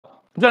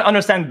I'm trying to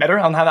understand better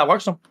on how that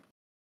works. So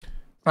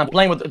I'm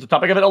playing with the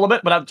topic of it a little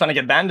bit, but I'm trying to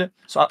get banned.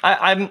 So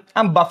I'm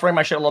buffering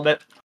my shit a little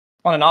bit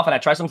on and off, and I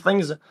try some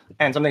things,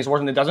 and some things work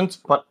and it doesn't.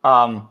 But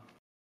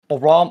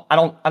overall, I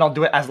don't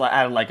do it as like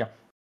out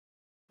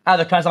of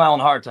the kindness of my own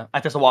heart. I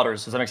test the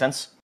waters. Does that make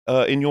sense?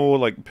 In your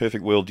like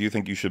perfect world, do you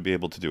think you should be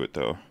able to do it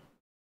though?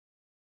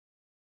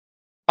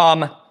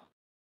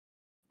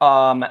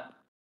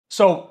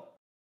 So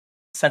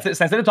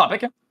sensitive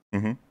topic.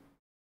 Mm-hmm.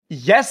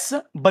 Yes,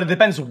 but it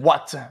depends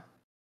what,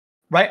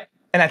 right?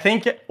 And I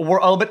think we're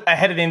a little bit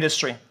ahead of the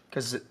industry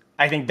because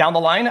I think down the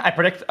line, I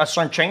predict a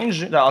certain change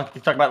that I'll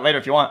talk about later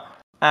if you want.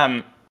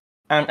 And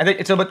I think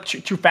it's a little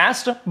bit too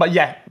fast, but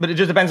yeah, but it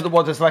just depends on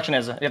what the selection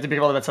is. You have to be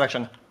careful of that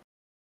selection.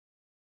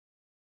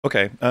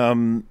 Okay.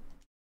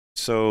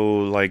 So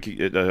like,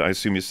 I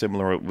assume you're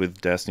similar with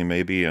Destiny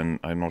maybe, and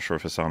I'm not sure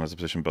if Hassan has a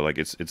position, but like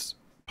it's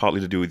partly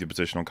to do with your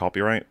position on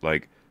copyright,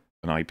 like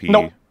an IP.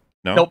 Nope.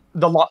 No? Nope.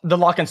 The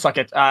law can suck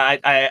it.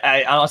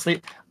 I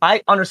honestly,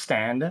 I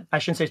understand. I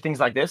shouldn't say things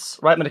like this,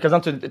 right? When it comes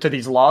down to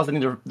these laws, I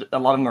think a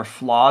lot of them are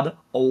flawed,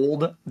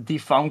 old,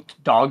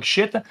 defunct dog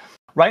shit,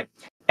 right?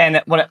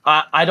 And when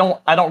I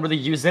don't really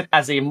use it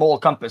as a moral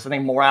compass. I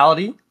think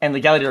morality and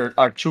legality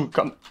are two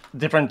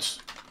different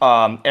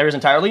areas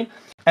entirely,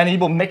 and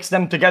people mix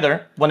them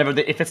together whenever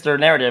it fits their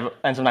narrative,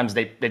 and sometimes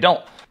they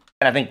don't.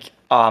 And I think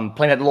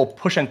playing that little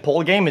push and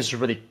pull game is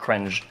really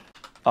cringe.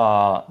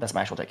 That's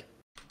my actual take.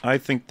 I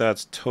think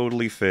that's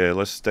totally fair.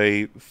 Let's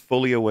stay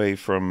fully away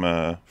from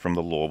the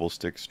law. We'll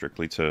stick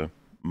strictly to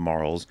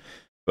morals.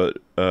 But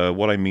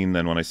what I mean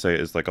then when I say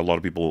it is like a lot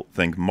of people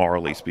think,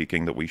 morally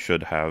speaking, that we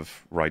should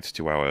have rights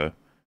to our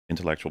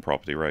intellectual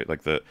property, right?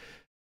 Like the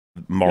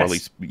morally,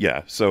 yes.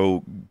 Yeah.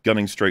 So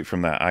gunning straight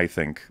from that, I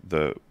think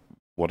that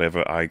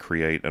whatever I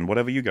create and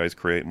whatever you guys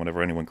create and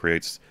whatever anyone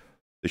creates,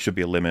 there should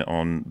be a limit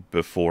on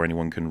before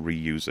anyone can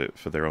reuse it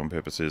for their own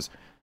purposes.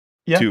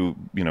 Yeah. To,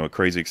 you know, a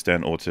crazy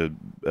extent or to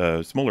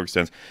smaller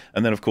extents.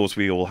 And then, of course,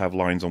 we all have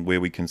lines on where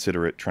we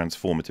consider it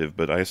transformative.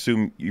 But I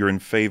assume you're in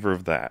favor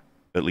of that,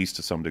 at least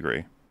to some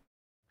degree.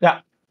 Yeah.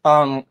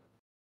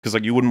 Because,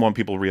 like, you wouldn't want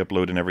people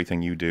re-uploading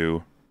everything you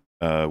do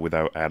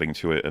without adding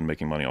to it and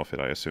making money off it,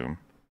 I assume.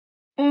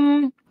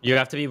 You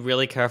have to be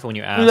really careful when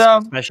you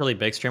ask, especially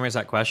big streamers,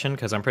 that question,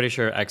 because I'm pretty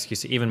sure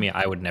xQc, even me,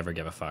 I would never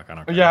give a fuck. I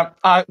don't care. Yeah,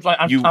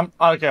 I'm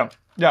okay.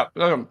 Yeah.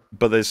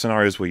 But there's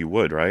scenarios where you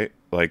would, right?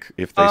 Like,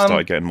 if they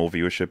started getting more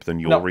viewership than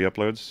your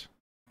re-uploads?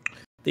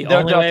 The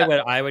only way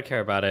I would care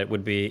about it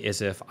would be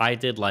is if I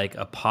did, like,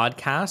 a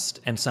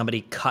podcast and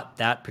somebody cut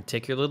that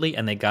particularly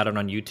and they got it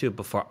on YouTube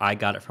before I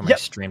got it from my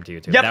stream to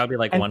YouTube. That would be,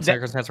 like, one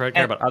circumstance where I'd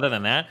care. But other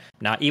than that,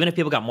 now, even if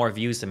people got more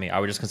views than me, I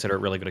would just consider it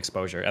really good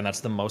exposure. And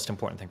that's the most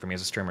important thing for me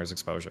as a streamer is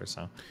exposure,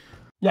 so.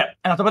 Yeah,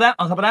 and on top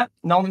of that,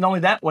 not only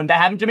that, when that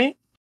happened to me,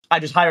 I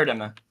just hired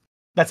him.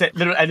 That's it.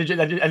 Literally,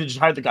 I just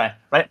hired the guy,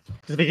 right?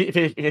 Because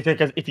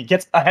if he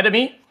gets ahead of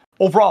me,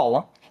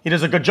 overall, he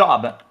does a good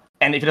job.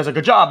 And if he does a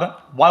good job,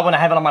 why wouldn't I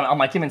have it on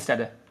my team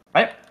instead,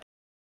 right?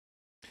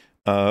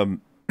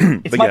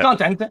 It's my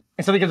content.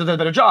 And so he does a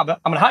better job,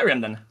 I'm going to hire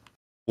him then.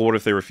 Or what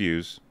if they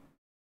refuse?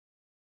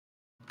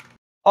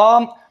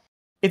 If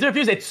they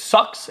refuse, it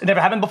sucks. It never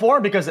happened before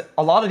because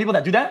a lot of people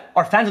that do that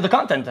are fans of the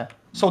content.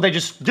 So they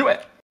just do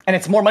it. And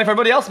it's more money for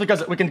everybody else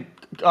because we can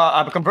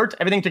convert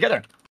everything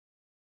together.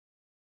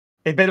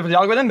 It's better for the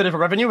algorithm, better for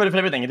revenue, better for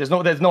everything. There's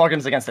no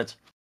arguments against it.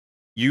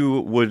 You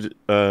would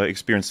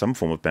experience some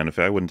form of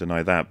benefit, I wouldn't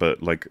deny that,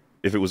 but like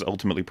if it was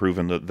ultimately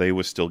proven that they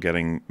were still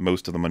getting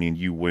most of the money and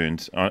you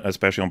weren't,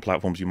 especially on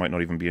platforms you might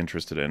not even be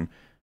interested in,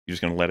 you're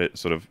just going to let it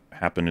sort of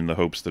happen in the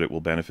hopes that it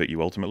will benefit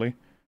you ultimately?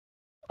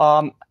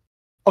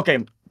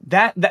 Okay,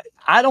 that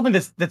I don't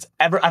think that's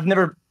ever, I've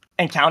never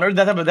encountered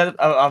that type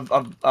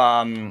of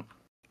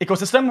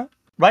ecosystem,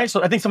 right?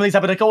 So I think some of these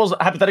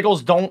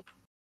hypotheticals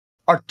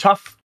are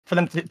tough for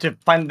them to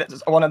find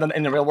one of them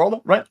in the real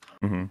world, right?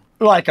 Mm-hmm.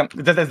 Like,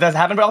 does that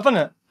happen very often?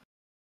 It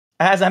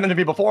hasn't happened to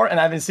me before, and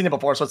I haven't seen it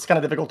before, so it's kind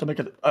of difficult to make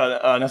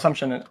an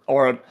assumption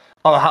or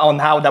on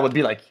how that would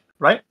be like,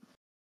 right?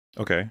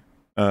 Okay.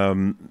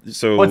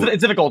 So well,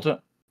 it's difficult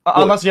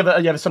unless you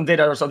have some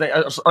data or something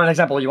or an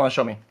example you want to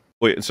show me.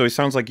 Wait, so it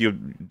sounds like you're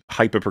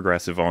hyper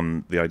progressive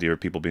on the idea of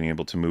people being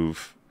able to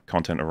move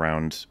content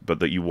around, but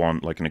that you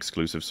want like an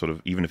exclusive sort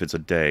of, even if it's a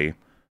day,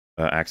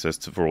 access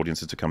for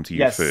audiences to come to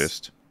you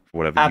first for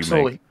whatever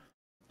you make.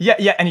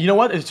 Yeah, and you know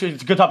what? It's a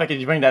good topic that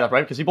you bring that up,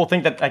 right? Because people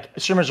think that like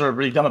streamers are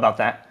really dumb about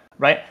that,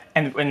 right?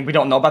 And we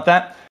don't know about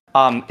that.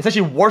 It's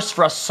actually worse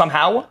for us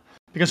somehow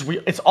because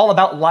it's all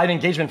about live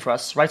engagement for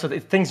us, right? So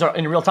things are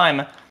in real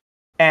time,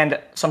 and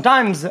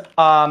sometimes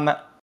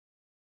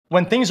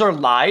when things are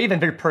live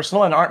and very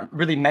personal and aren't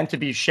really meant to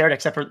be shared,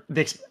 except for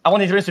I want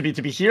the experience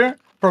to be here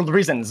for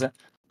reasons that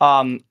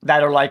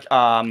are like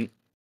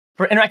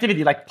for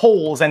interactivity, like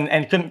polls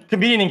and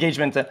convenient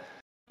engagement.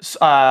 It's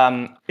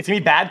gonna be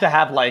bad to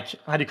have like,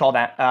 how do you call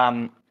that?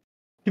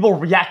 People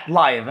react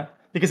live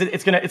because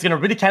it's gonna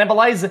really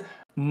cannibalize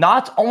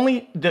not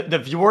only the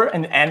viewer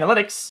and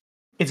analytics,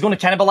 it's going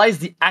to cannibalize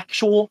the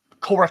actual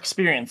core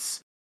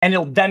experience. and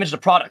it'll damage the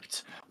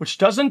product, which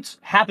doesn't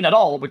happen at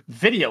all with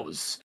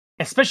videos,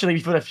 especially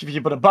if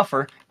you put a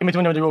buffer in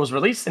between when the video was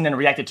released and then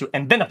reacted to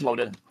and then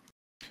uploaded.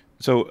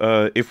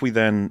 So if we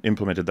then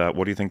implemented that,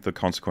 what do you think the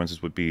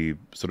consequences would be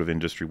sort of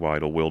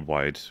industry-wide or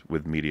worldwide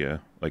with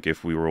media? Like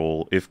if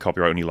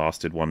copyright only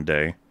lasted one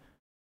day?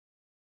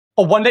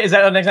 Oh, one day? Is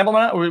that an example,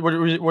 man?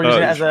 We're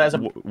using it as a...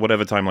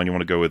 Whatever timeline you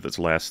want to go with that's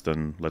less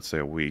than, let's say,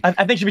 a week. I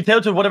think it should be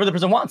tailored to whatever the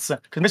person wants.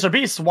 Because Mr.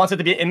 Beast wants it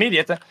to be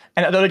immediate, and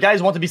the other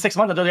guys want it to be 6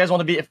 months, and the other guys want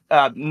to be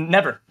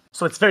never.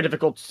 So it's very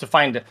difficult to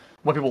find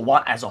what people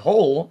want as a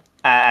whole,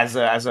 as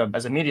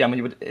a medium.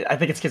 I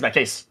think it's case by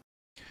case.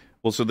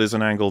 Well, so there's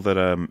an angle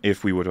that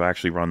if we were to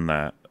actually run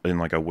that in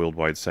like a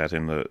worldwide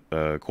setting,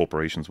 that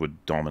corporations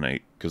would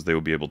dominate because they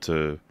would be able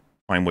to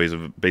find ways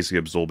of basically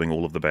absorbing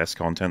all of the best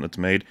content that's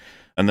made,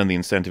 and then the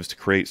incentives to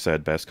create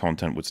said best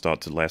content would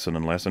start to lessen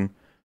and lessen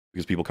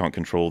because people can't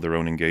control their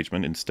own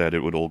engagement. Instead, it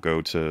would all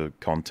go to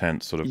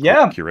content sort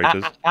of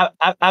curators.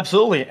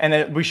 Absolutely,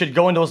 and we should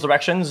go in those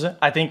directions.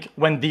 I think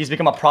when these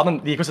become a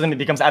problem, the ecosystem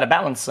becomes out of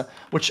balance,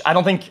 which I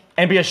don't think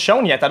anybody has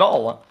shown yet at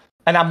all.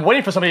 And I'm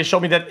waiting for somebody to show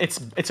me that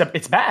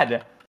it's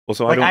bad. Well,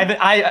 so like,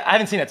 I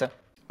haven't seen it.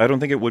 I don't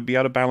think it would be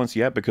out of balance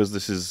yet because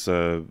this is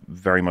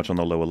very much on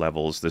the lower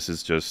levels. This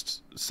is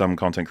just some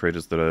content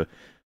creators that are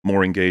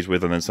more engaged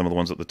with, and then some of the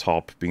ones at the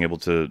top being able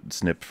to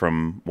snip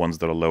from ones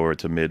that are lower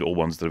to mid or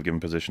ones that have given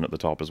position at the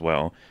top as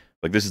well.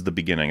 Like, this is the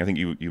beginning. I think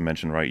you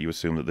mentioned, right, you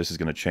assume that this is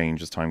going to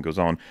change as time goes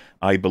on.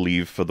 I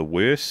believe for the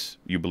worse,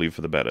 you believe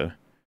for the better.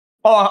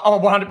 Oh,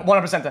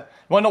 100%. You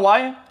want to know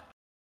why?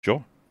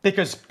 Sure.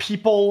 Because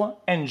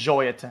people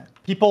enjoy it.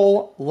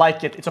 People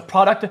like it. It's a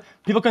product.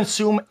 People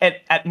consume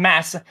it at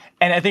mass.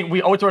 And I think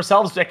we owe it to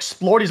ourselves to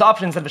explore these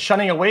options and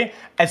shunning away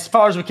as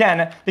far as we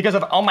can because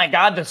of, oh my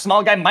God, the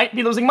small guy might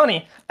be losing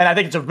money. And I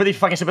think it's a really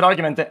fucking stupid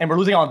argument. And we're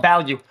losing on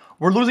value.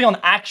 We're losing on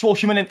actual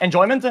human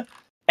enjoyment.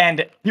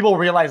 And people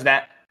realize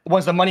that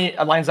once the money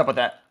lines up with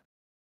that.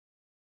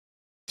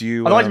 Do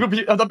you... Otherwise,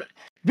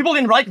 people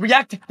didn't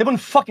React. They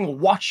wouldn't fucking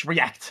watch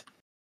React.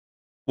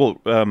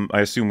 Well,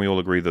 I assume we all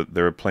agree that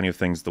there are plenty of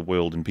things the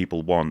world and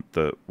people want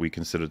that we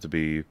consider to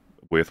be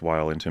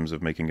worthwhile in terms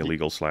of making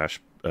illegal /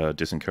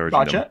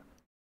 disencouraging them.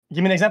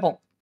 Give me an example.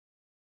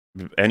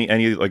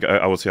 Any like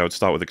I would say I would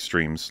start with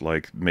extremes.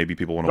 Like maybe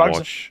people want to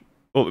watch.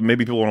 Well,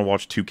 maybe people want to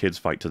watch two kids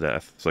fight to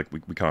death. It's like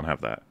we can't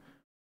have that.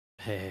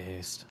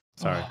 Paste.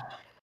 Sorry.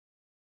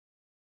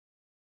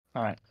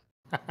 All right.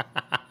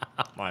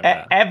 My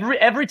bad.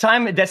 Every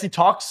time Destiny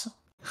talks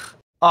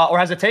or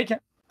has a take,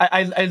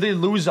 I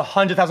lose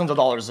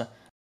 $100,000.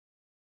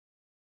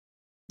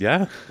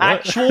 Yeah.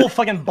 Actual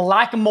fucking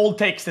black mold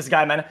takes, this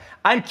guy, man.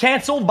 I'm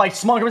canceled by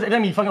small governments every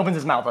time he fucking opens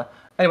his mouth.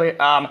 Anyway,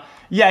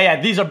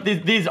 these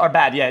are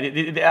bad. Yeah,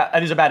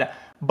 these are bad.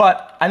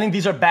 But I think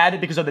these are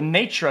bad because of the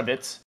nature of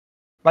it,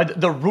 right?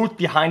 The root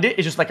behind it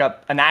is just like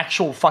an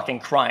actual fucking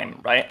crime,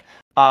 right?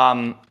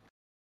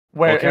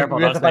 Where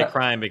that's not a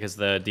crime because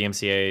the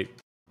DMCA,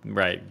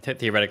 right?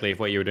 Theoretically, if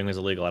what you were doing was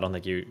illegal, I don't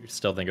think you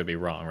still think it would be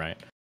wrong, right?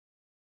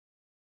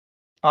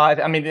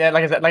 I mean,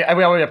 like I said, we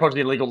already approached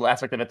the illegal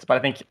aspect of it, but I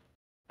think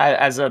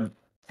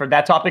for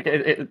that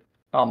topic,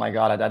 oh my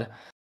God, I died.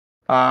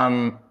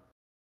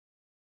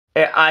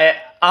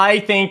 I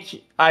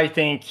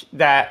think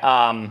that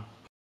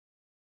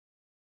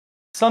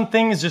some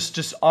things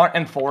just aren't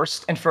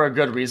enforced, and for a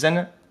good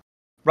reason,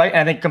 right?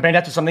 And I think comparing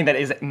that to something that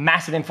is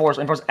massive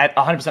enforced at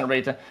 100%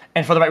 rate,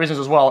 and for the right reasons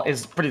as well,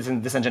 is pretty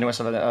disingenuous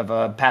of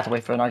a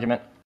pathway for an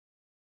argument.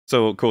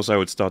 So, of course, I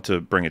would start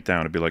to bring it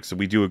down and be like, so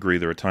we do agree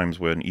there are times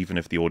when even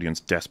if the audience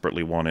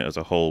desperately want it as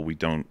a whole, we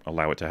don't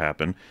allow it to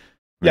happen.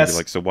 Yes.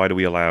 Like, so why do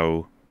we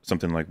allow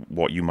something like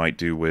what you might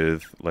do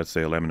with, let's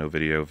say, a Lemino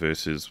video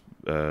versus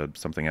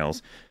something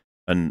else?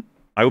 And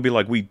I would be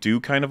like, we do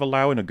kind of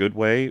allow in a good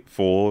way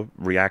for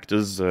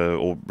reactors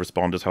or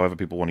responders, however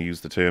people want to use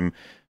the term,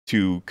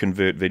 to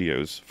convert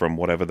videos from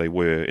whatever they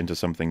were into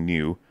something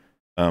new.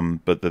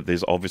 But that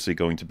there's obviously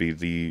going to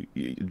be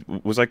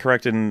was I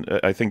correct in,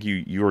 I think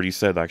you already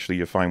said actually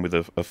you're fine with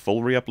a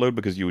full re-upload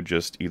because you would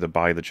just either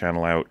buy the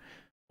channel out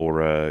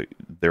or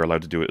they're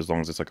allowed to do it as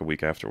long as it's like a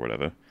week after or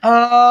whatever.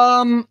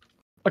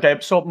 Okay,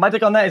 so my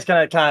take on that is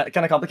kind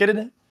of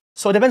complicated.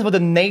 So it depends what the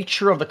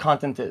nature of the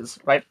content is,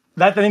 right?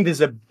 That I think is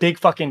a big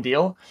fucking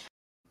deal.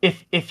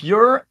 If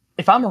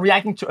I'm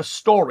reacting to a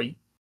story,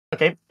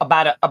 okay,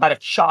 about a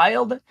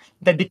child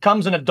that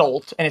becomes an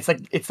adult, and it's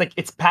like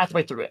its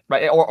pathway through it,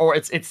 right? Or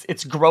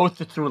it's growth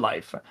through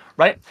life,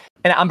 right?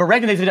 And I'm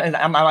recognizing it, and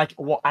I'm like,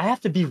 well, I have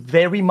to be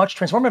very much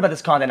transformative about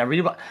this content.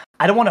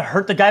 I don't want to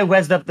hurt the guy who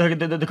has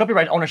the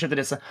copyright ownership to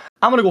this.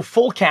 I'm gonna go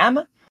full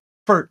cam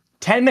for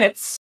 10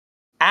 minutes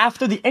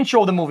after the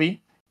intro of the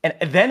movie, and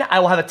then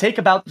I will have a take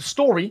about the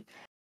story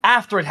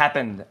after it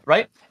happened,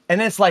 right? And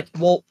then it's like,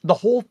 well, the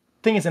whole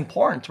thing is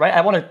important, right?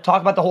 I want to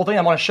talk about the whole thing.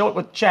 I want to show it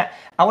with chat.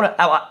 I want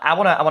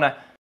to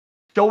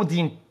show the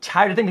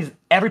entire thing because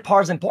every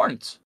part is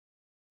important,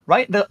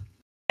 right?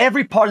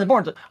 Every part is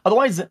important.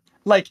 Otherwise,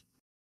 like,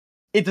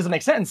 it doesn't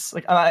make sense.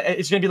 Like,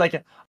 it's gonna be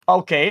like,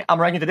 okay, I'm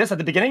ranking to this at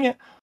the beginning.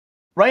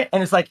 right?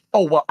 And it's like,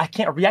 oh well, I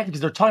can't react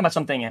because they're talking about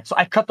something, so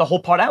I cut the whole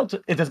part out.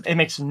 It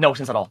makes no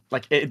sense at all.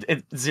 Like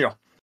it's zero.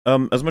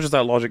 As much as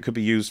that logic could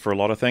be used for a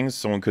lot of things,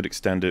 someone could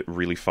extend it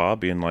really far,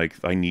 being like,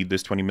 I need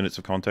this 20 minutes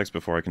of context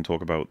before I can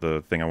talk about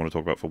the thing I want to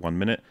talk about for 1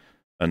 minute,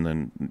 and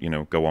then, you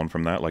know, go on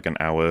from that, like an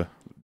hour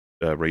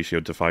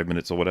ratioed to 5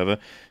 minutes or whatever.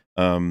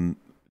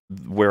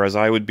 Whereas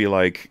I would be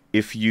like,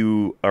 if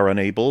you are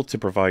unable to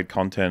provide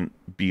content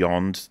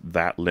beyond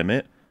that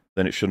limit,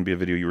 then it shouldn't be a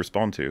video you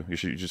respond to. You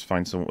should just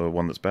find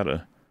one that's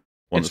better.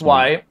 It's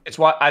why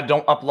I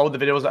don't upload the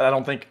videos that I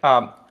don't think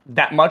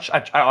that much.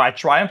 I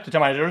try to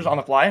tell my editors on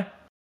the fly.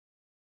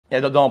 Yeah,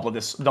 don't upload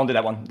this. Don't do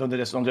that one. Don't do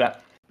this. Don't do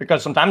that.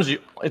 Because sometimes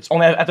it's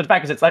only after the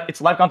fact because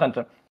it's live content.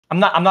 I'm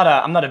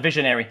not a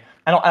visionary.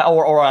 I don't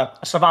or a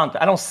savant.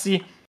 I don't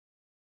see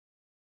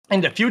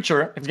in the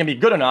future if it's gonna be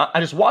good or not. I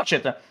just watch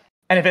it,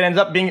 and if it ends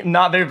up being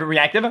not very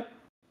reactive,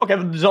 okay,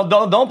 don't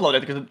upload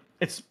it because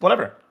it's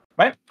whatever,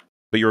 right?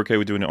 But you're okay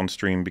with doing it on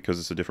stream because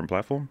it's a different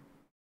platform?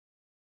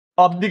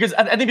 Because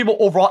I think people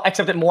overall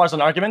accept it more as an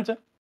argument,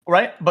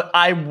 right? But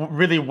I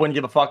really wouldn't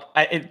give a fuck.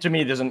 To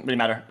me, it doesn't really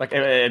matter. Like.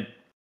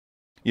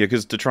 Yeah,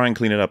 because to try and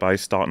clean it up, I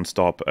start and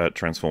stop at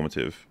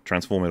transformative.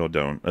 Transform it or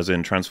don't. As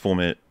in, transform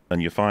it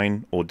and you're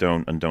fine, or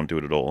don't and don't do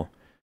it at all.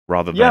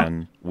 Rather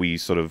than we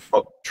sort of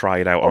try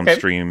it out on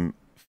stream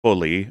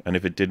fully, and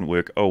if it didn't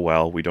work, oh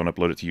well, we don't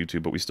upload it to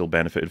YouTube, but we still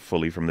benefited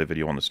fully from the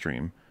video on the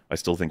stream. I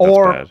still think that's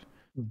bad.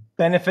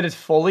 Benefited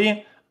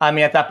fully? I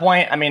mean, at that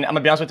point, I'm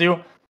gonna be honest with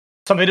you,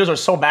 some videos are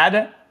so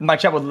bad, my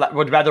chat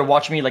would rather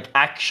watch me like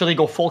actually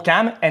go full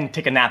cam and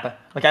take a nap.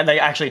 Like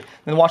actually,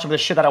 than watch the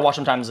shit that I watch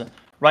sometimes,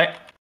 right?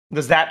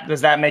 Does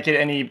that make it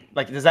any,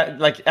 like, does that,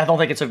 like, I don't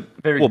think it's a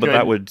very good... Well, but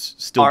that would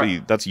still be,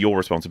 that's your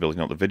responsibility,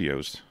 not the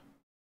videos.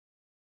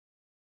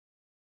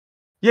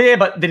 Yeah,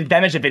 but did it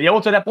damage the video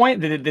to that point?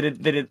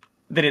 Did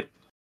it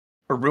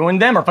ruin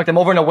them or fuck them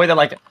over in a way that,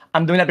 like,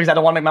 I'm doing that because I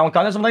don't want to make my own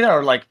content or something like that?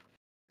 Or, like,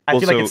 I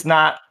feel like it's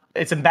not,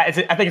 I think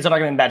it's an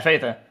argument in bad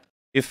faith.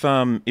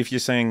 If you're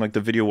saying, like,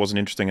 the video wasn't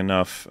interesting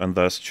enough and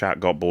thus chat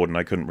got bored and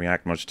I couldn't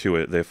react much to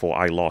it, therefore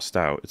I lost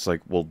out, it's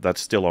like, well,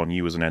 that's still on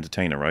you as an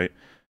entertainer, right?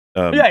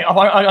 Yeah,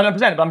 100%.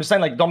 But I'm just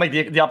saying, like, don't make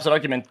the opposite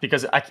argument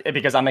because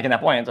I'm making that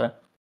point.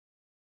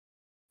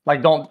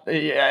 Like,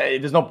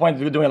 there's no point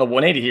doing a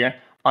 180 here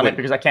on it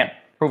because I can't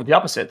prove the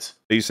opposite.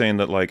 Are you saying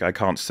that, like, I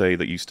can't say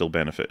that you still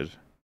benefited?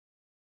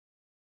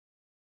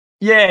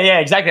 Yeah,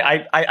 exactly.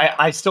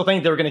 I still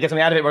think they're going to get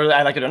something out of it whether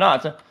I like it or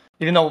not,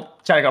 even though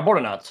chat got bored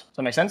or not. Does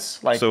that make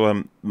sense? Like,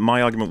 so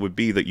my argument would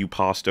be that you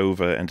passed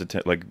over,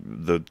 like,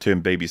 the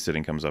term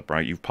babysitting comes up,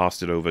 right? You've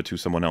passed it over to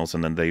someone else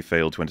and then they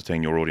failed to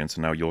entertain your audience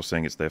and now you're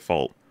saying it's their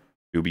fault.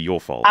 It would be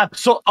your fault.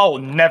 Oh,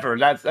 never.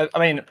 I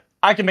mean,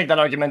 I can make that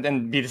argument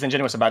and be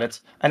disingenuous about it.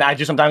 And I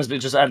do sometimes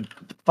just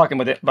fucking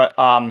with it. But,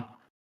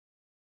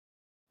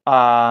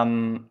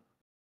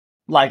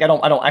 like, I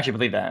don't actually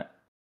believe that.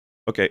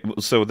 Okay,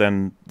 so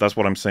then that's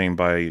what I'm saying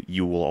by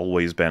you will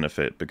always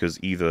benefit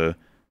because either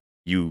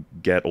you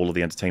get all of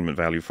the entertainment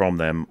value from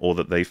them, or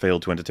that they fail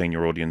to entertain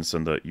your audience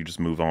and that you just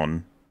move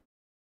on.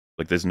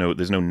 Like, there's no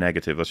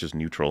negative, that's just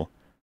neutral.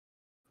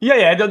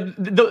 Yeah,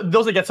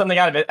 those that get something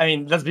out of it, I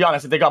mean, let's be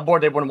honest, if they got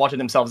bored, they wouldn't watch it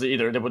themselves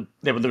either. They would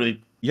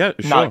literally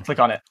not click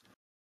on it.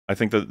 I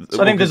think that...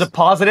 So I think there's a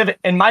positive,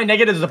 and my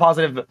negative is a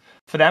positive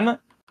for them,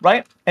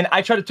 right? And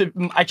I try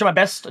my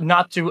best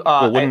not to,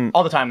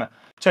 all the time,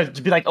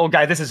 to be like, oh,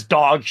 guy, this is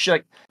dog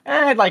shit.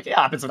 Like,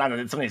 yeah, if it's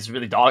something that's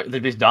really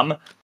dumb.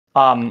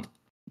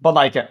 But,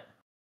 like,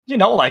 you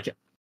know, like,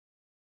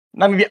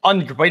 not gonna be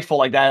ungrateful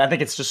like that. I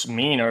think it's just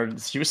mean or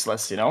it's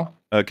useless, you know?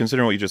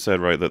 Considering what you just said,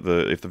 right, that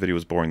if the video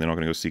was boring, they're not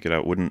going to go seek it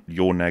out. Wouldn't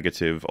your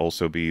negative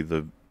also be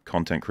the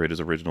content creator's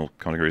original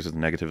content creator's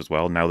negative as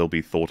well? Now they'll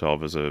be thought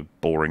of as a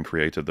boring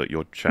creator that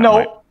your chat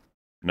might...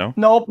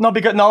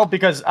 No,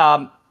 because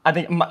I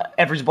think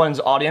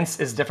everyone's audience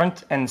is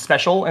different and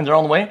special in their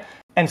own way.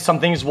 And some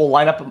things will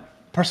line up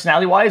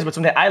personality-wise with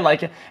something I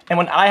like. And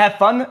when I have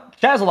fun,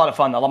 chat has a lot of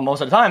fun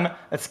most of the time.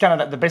 That's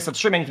kind of the basis of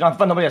streaming. If you don't have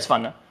fun, nobody has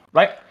fun,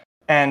 right?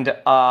 And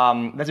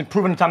that's been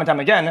proven time and time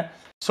again.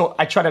 So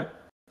I try to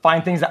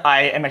find things that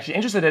I am actually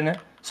interested in.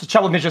 So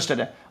chat will be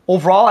interested.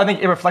 Overall, I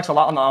think it reflects a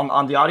lot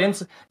on the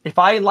audience. If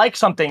I like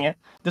something,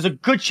 there's a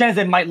good chance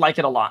they might like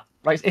it a lot,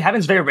 right? It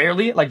happens very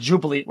rarely, like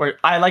Jubilee, where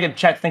I like it,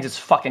 chat thinks it's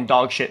fucking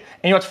dog shit.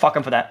 And you know what? Fuck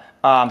them for that,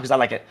 because I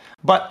like it.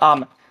 But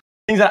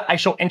things that I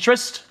show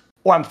interest,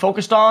 or I'm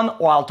focused on,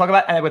 or I'll talk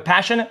about, and with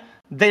passion,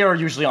 they are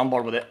usually on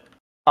board with it.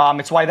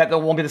 It's why that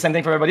won't be the same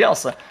thing for everybody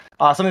else. Some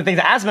of the things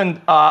that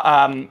Asmund,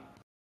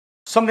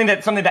 something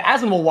that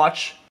Asmund will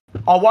watch,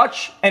 I'll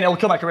watch, and it'll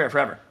kill my career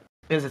forever,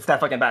 because it's that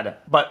fucking bad.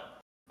 But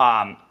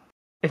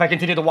if I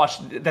continue to watch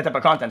that type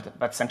of content,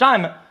 but at the same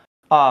time,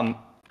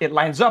 it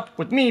lines up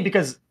with me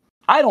because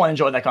I don't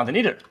enjoy that content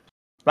either,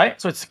 right?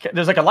 So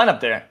there's like a lineup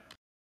there,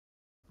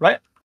 right?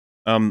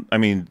 I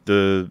mean,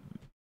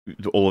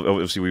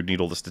 obviously we would need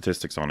all the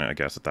statistics on it, I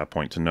guess, at that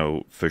point to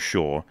know for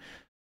sure.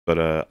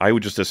 But I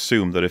would just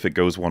assume that if it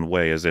goes one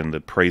way, as in the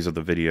praise of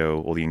the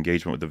video or the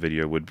engagement with the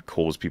video would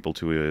cause people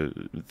to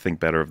think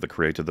better of the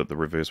creator, that the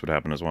reverse would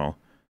happen as well.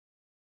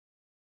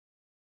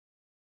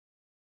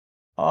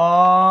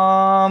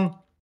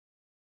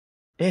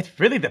 It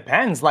really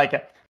depends.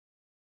 Like,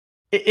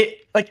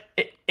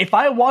 if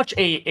I watch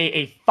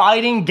a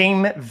fighting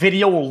game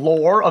video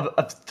lore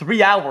of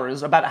 3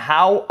 hours about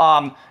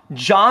how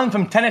John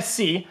from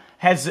Tennessee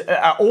has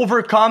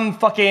overcome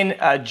fucking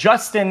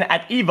Justin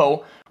at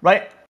Evo,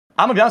 right?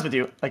 I'm gonna be honest with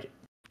you, like,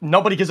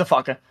 nobody gives a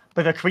fuck.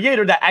 But the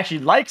creator that actually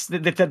likes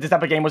this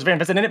type of game was very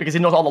invested in it because he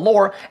knows all the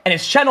lore and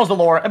his channel's the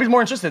lore. Everybody's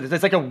more interested.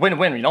 It's like a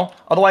win-win, you know.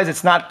 Otherwise,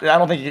 it's not. I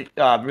don't think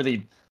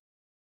really.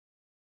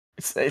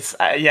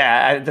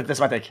 Yeah. That's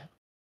my take.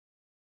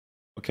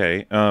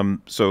 Okay,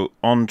 so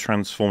on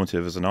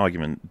transformative as an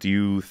argument, do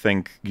you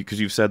think, because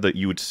you've said that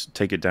you would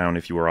take it down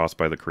if you were asked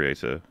by the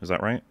creator, is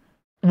that right?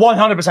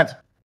 100%.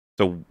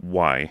 So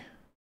why?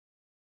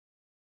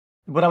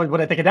 Would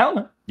I take it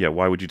down? Yeah,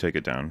 why would you take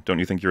it down? Don't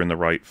you think you're in the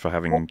right for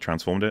having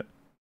transformed it?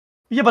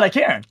 Yeah, but I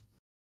care.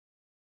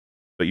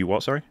 But you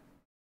what, sorry?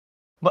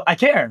 But I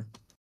care.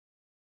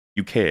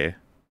 You care?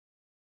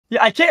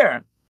 Yeah, I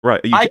care.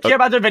 Right. I care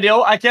about their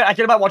video. I care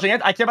about watching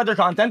it. I care about their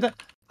content.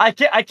 I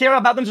care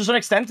about them to a certain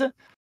extent.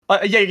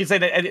 Yeah, you can say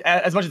that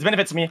as much as it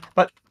benefits me,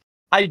 but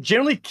I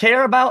generally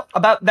care about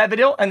that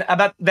video and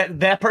about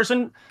that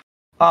person.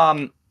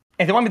 If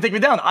they want me to take it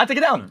down, I take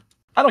it down.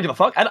 I don't give a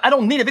fuck. I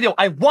don't need a video.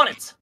 I want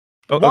it.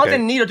 Want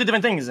and need are two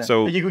different things.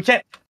 So you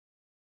can't.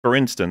 For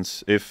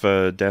instance, if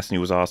Destiny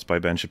was asked by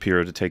Ben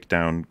Shapiro to take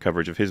down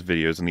coverage of his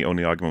videos, and the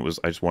only argument was,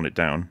 "I just want it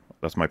down.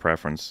 That's my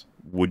preference,"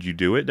 would you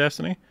do it,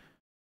 Destiny?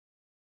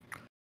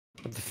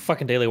 The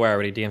fucking Daily Wire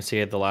already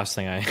DMCA'd the last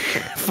thing I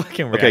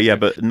fucking reacted. Okay, yeah,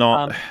 but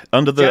not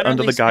under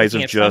the guise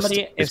of just.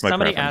 If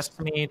somebody asks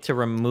me to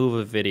remove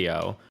a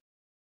video,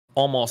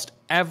 almost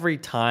every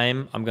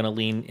time I'm gonna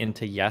lean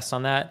into yes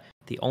on that.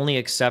 The only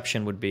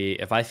exception would be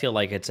if I feel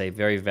like it's a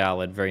very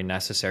valid, very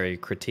necessary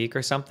critique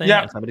or something,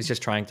 and somebody's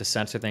just trying to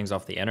censor things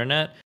off the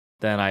internet,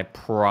 then I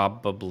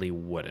probably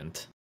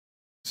wouldn't.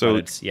 So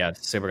it's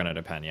super gonna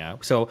depend. Yeah.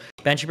 So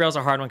Ben Shapiro's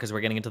a hard one because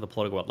we're getting into the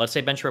political world. Let's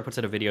say Ben Shapiro puts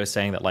out a video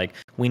saying that like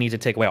we need to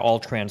take away all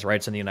trans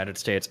rights in the United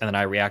States, and then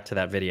I react to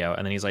that video,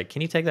 and then he's like,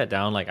 "Can you take that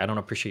down? Like I don't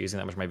appreciate using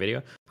that much of my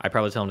video." I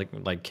probably tell him to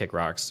like kick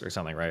rocks or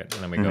something, right?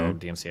 And then we go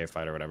DMCA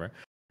fight or whatever.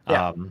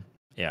 Yeah.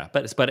 Yeah,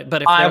 but if there's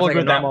like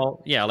a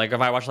normal, like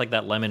if I watch like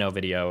that Lemino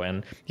video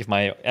and if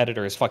my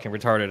editor is fucking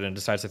retarded and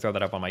decides to throw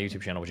that up on my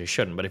YouTube channel, which he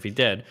shouldn't, but if he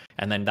did,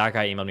 and then that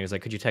guy emailed me, he was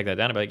like, "Could you take that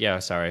down?" I'd be like, "Yeah,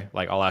 sorry.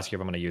 Like I'll ask you if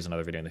I'm going to use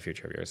another video in the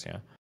future of yours." Yeah.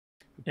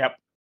 Yep.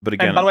 But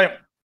again, and by the way,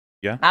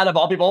 out of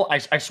all people, I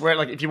swear,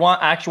 like if you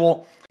want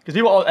actual, because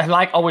people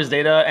like always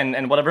data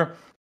and whatever.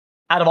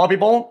 Out of all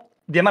people,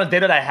 the amount of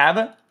data that I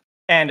have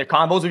and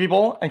combos with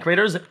people and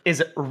creators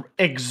is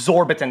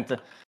exorbitant.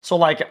 So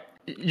like.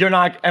 You're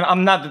not, and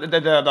I'm not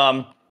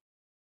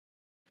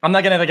I'm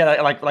not gonna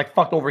get like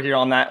fucked over here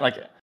on that. Like,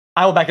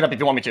 I will back it up if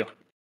you want me to.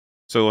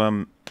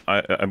 So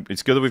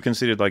it's good that we've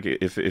considered like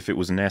if it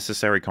was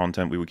necessary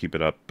content, we would keep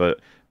it up. But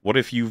what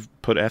if you've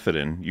put effort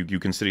in? You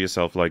consider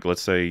yourself like,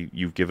 let's say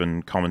you've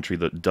given commentary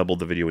that doubled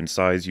the video in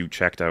size. You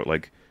checked out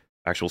like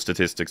actual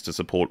statistics to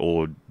support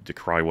or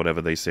decry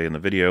whatever they say in the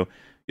video.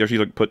 You actually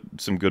like put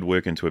some good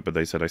work into it, but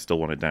they said I still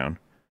want it down.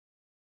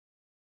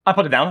 I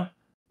put it down.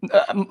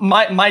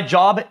 My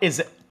job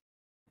is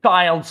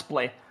child's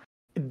play.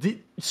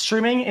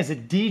 Streaming is a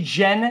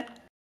degen,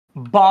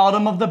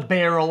 bottom of the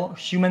barrel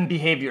human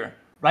behavior,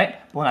 right?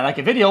 When I like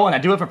a video and I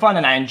do it for fun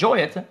and I enjoy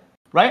it,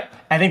 right?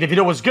 I think the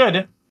video was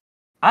good.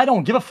 I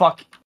don't give a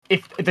fuck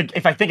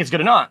if I think it's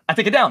good or not. I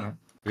take it down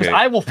because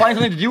I will find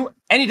something to do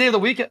any day of the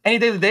week, any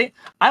day of the day.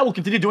 I will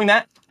continue doing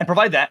that and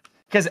provide that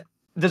because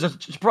there's a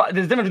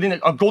difference between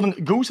a golden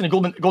goose and a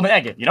golden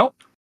egg. You know,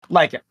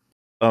 like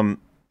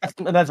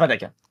that's my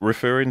take.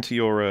 Referring to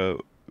your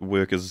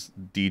work as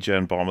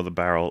degen bottom of the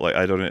barrel, like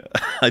I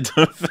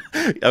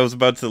was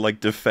about to like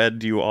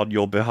defend you on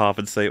your behalf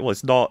and say, well,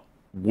 it's not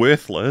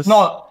worthless.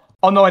 No,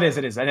 oh no, it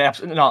is. I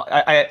absolutely no.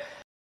 I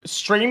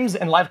streams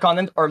and live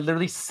content are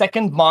literally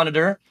second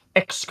monitor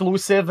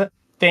exclusive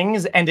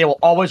things, and they will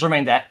always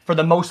remain that for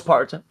the most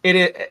part.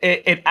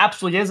 It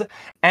absolutely is.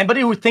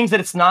 Anybody who thinks that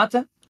it's not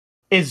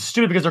is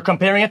stupid because they're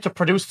comparing it to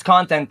produced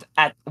content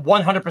at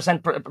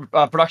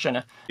 100% production,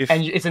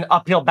 and it's an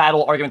uphill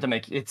battle argument to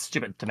make. It's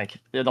stupid to make.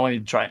 You don't need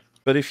to try it.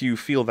 But if you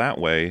feel that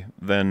way,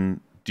 then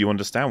do you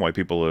understand why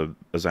people are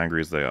as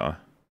angry as they are?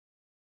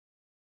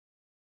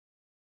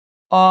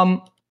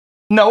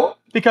 No,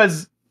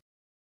 because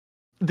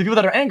the people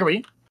that are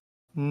angry,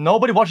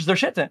 nobody watches their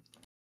shit.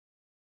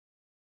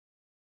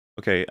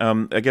 Okay,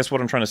 I guess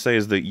what I'm trying to say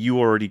is that you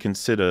already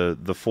consider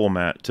the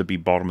format to be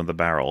bottom of the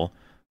barrel.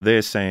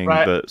 They're saying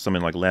that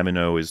something like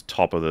Lemino is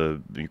top of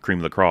the cream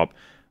of the crop,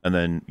 and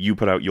then you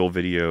put out your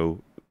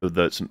video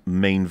that's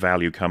main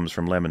value comes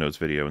from Lemino's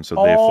video, and so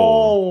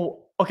therefore...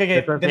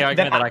 Okay. The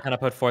argument that I kind of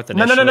put forth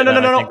initially. No. I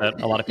think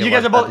that a lot of people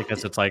like that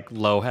because it's like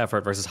low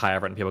effort versus high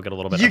effort, and people get a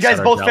little bit. You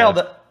guys both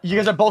failed. You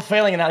guys are both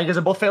failing now. You guys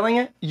are both failing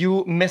it.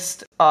 You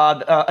missed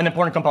an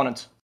important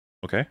component.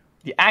 Okay.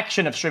 The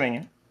action of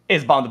streaming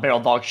is bottom of the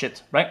barrel dog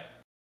shit, right?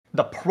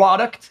 The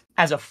product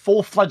as a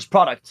full-fledged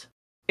product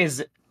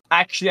is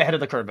actually ahead of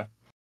the curve.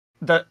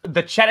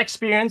 The chat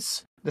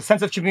experience, the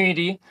sense of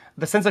community,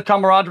 the sense of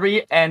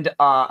camaraderie, and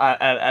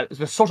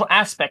the social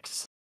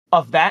aspects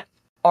of that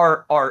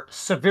are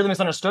severely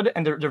misunderstood,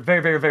 and they're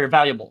very, very, very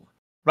valuable,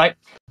 right?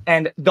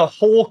 And the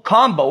whole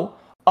combo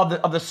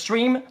of the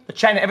stream, the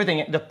chat, and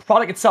everything, the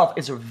product itself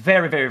is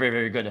very, very, very,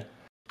 very good.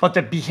 But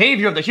the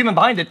behavior of the human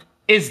behind it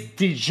is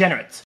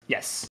degenerate.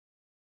 Yes.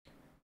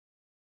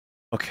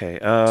 Okay.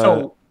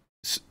 So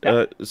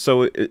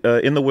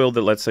in the world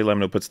that, let's say,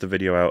 Lemno puts the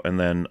video out and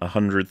then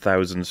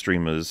 100,000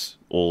 streamers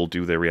all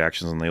do their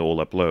reactions and they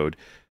all upload,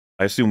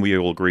 I assume we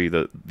all agree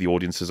that the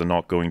audiences are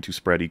not going to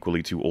spread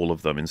equally to all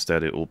of them.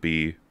 Instead, it will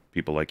be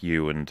people like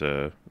you and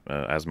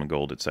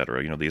Asmongold,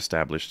 etc. You know, the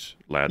established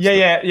lads.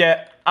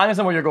 Yeah. I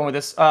understand where you're going with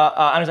this.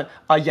 I understand.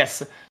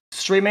 Yes,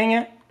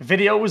 streaming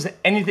videos,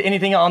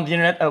 anything on the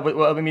internet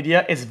with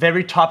media is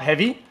very top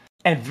heavy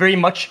and very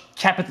much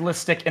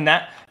capitalistic in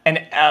that.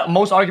 And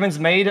most arguments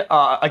made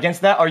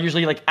against that are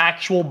usually like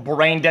actual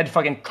brain dead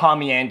fucking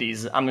commie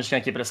Andes. I'm just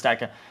gonna keep it a stack.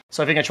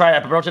 So if you're gonna try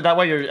to approach it that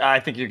way, I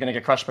think you're gonna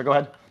get crushed. But go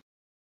ahead.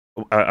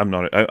 I'm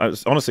not.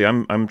 Honestly,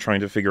 I'm trying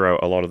to figure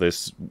out a lot of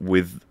this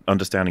with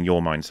understanding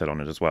your mindset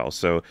on it as well.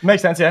 So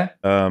makes sense, yeah.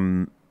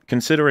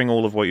 Considering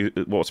all of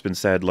what's been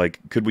said, like,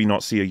 could we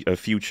not see a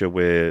future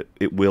where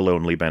it will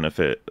only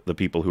benefit the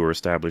people who are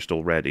established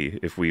already?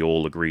 If we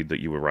all agreed that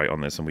you were right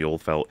on this, and we all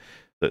felt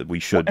that we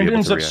should be able to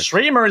react. In terms of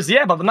streamers,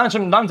 yeah, but not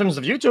in terms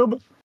of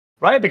YouTube,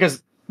 right?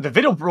 Because the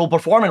video will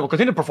perform and will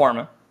continue to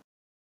perform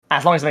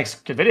as long as it makes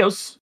good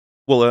videos.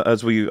 Well,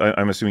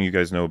 I'm assuming you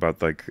guys know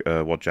about like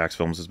what Jax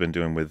Films has been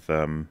doing with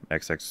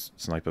XX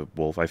Sniper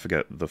Wolf. I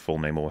forget the full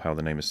name or how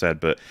the name is said,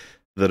 but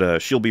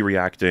that she'll be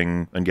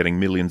reacting and getting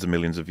millions and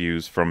millions of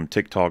views from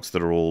TikToks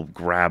that are all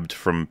grabbed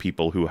from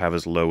people who have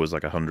as low as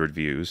like 100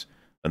 views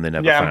and they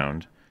never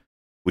found.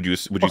 Would you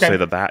say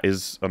that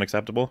is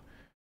unacceptable?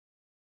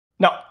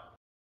 No.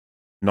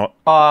 Not.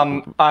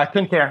 I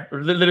couldn't care.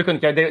 Literally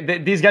couldn't care.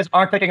 These guys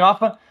aren't taking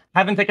off.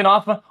 Haven't taken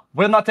off.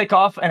 Will not take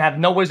off, and have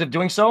no ways of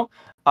doing so.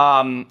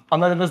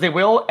 Unless they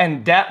will,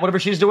 and that whatever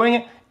she's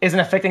doing isn't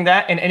affecting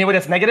that in any way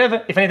that's negative.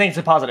 If anything, it's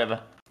a positive,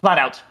 flat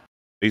out.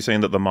 Are you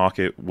saying that the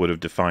market would have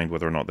defined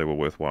whether or not they were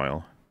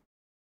worthwhile?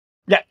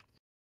 Yeah.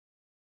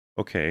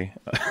 Okay.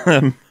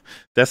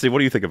 Destiny, what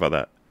do you think about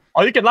that?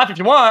 Oh, you can laugh if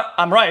you want.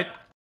 I'm right.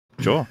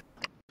 Sure.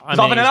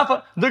 Often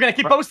enough, they're gonna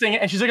keep posting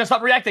it, and she's gonna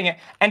stop reacting it,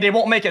 and they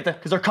won't make it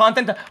because their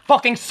content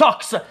fucking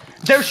sucks.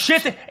 Their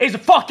shit is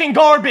fucking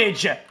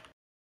garbage.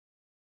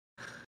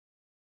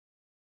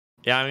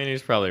 Yeah, I mean,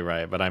 he's probably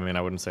right, but I mean,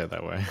 I wouldn't say it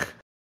that way.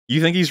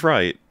 You think he's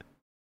right?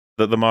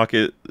 That the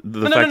market...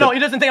 No, he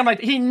doesn't think I'm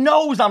right. He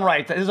knows I'm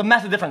right. There's a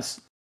massive difference.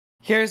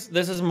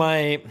 This is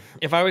my...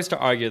 If I was to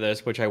argue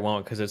this, which I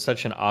won't because it's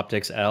such an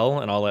optics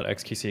L, and I'll let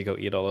XQC go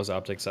eat all those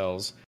optics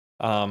Ls.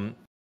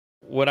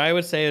 What I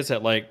would say is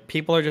that, like,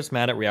 people are just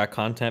mad at React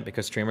content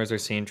because streamers are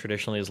seen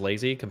traditionally as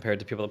lazy compared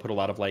to people that put a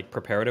lot of, like,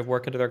 preparative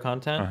work into their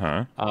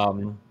content.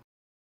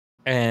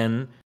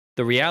 And...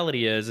 the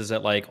reality is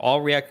that like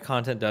all React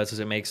content does is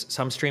it makes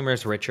some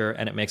streamers richer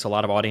and it makes a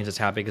lot of audiences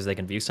happy because they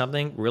can view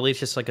something. Really, it's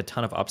just like a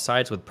ton of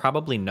upsides with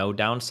probably no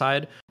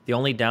downside. The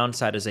only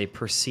downside is a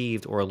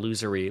perceived or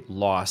illusory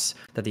loss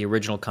that the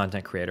original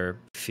content creator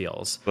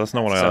feels. That's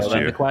not what I asked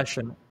you. The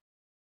question.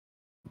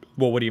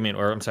 Well, what do you mean?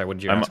 Or I'm sorry, what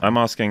did you ask? I'm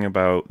asking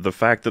about the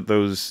fact that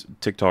those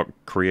TikTok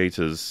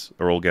creators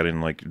are all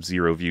getting like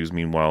 0 views.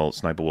 Meanwhile,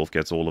 Sniper Wolf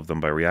gets all of them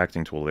by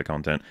reacting to all their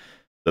content.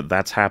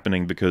 That's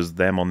happening because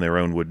them on their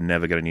own would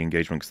never get any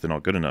engagement because they're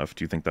not good enough.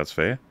 Do you think that's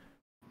fair?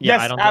 Yeah,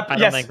 yes, I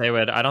don't think they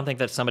would. I don't think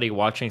that somebody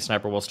watching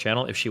Sniper Wolf's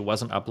channel, if she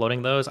wasn't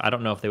uploading those, I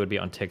don't know if they would be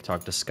on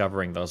TikTok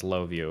discovering those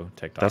low view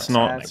TikToks.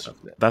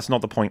 That's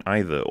not the point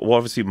either. Well,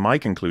 obviously, my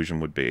conclusion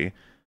would be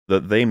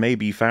that they may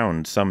be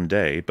found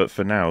someday, but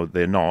for now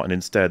they're not, and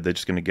instead they're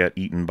just going to get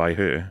eaten by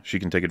her. She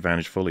can take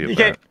advantage fully of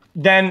that.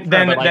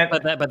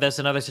 But there's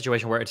another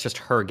situation where it's just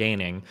her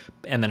gaining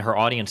and then her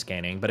audience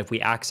gaining. But if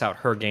we axe out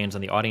her gains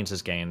and the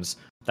audience's gains,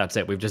 that's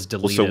it. We've just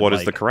deleted. Well, so what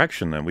is the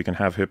correction then? We can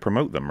have her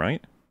promote them,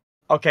 right?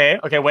 Okay.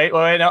 Wait.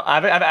 No,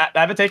 I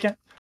have it taken.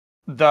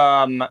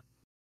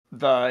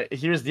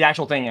 Here's the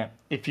actual thing.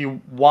 If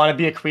you want to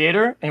be a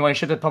creator and you want to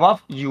shit to pop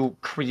off, you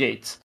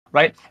create.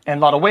 Right? In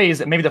a lot of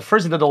ways, maybe the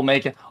first video they'll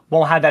make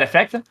won't have that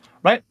effect,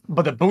 right?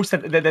 But the boost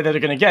that they're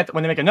going to get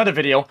when they make another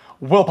video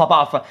will pop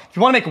off. If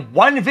you want to make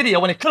one video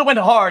when it could have went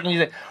hard, and you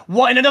say,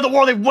 well, in another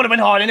world it would have been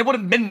hard, and it would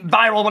have been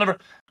viral, whatever.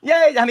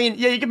 Yeah, I mean,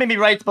 yeah, you can make me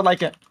right, but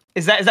like,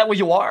 is that what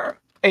you are?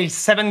 A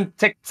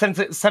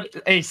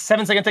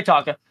 7-second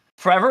TikTok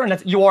forever, and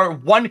that you are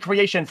one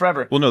creation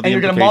forever. Well, no, and you're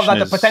going to model out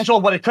the potential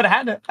of what it could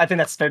have had. I think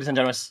that's fair and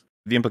generous.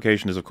 The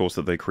implication is, of course,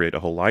 that they create a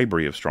whole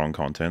library of strong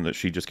content that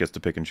she just gets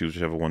to pick and choose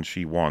whichever one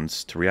she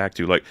wants to react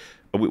to. Like,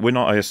 we're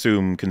not, I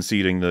assume,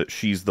 conceding that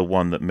she's the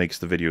one that makes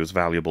the videos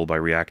valuable by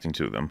reacting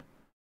to them.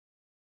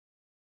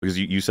 Because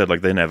you said,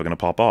 like, they're never going to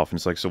pop off. And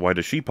it's like, so why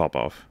does she pop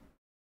off?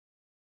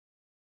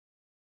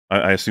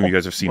 I assume you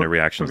guys have seen her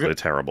reactions that are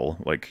terrible.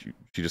 Like,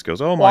 she just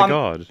goes, oh my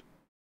god.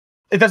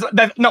 It does,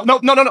 no.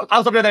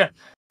 I'll stop you there.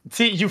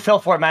 See, you fell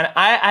for it, man.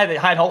 I had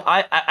high hope.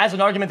 As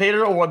an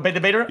argumentator or a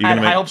debater, I had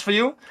high hopes for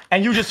you,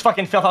 and you just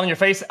fucking fell on your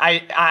face.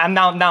 I'm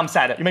now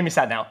sad. You made me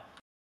sad now.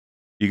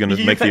 You're gonna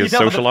make the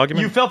social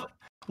argument? You fell.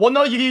 Well,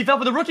 no, you fell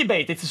for the rookie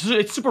bait. It's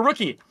super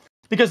rookie,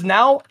 because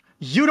now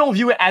you don't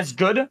view it as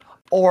good,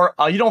 or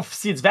you don't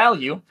see its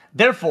value.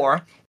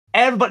 Therefore,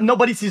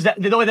 nobody sees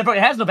that. Therefore,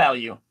 it has no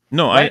value.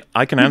 No, right?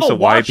 I can answer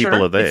why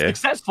people are there. It's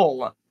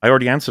successful. I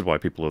already answered why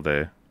people are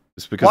there.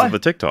 It's because of the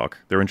TikTok.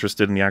 They're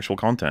interested in the actual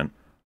content.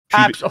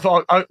 No,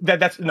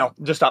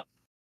 just stop.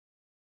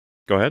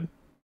 Go ahead.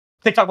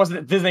 TikTok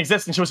didn't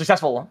exist and she was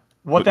successful.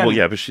 What then? Well,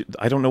 yeah, but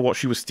I don't know what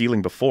she was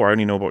stealing before. I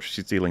only know what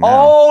she's stealing now.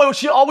 Oh,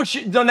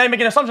 then they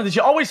make an assumption that she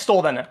always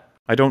stole then.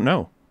 I don't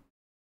know.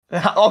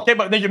 Okay,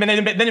 but then you're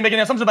making an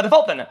assumption by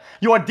default then.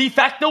 You are de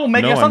facto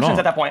making assumptions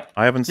at that point.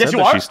 I haven't said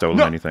that she's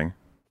stolen anything.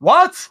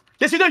 What?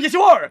 Yes, you do. Yes,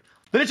 you are.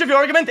 The nature of your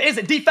argument is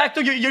de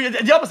facto you're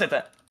the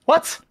opposite.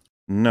 What?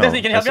 No.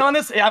 Can you help me on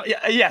this?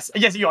 Yes,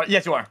 you are.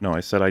 Yes, you are. No, I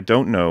said I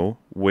don't know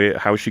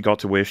how she got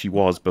to where she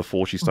was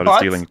before she started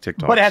stealing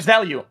TikToks. But it has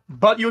value.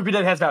 But you agree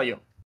that it has value.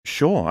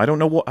 Sure, I don't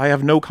know I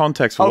have no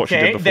context for what she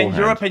did beforehand. Okay, then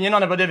your opinion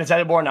on whether it's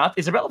valuable or not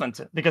is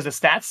irrelevant, because the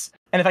stats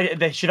and the fact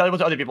that she's valuable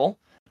to other people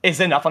is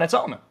enough on its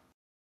own.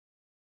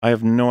 I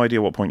have no idea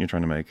what point you're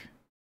trying to make.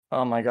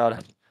 Oh my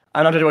god.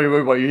 I don't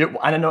know what you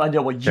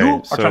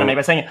are trying to make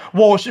by saying,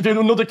 well, if you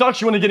do no TikTok,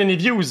 she wouldn't get any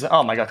views.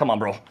 Oh my god, come on,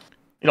 bro.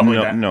 You don't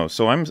believe that. No,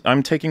 so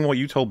I'm taking what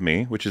you told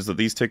me, which is that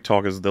these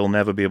TikTokers, they'll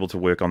never be able to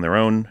work on their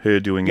own. Her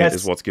doing it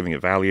is what's giving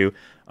it value.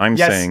 I'm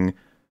saying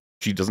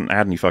she doesn't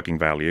add any fucking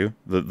value.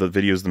 The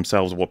videos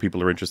themselves are what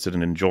people are interested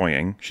in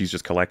enjoying. She's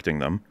just collecting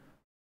them.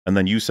 And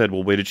then you said,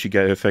 well, where did she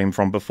get her fame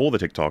from before the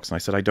TikToks? And I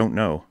said, I don't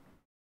know.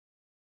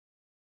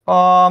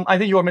 I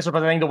think you are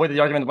misrepresenting the way the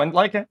argument went,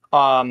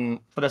 for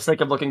the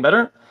sake of looking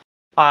better.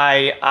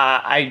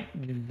 I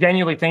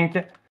genuinely think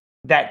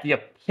that the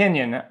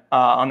opinion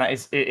on that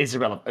is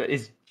irrelevant.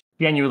 Is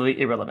genuinely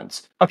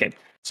irrelevant. Okay,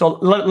 so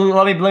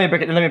let me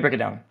break it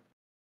down.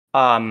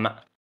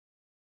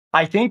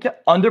 I think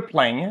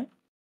underplaying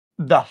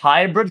the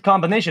hybrid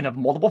combination of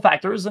multiple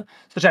factors,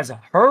 such as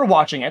her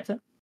watching it,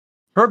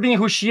 her being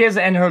who she is,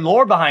 and her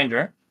lore behind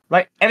her,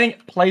 right? I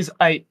think plays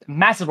a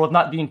massive role, if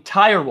not the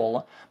entire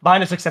role,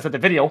 behind the success of the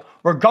video,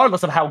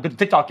 regardless of how good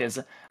TikTok is.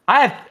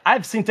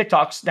 I've seen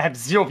TikToks that have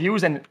 0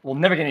 views and will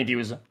never get any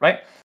views,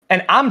 right?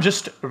 And I'm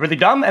just really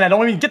dumb, and I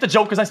don't even get the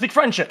joke because I speak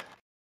French.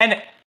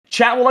 And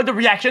chat will like the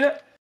reaction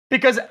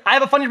because I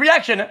have a funny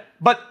reaction,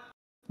 but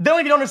they don't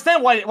even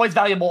understand why it's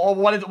valuable or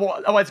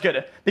why it's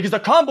good. Because the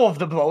combo of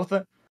the both,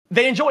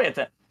 they enjoy it.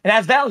 It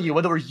has value.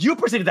 Whether you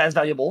perceive it as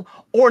valuable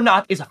or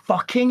not is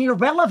fucking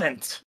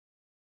irrelevant.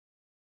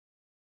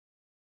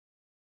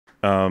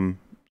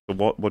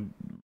 What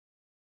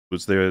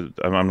was there?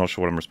 I'm not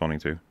sure what I'm responding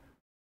to.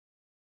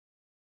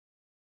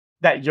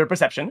 That your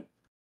perception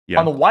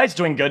on the why it's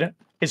doing good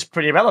is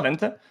pretty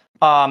irrelevant. If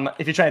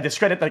you're trying to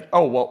discredit, like,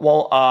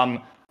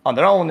 on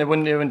their own they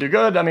wouldn't even do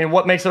good. I mean,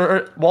 what makes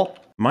her? Well,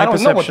 my I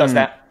don't know what does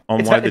that.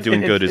 On why they're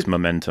doing good is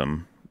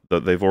momentum.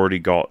 That they've already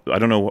got. I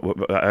don't know.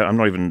 I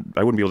wouldn't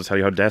be able to tell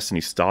you how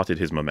Destiny started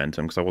his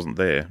momentum because I wasn't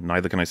there.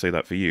 Neither can I say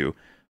that for you.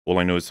 All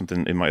I know is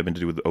something. It might have been to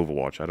do with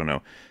Overwatch. I don't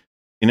know.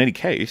 In any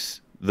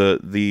case,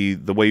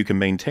 the way you can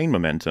maintain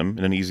momentum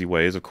in an easy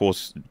way is, of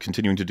course,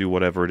 continuing to do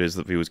whatever it is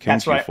that viewers came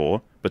to you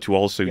for, but to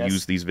also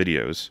use these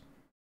videos.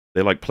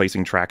 They're like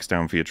placing tracks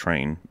down for your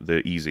train.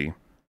 They're easy.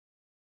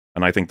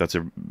 And I think that's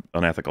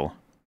unethical.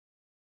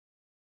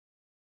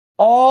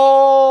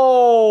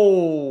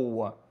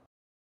 Oh,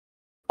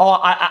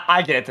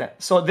 I get it.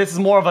 So this is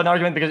more of an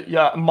argument because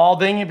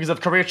mauling because of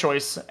career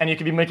choice, and you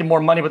could be making more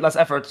money with less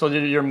effort. So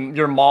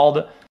you're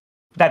mauled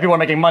that people are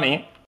making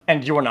money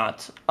and you are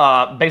not,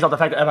 based on the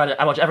fact that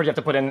how much effort you have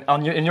to put in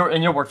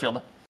your work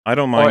field. I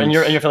don't mind. Or in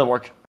your field of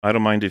work. I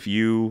don't mind if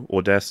you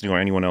or Destiny or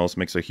anyone else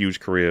makes a huge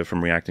career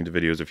from reacting to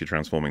videos if you're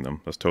transforming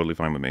them. That's totally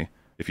fine with me.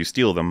 If you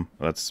steal them,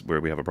 that's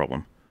where we have a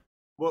problem.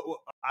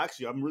 Well,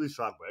 actually, I'm really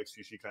shocked by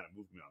xQc kind of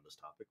moved me on this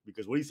topic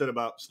because what he said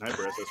about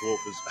Sniper SS Wolf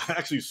is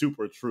actually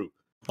super true.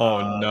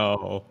 Oh,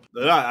 no.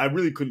 I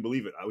really couldn't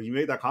believe it. He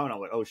made that comment. I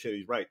was like, oh, shit,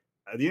 he's right.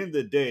 At the end of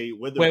the day,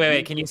 whether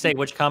wait, can you say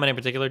which comment in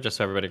particular, just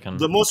so everybody can?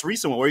 The most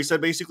recent one, where he said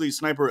basically,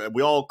 Sniper,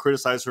 we all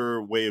criticize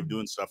her way of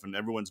doing stuff, and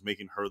everyone's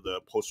making her the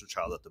poster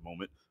child at the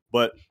moment.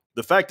 But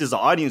the fact is, the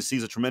audience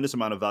sees a tremendous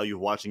amount of value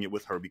of watching it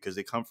with her because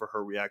they come for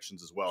her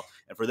reactions as well,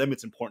 and for them,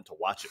 it's important to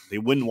watch it. They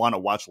wouldn't want to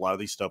watch a lot of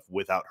these stuff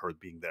without her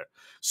being there.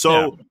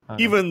 So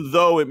even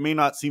though it may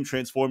not seem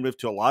transformative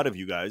to a lot of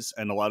you guys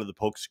and a lot of the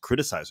folks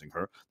criticizing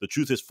her, the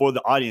truth is, for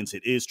the audience,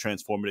 it is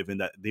transformative in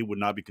that they would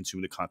not be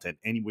consuming the content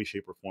any way,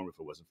 shape, or form if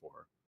it wasn't for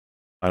her.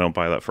 I don't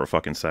buy that for a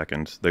fucking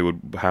second. They would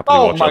happily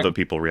watch other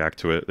people react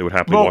to it. They would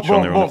happily watch it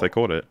on their own if they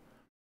caught it.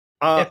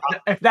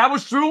 If that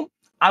was true,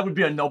 I would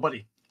be a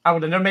nobody. I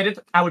would have never made it.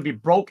 I would be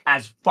broke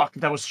as fuck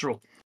if that was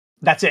true.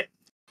 That's it.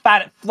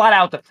 Flat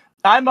out.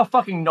 I'm a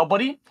fucking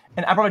nobody,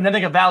 and I probably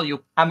nothing of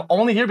value. I'm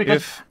only here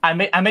because I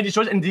made these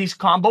choices, and these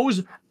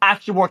combos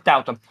actually worked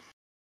out.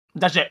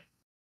 That's it.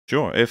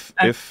 Sure. If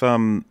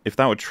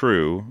that were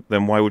true,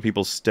 then why would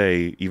people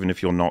stay even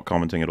if you're not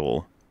commenting at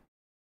all?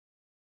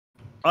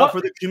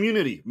 For the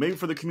community, maybe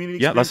for the community.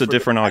 Yeah, that's a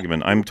different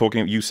argument. I'm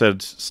talking. You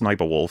said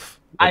Sniper Wolf.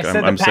 Like, I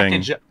said the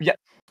package. Saying... Yeah,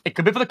 it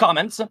could be for the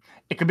comments.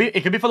 It could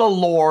be for the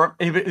lore.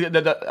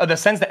 The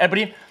sense that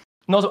everybody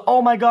knows.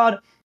 Oh my god,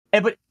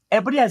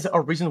 everybody has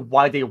a reason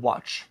why they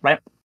watch, right?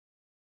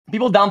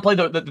 People downplay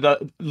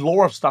the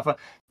lore of stuff.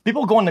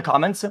 People go in the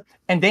comments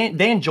and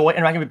they enjoy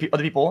interacting with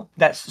other people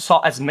that saw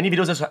as many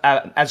videos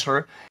as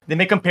her. They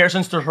make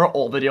comparisons to her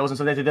old videos and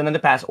so they did in the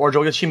past, or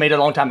jokes that she made a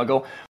long time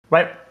ago,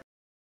 right?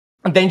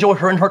 They enjoy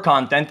her and her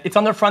content. It's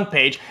on their front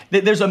page.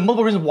 There's a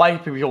multiple reasons why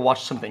people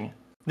watch something.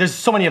 There's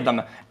so many of them.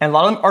 And a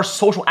lot of them are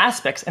social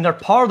aspects, and they're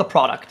part of the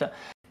product.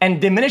 And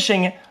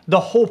diminishing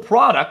the whole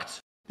product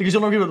because you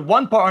don't agree with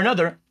one part or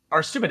another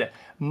are stupid.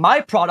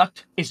 My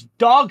product is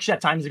dog shit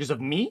at times because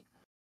of me.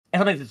 And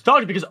sometimes it's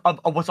dog because of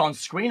what's on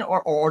screen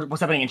or what's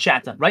happening in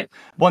chat, right?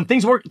 When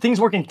things work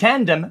in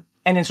tandem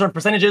and in certain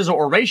percentages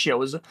or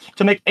ratios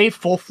to make a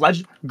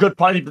full-fledged good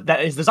product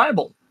that is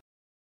desirable.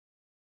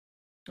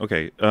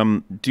 Okay,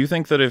 do you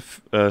think that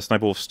if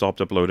Sniper Wolf stopped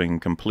uploading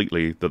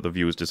completely, that the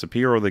viewers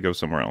disappear or they go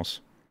somewhere else?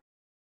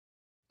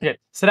 Okay,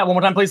 say that one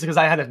more time, please, because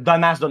I had a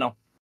dumbass don't know.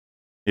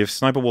 If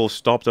Sniper Wolf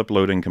stopped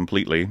uploading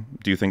completely,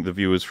 do you think the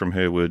viewers from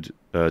here would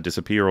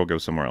disappear or go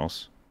somewhere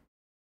else?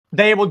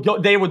 They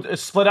would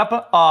split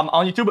up on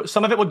YouTube.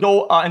 Some of it would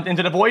go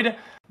into the void,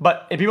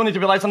 but if people need to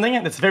realize something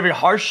that's very, very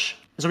harsh,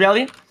 is a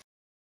reality.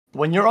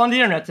 When you're on the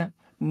internet,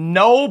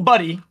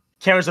 nobody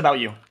cares about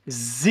you.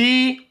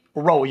 Zero.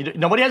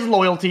 Nobody has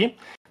loyalty.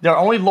 They're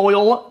only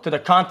loyal to the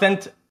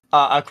content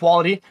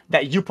quality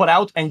that you put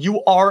out, and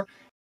you are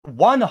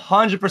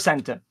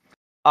 100%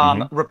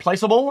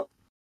 replaceable,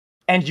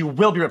 and you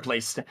will be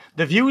replaced.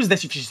 The views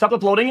that if you stop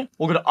uploading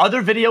will go to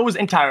other videos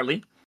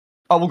entirely,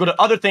 or will go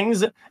to other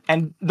things,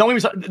 and don't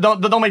make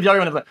the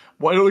argument of,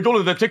 well, it'll go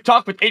to the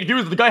TikTok with 8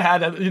 views that the guy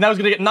had, and now he's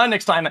going to get 9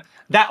 next time.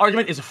 That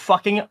argument is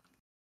fucking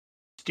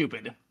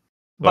stupid.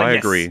 Well, I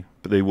agree,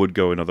 but they would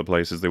go in other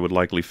places. They would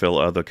likely fill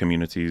other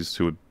communities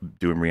who would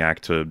do and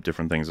react to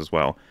different things as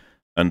well.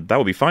 And that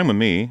would be fine with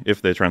me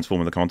if they're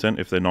transforming the content.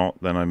 If they're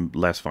not, then I'm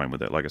less fine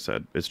with it. Like I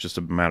said, it's just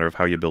a matter of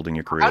how you're building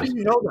your career. How do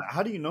you know that?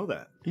 How do you know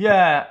that?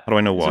 Yeah. How do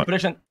I know what?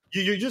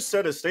 You just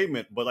said a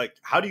statement, but like,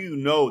 how do you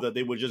know that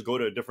they would just go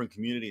to a different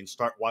community and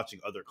start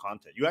watching other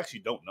content? You actually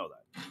don't know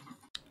that.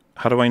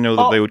 How do I know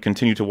that they would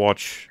continue to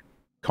watch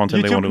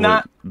content they want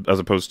to, as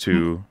opposed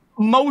to...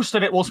 Most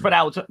of it will spread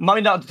out,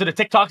 maybe not to the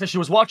TikTok that she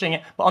was watching,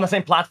 but on the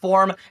same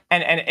platform,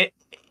 and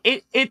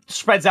it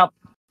spreads out.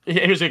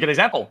 Here's a good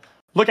example.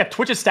 Look at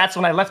Twitch's stats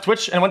when I left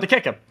Twitch and went to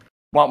Kick.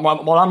 While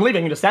I'm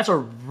leaving, the stats are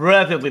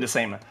relatively the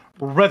same.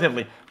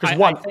 Relatively.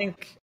 I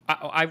think,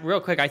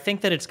 real quick, I think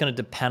that it's going to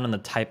depend on the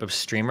type of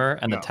streamer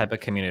and the type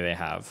of community they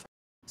have.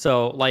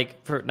 So,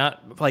 like,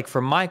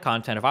 for my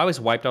content, if I was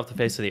wiped off the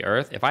face of the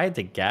earth, if I had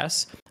to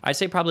guess, I'd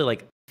say probably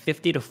like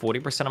 50 to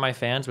 40% of my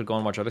fans would go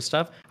and watch other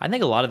stuff. I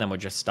think a lot of them would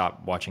just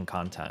stop watching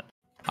content.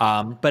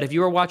 But if you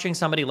were watching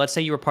somebody, let's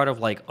say you were part of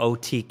like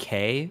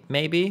OTK,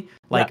 maybe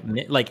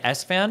like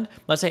S-Fan.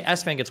 Let's say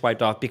S-Fan gets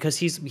wiped off because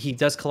he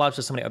does collabs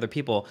with so many other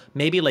people.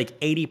 Maybe like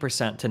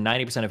 80% to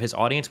 90% of his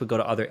audience would go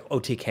to other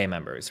OTK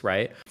members,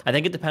 right? I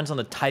think it depends on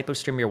the type of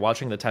stream you're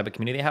watching, the type of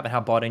community they have, and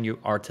how bought in you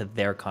are to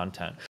their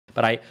content.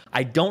 But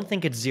I don't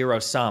think it's zero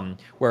sum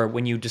where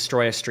when you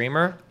destroy a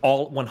streamer,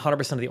 all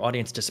 100% of the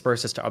audience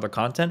disperses to other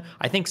content.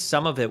 I think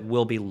some of it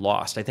will be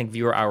lost. I think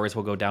viewer hours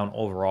will go down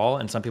overall,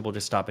 and some people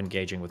just stop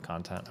engaging with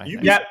content.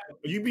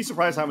 You'd be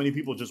surprised how many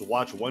people just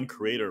watch one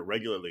creator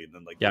regularly and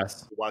then like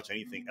watch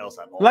anything else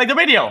at all. Like the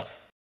video.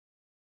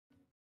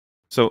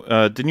 So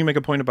didn't you make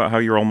a point about how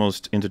you're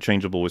almost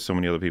interchangeable with so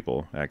many other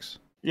people, X?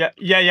 Yeah.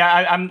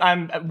 I'm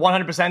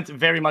 100%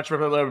 very much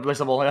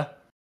replaceable. Yeah.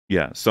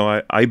 Yeah,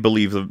 so I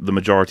believe the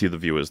majority of the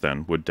viewers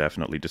then would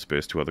definitely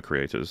disperse to other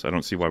creators. I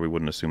don't see why we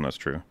wouldn't assume that's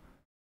true.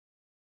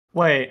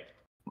 Wait,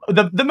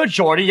 the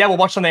majority, will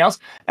watch something else.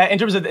 In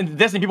terms of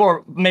Disney, people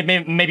are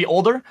maybe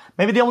older.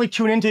 Maybe they only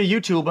tune into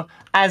YouTube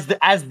as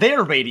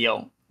their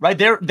radio, right?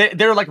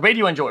 They're like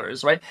radio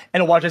enjoyers, right?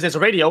 And watch this as a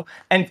radio,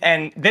 and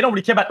they don't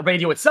really care about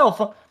radio itself,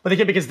 but they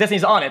care because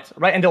Disney's on it,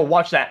 right? And they'll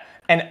watch that.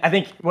 And I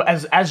think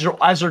as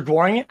you're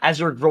growing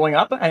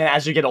up, and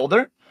as you get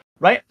older,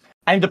 right?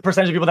 And the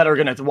percentage of people that are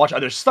going to watch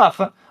other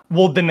stuff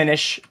will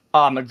diminish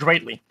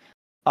greatly.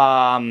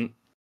 By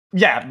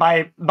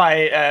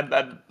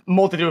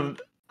multitude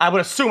of, I would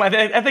assume.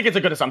 I think it's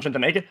a good assumption to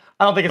make.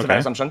 I don't think it's a bad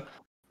assumption.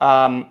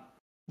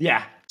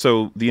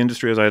 So the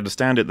industry, as I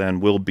understand it,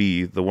 then will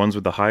be the ones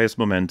with the highest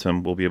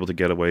momentum will be able to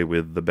get away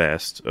with the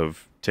best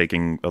of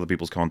taking other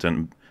people's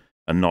content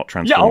and not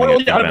transforming it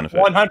for their benefit.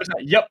 100%.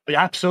 Yep,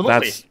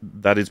 absolutely.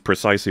 That is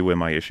precisely where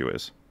my issue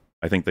is.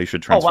 I think they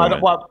should transform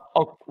it.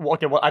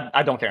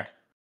 I don't care.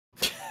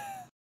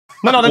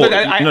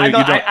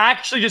 I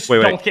actually just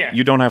don't care.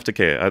 You don't have to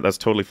care. That's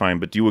totally fine.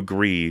 But do you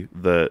agree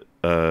that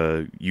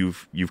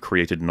you've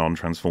created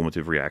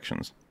non-transformative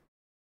reactions?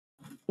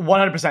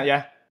 100%,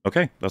 yeah.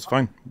 Okay, that's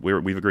fine.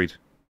 We've agreed.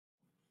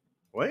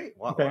 Wait,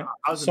 okay.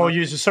 So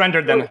you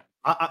surrendered then.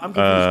 I'm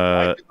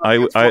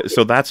confused.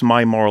 So that's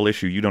my moral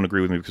issue. You don't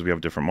agree with me because we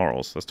have different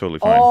morals. That's totally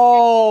fine.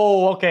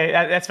 Oh, okay,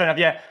 that's fair enough.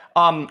 Yeah.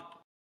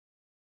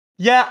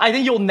 Yeah, I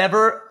think you'll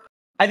never.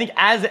 I think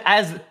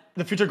as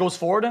the future goes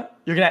forward,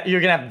 you're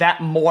gonna have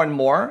that more and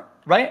more,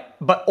 right?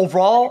 But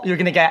overall, you're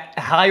gonna get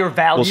higher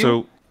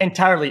value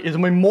entirely. There's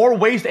gonna be more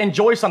ways to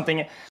enjoy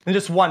something than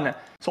just one.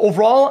 So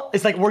overall,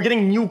 it's like we're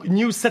getting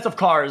new sets of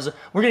cars.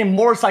 We're getting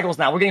motorcycles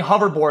now. We're getting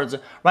hoverboards,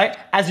 right?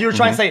 As you're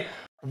trying to say,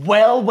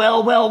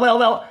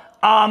 well.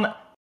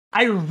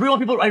 I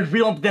really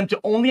want them to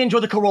only enjoy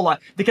the Corolla.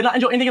 They cannot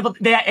enjoy anything else.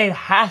 It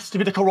has to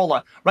be the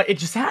Corolla, right? It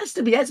just has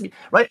to be,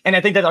 right? And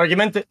I think that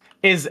argument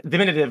is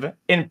diminutive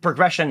in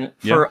progression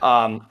for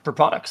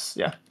products.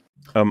 Yeah.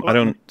 I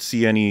don't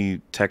see any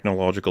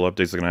technological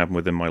updates that are going to happen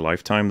within my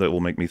lifetime that will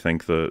make me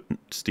think that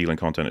stealing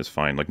content is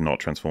fine, like not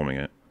transforming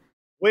it.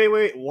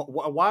 Wait.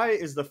 Why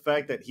is the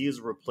fact that he is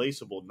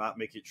replaceable not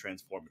make it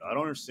transformative? I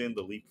don't understand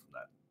the leap from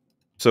that.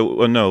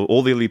 So, no,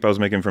 all the leap I was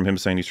making from him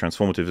saying he's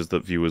transformative is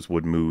that viewers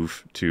would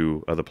move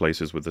to other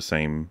places with the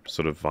same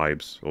sort of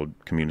vibes or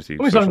community.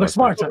 Look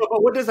smart.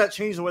 But what does that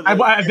change?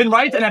 I've been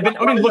right,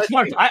 and look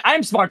smart.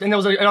 I'm smart, and there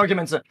was an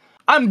argument.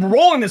 I'm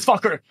rolling this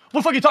fucker. What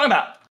the fuck are you talking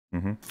about?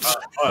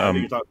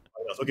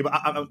 Okay,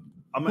 but I'm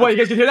what, you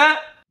guys can hear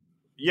that?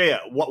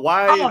 Yeah.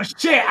 Why? Oh,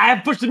 shit. I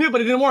have pushed the mute, but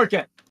it didn't work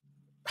yet.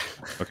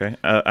 Okay.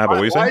 Abba, what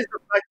are you saying?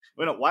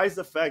 Why is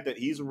the fact that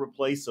he's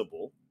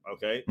replaceable,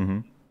 okay,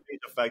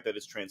 the fact that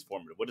it's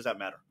transformative? What does that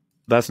matter?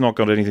 That's not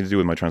got anything to do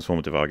with my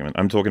transformative argument.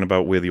 I'm talking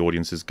about where the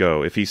audiences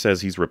go. If he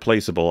says he's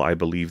replaceable, I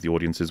believe the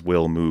audiences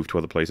will move to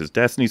other places.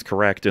 Destiny's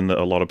correct in that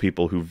a lot of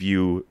people who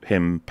view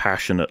him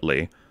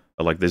passionately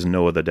are like, there's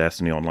no other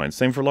Destiny online.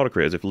 Same for a lot of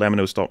creators. If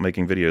Lemino stopped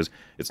making videos,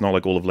 it's not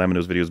like all of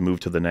Lemino's videos move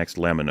to the next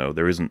Lemino.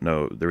 There is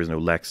no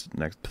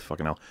next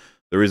fucking hell.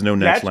 There is no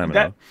next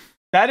Lemino.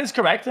 That is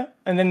correct,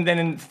 and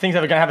then things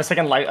are gonna have a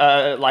second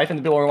life, and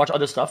people will watch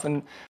other stuff,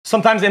 and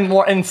sometimes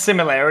in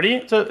similarity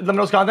to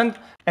Lemino's content,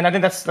 and I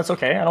think that's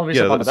okay. I don't really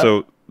support that.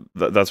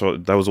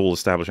 So that was all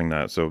establishing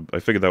that. So I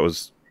figured that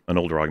was an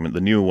older argument.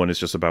 The new one is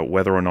just about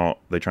whether or not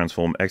they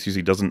transform.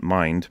 xQc doesn't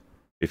mind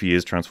if he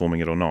is transforming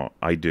it or not.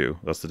 I do.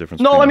 That's the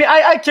difference. No, I mean,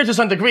 I care to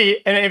some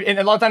degree, and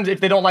a lot of times if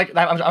they don't like,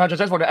 I'm not just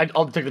transformed,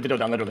 I'll take the video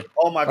down, literally.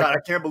 Oh my god, I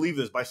can't believe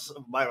this. By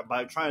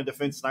trying to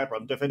defend Sniper,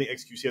 I'm defending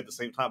xQc at the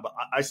same time, but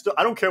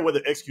I don't care whether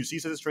xQc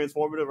says it's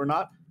transformative or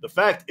not. The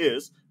fact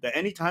is that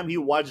anytime he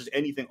watches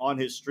anything on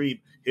his stream,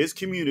 his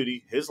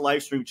community, his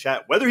live stream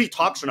chat, whether he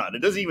talks or not, it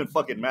doesn't even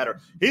fucking matter.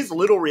 His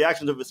little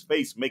reactions of his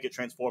face make it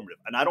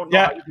transformative, and I don't know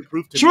how you can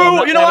prove to me.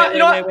 True, you know what?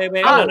 Wait,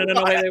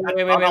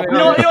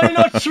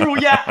 no, true,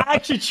 yeah,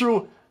 actually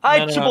true.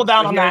 I triple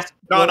down on that.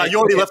 No, you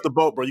already left the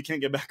boat, bro. You can't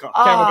get back on.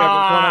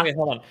 Okay,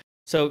 hold on.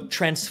 So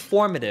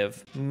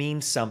transformative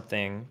means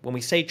something. When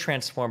we say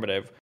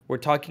transformative, we're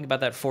talking about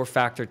that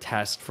 4-factor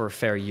test for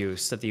fair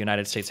use that the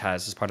United States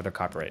has as part of their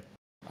copyright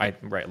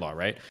law,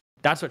 right?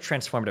 That's what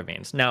transformative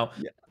means. Now,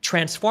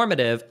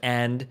 transformative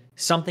and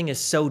something is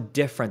so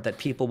different that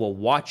people will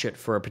watch it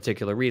for a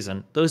particular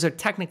reason. Those are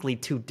technically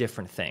two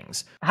different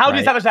things. How do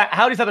you establish that?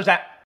 How do you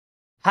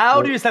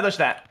establish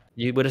that?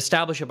 You would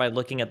establish it by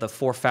looking at the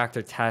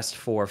 4-factor test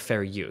for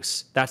fair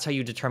use. That's how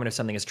you determine if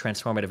something is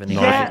transformative in the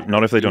audience.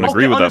 Not if they don't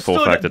agree with that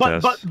 4-factor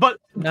test. But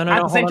no,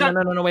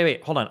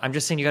 wait, hold on. I'm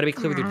just saying you got to be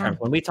clear with your terms.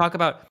 When we talk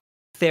about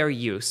fair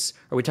use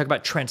or we talk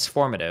about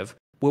transformative,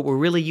 what we're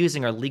really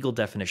using are legal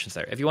definitions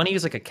there. If you want to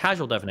use like a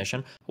casual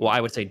definition, well, I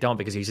would say don't,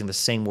 because you're using the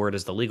same word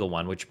as the legal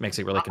one, which makes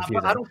it really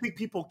confusing. I don't think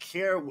people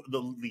care the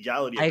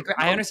legality. I agree.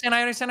 I understand.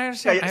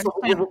 Yeah, so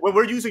when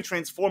we're using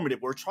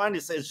transformative, we're trying to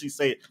essentially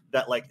say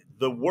that like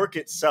the work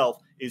itself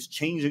is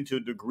changing to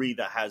a degree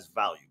that has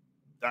value.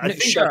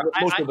 Sure.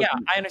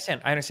 I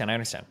understand.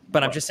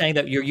 But I'm just saying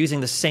that you're using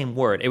the same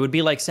word. It would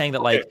be like saying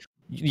that like,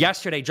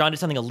 yesterday, John did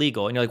something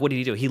illegal, and you're like, what did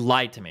he do? He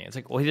lied to me. It's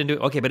like, well, he didn't do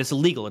it. Okay, but it's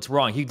illegal. It's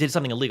wrong. He did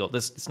something illegal.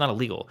 It's not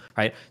illegal,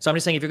 right? So I'm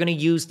just saying, if you're going to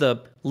use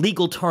the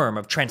legal term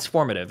of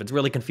transformative, it's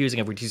really confusing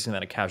if we're using that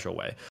in a casual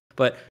way.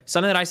 But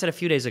something that I said a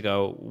few days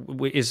ago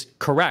is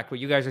correct. What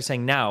you guys are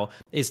saying now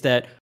is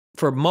that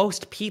for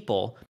most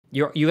people,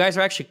 you guys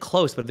are actually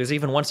close, but there's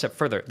even one step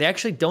further. They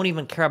actually don't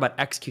even care about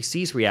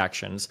xQc's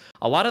reactions.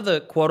 A lot of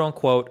the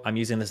quote-unquote, I'm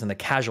using this in the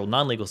casual,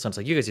 non-legal sense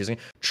like you guys are using,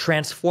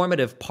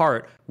 transformative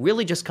part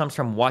really just comes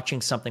from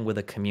watching something with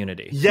a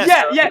community. Yes,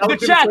 the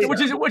chat, which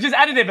is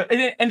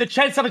additive, and the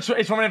chat itself is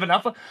transformative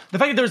enough. The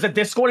fact that there's a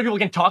Discord and people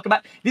can talk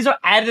about, these are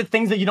additive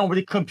things that you don't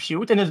really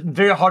compute and it's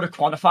very hard to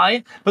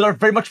quantify, but are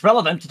very much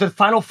relevant to the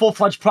final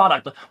full-fledged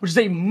product, which is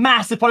a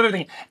massive part of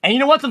everything. And you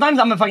know what? Sometimes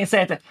I'm gonna fucking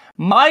say it.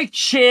 My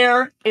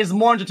chair is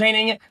more entertaining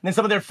than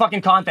some of their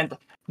fucking content.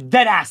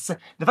 Dead ass.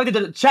 The fact that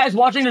the chat is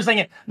watching, they're saying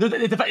it.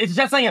 It's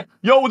just saying,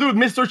 yo, dude,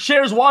 Mr.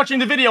 Chair's watching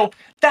the video.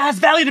 That has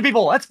value to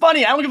people. That's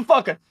funny. I don't give a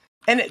fuck.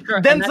 And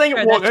them saying,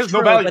 well, there's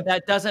no value. But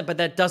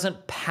that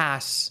doesn't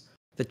pass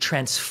the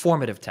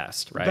transformative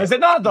test, right? Does it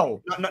not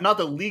though? Not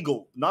the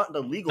legal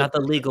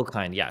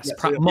kind. Yes, yeah,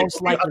 so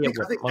most likely.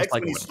 I think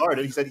when he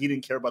started, he said he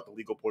didn't care about the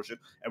legal portion,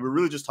 and we're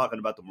really just talking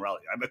about the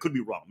morality. I could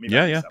be wrong. Maybe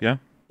yeah.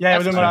 Yeah,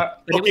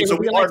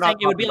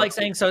 it would be like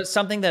saying so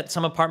something that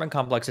some apartment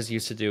complexes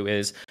used to do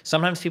is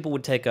sometimes people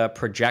would take a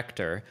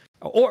projector,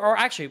 or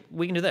actually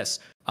we can do this.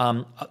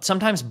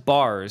 Sometimes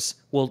bars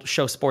will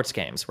show sports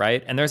games,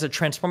 right? And there's a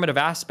transformative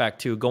aspect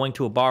to going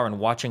to a bar and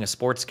watching a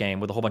sports game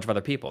with a whole bunch of other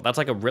people. That's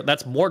like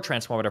that's more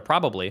transformative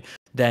probably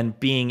than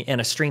being in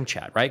a stream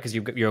chat, right? Because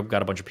you've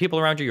got a bunch of people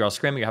around you, you're all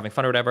screaming, you're having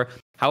fun or whatever.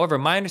 However,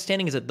 my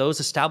understanding is that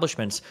those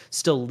establishments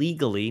still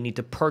legally need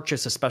to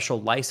purchase a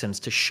special license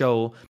to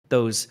show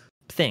those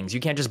things. You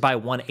can't just buy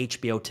one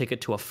HBO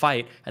ticket to a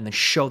fight and then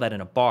show that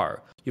in a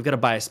bar. You've got to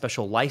buy a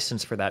special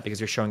license for that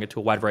because you're showing it to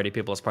a wide variety of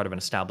people as part of an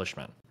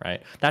establishment,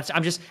 right?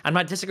 I'm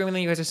not disagreeing with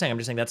what you guys are saying. I'm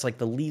just saying that's like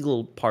the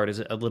legal part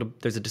is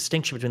there's a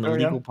distinction between the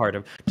legal part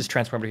of just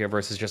transformative here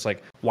versus just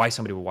like why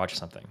somebody would watch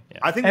something. Yeah.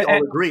 I think we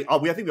all agree. I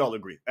think we all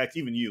agree.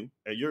 Even you,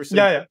 you're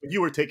saying if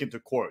you were taken to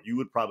court, you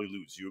would probably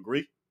lose. You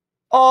agree?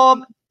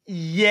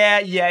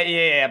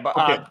 Yeah. But,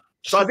 okay.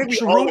 So I think we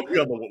all agree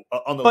on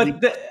the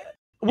legal.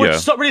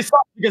 Which really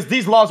sucks because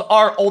these laws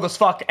are old as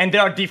fuck and they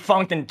are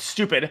defunct and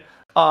stupid.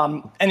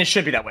 And it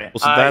should be that way. Well,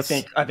 so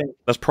I think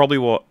that's probably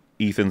what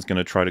Ethan's going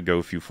to try to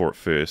go for at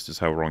first, is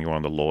how wrong you are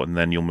on the law, and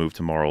then you'll move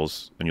to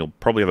morals, and you'll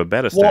probably have a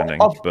better standing,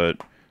 but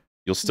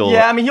you'll still...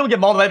 Yeah, I mean, he'll get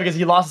mauled away because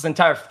he lost his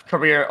entire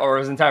career or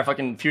his entire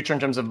fucking future in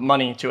terms of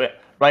money to it,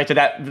 right? To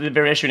that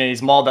very issue, and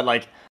he's mauled that,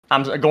 like,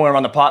 I'm going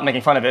around the pot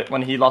making fun of it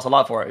when he lost a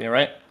lot for it, you know,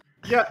 right?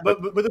 Yeah,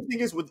 but the thing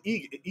is with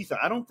Ethan,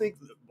 I don't think,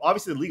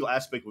 obviously the legal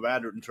aspect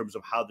mattered in terms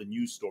of how the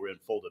news story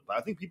unfolded, but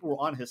I think people were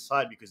on his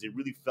side because they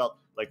really felt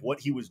like what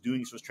he was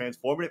doing was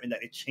transformative and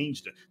that it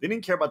changed it. They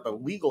didn't care about the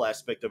legal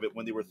aspect of it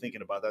when they were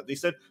thinking about that. They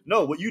said,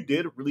 no, what you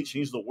did really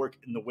changed the work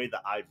in the way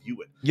that I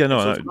view it. Yeah, no,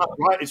 so it's not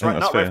right. It's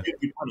not right for you to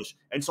be punished.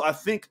 And so I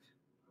think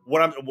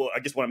what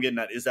I'm getting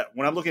at is that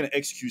when I'm looking at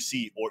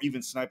xQc or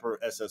even Sniper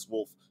SS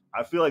Wolf,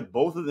 I feel like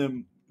both of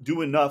them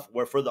do enough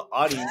where for the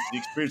audience the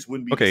experience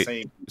wouldn't be the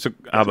same. So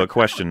I have a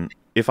question.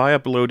 If I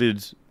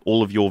uploaded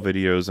all of your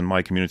videos and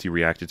my community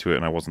reacted to it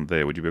and I wasn't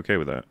there, would you be okay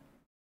with that?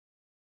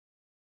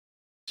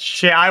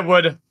 Shit, I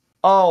would.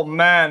 Oh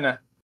man.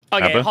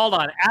 Okay, Abba? hold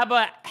on.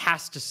 Abba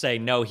has to say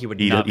no. He would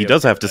not. He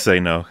does have to say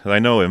no. I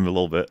know him a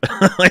little bit.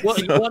 well,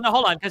 no,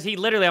 hold on, because he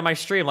literally on my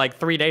stream like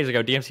 3 days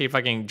ago DMC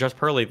fucking just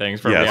Pearly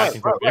things for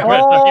reacting to it.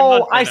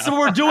 Oh, I see what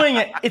we're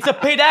doing. It's a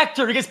paid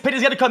actor because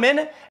Pitty's got to come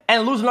in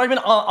and lose an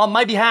argument on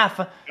my behalf,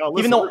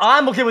 even though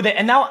I'm okay with it.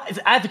 And now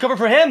I have to cover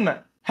for him.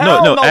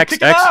 No, X,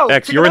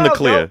 you're in the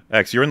clear.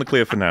 X, you're in the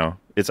clear for now.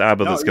 It's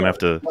Abba that's gonna have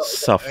to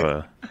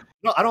suffer.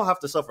 No, I don't have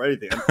to suffer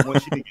anything. When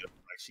she didn't get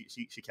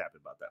it, she capped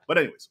about that. But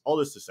anyways, all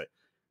this to say,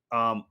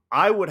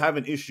 I would have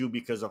an issue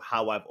because of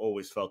how I've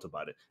always felt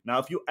about it. Now,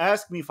 if you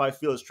ask me if I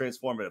feel it's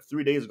transformative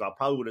 3 days ago, I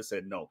probably would have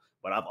said no.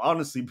 But I've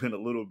honestly been a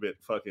little bit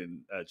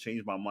fucking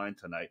changed my mind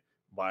tonight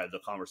by the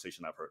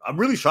conversation I've heard. I'm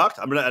really shocked.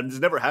 I mean, it's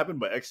never happened,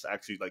 but X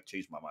actually like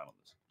changed my mind on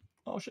this.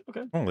 Oh shit!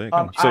 Okay. Oh, there you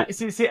go.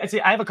 See,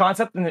 I have a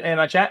concept in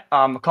my chat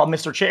called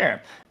Mr.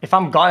 Chair. If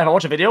I'm gone and I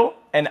watch a video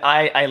and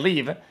I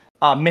leave,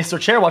 Mr.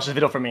 Chair watches the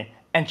video for me,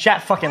 and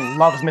chat fucking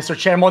loves Mr.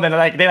 Chair more than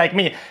they like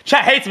me.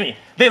 Chat hates me.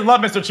 They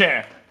love Mr.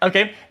 Chair.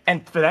 Okay,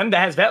 and for them that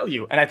has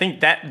value, and I think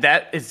that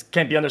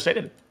can't be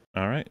understated.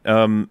 All right.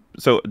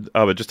 So,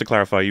 but just to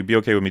clarify, you'd be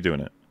okay with me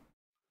doing it?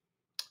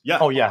 Yeah.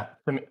 Oh yeah.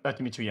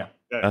 To me too. Yeah.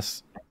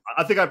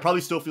 I think I'd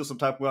probably still feel some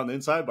type of way on the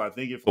inside, but I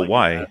think if. But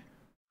why?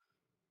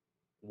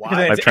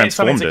 Why? I've transformed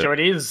some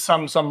insecurities.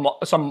 Some.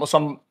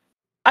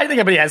 I think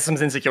everybody has some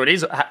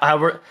insecurities.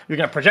 However, you're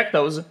gonna project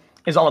those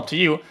is all up to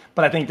you.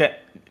 But I think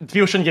that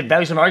people shouldn't get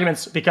value some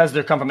arguments because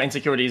they come from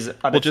insecurities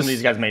that some of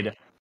these guys made.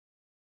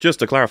 Just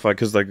to clarify,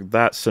 because like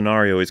that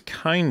scenario is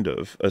kind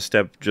of a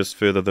step just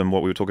further than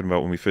what we were talking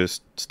about when we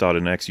first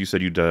started Next. You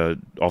said you'd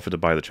offer to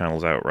buy the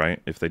channels out, right?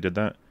 If they did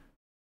that.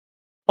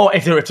 Oh,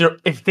 if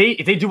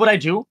they do what I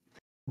do,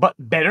 but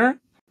better,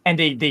 and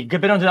they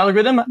get better on the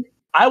algorithm,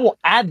 I will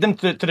add them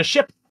to the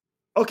ship.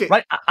 Okay.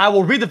 Right? I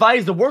will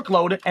redevise the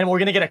workload, and we're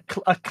gonna get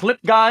a clip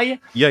guy.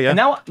 Yeah. And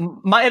now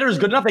my editor is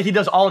good enough that he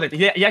does all of it.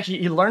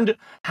 He learned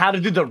how to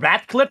do the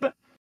rat clip,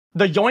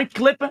 the yoink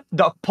clip,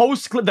 the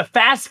post clip, the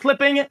fast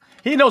clipping.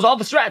 He knows all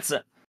the strats.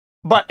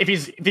 But if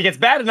he gets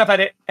bad enough at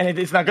it and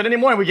it's not good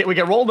anymore, and we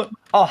get rolled,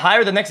 I'll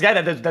hire the next guy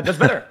that does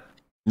better.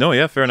 No,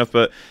 yeah, fair enough.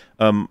 But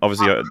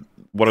obviously,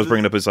 what I was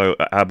bringing up is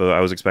Abba, I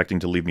was expecting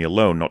to leave me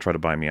alone, not try to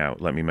buy me out.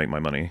 Let me make my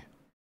money.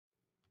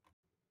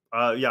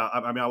 Yeah,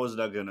 I mean, I was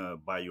not gonna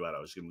buy you out. I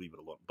was gonna leave it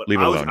alone. But leave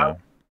it alone.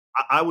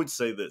 I would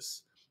say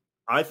this.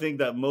 I think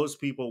that most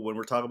people, when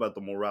we're talking about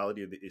the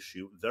morality of the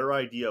issue, their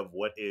idea of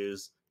what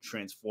is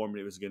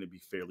transformative is going to be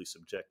fairly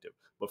subjective.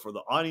 But for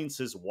the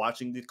audiences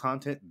watching the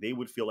content, they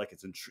would feel like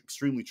it's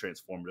extremely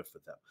transformative for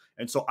them.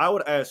 And so I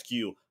would ask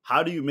you,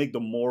 how do you make the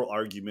moral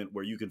argument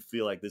where you can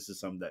feel like this is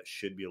something that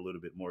should be a little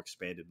bit more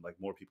expanded, like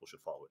more people should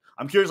follow it?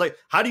 I'm curious, like,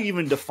 how do you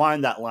even define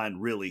that line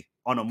really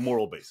on a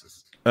moral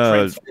basis?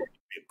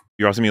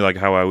 You're asking me like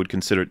how I would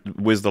consider,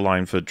 where's the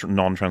line for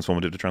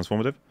non-transformative to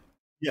transformative?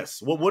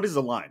 Yes. What is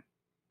the line?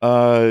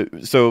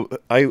 So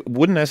I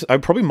wouldn't.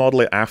 I'd probably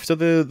model it after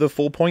the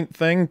full point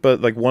thing,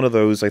 but like one of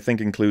those I think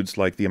includes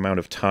like the amount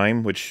of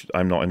time, which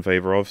I'm not in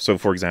favor of. So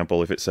for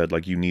example, if it said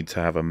like you need to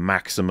have a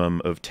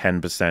maximum of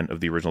 10% of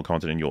the original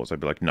content in yours, I'd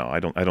be like, no, I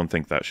don't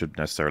think that should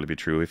necessarily be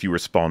true. If you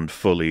respond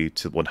fully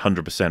to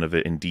 100% of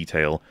it in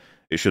detail,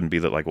 it shouldn't be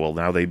that like, well,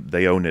 now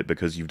they own it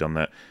because you've done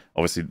that.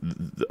 Obviously,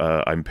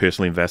 I'm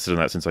personally invested in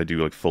that since I do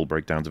like full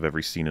breakdowns of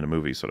every scene in a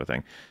movie, sort of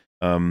thing.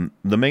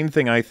 The main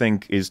thing I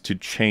think is to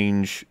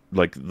change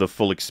like the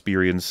full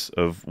experience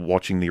of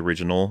watching the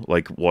original.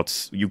 Like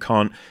you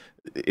can't,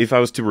 if I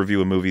was to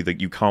review a movie, that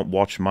you can't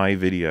watch my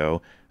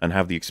video and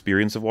have the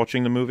experience of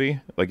watching the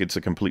movie. Like it's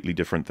a completely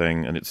different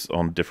thing, and it's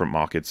on different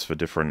markets for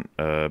different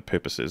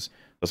purposes.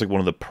 That's like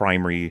one of the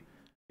primary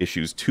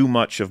issues. Too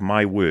much of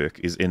my work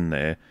is in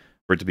there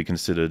for it to be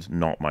considered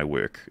not my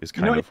work, is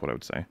kind of what I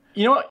would say.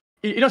 You know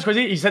what's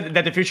crazy? You said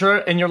that the future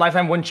in your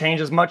lifetime wouldn't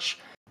change as much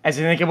as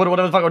you think it would.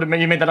 Whatever the fuck would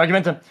you made that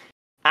argument.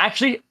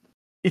 Actually,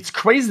 it's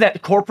crazy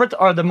that corporate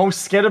are the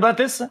most scared about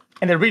this,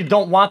 and they really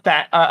don't want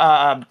that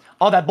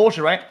all that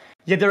bullshit, right?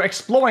 Yet they're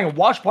exploring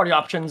watch party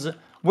options,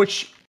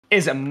 which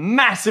is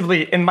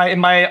massively in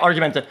my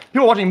argument.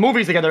 People watching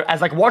movies together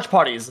as like watch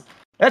parties.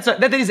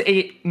 That is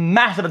a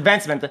massive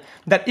advancement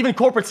that even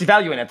corporates see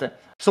value in it.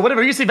 So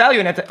whatever you see value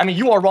in it, I mean,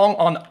 you are wrong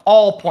on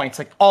all points,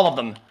 like all of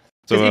them.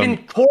 Because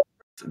even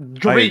corporate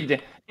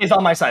greed is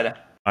on my side.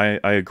 I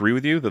agree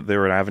with you that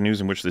there are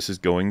avenues in which this is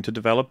going to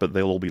develop, but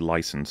they'll all be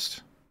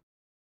licensed.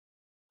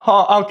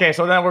 Oh, okay,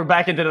 so then we're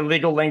back into the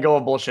legal lingo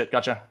of bullshit.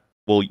 Gotcha.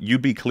 Well,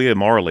 you'd be clear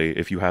morally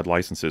if you had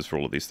licenses for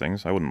all of these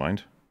things. I wouldn't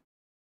mind.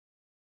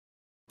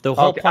 The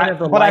whole point of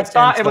the license,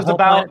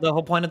 the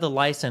whole point of the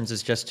license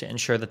is just to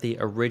ensure that the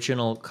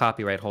original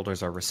copyright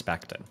holders are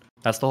respected.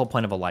 That's the whole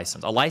point of a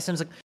license.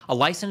 A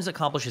license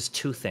accomplishes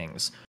two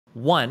things.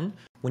 One,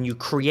 when you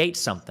create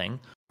something,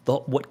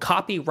 what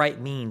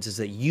copyright means is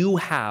that you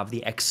have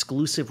the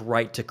exclusive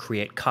right to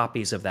create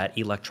copies of that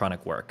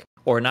electronic work.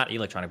 Or not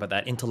electronic, but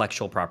that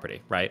intellectual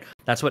property, right?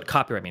 That's what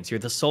copyright means.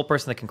 You're the sole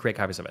person that can create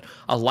copies of it.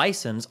 A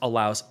license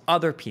allows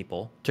other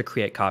people to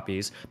create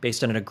copies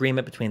based on an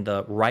agreement between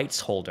the rights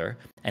holder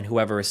and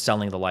whoever is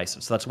selling the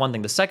license. So that's one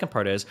thing. The second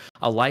part is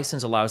a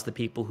license allows the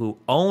people who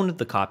own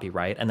the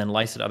copyright and then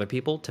license other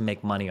people to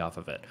make money off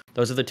of it.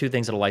 Those are the two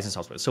things that a license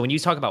helps with. So when you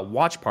talk about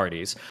watch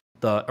parties,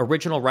 the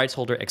original rights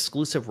holder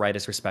exclusive right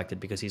is respected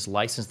because he's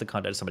licensed the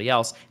content to somebody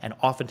else, and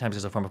oftentimes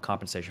there's a form of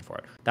compensation for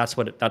it. That's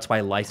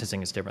why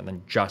licensing is different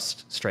than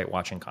just straight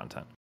watching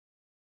content.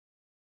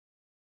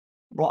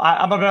 Well,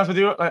 I'm gonna be honest with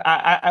you.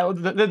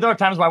 There are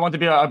times where I want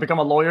to become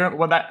a lawyer.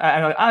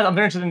 I'm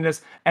very interested in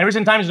this. And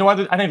recent times, you know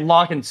what? I think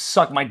law can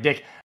suck my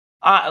dick.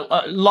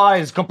 Law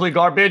is complete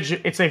garbage.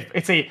 It's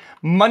a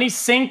money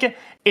sink.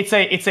 It's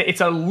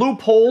a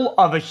loophole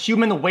of a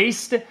human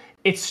waste.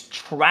 It's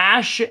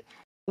trash.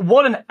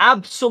 What an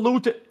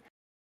absolute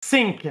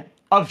sink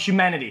of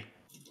humanity.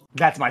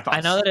 That's my thoughts.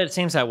 I know that it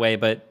seems that way,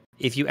 but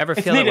if you ever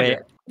feel that way,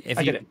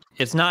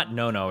 it's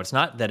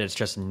not that it's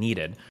just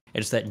needed.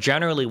 It's that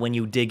generally when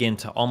you dig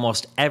into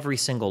almost every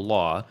single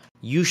law,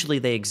 usually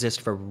they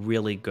exist for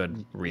really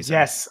good reasons.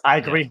 Yes, I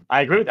agree. Yeah.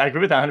 I agree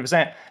with that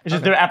 100%. It's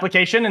just their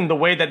application and the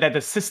way that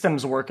the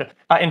systems work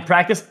in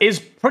practice is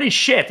pretty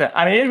shit.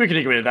 I mean, we could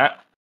agree with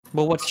that.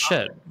 Well, what's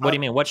shit? What do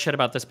you mean? What's shit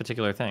about this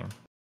particular thing?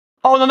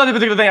 Oh, no, not the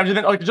particular thing.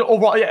 I'm just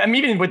overall. Yeah, I'm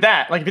even with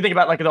that. Like, if you think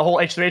about like the whole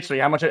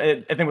H3H3, how much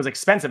I think was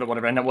expensive or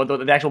whatever, and what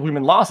the actual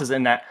human losses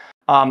in that.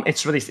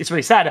 It's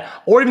really sad.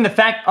 Or even the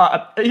fact,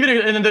 even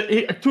in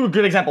the two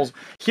good examples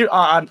here.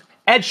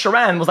 Ed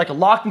Sheeran was like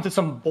locked into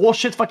some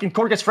bullshit fucking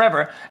court case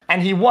forever,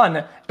 and he won.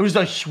 It was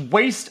a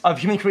waste of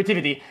human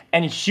creativity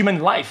and human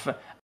life.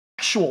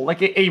 Actual,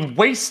 like a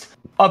waste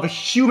of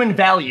human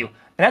value,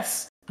 and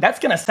that's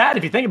kind of sad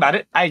if you think about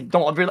it. I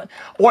don't agree.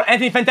 Or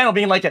Anthony Fantano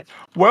being like,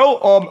 well,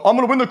 I'm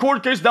going to win the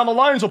court case down the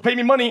line, so pay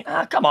me money.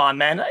 Come on,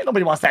 man.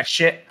 Nobody wants that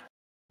shit.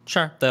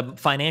 Sure. The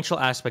financial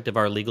aspect of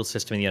our legal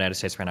system in the United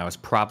States right now is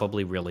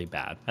probably really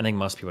bad. I think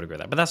most people would agree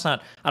with that. But that's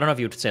not, I don't know if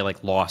you would say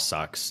like law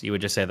sucks. You would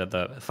just say that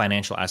the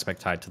financial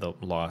aspect tied to the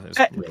law is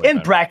really in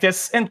bad.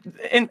 Practice,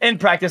 in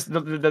practice,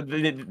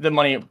 the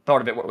money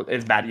part of it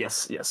is bad.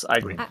 Yes, I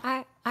agree.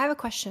 I have a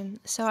question.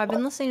 So I've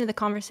been listening to the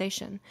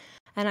conversation,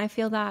 and I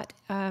feel that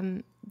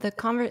the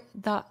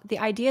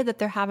idea that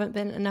there haven't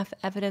been enough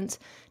evidence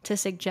to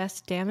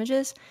suggest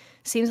damages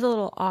seems a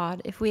little odd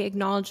if we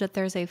acknowledge that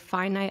there's a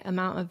finite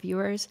amount of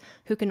viewers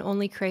who can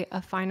only create a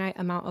finite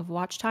amount of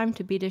watch time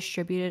to be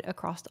distributed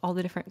across all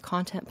the different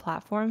content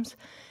platforms.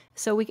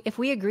 So if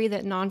we agree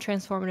that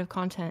non-transformative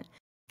content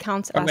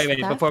counts as wait,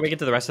 theft, before we get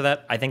to the rest of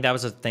that, I think that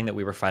was a thing that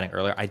we were fighting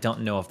earlier. I don't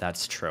know if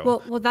that's true.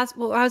 Well, that's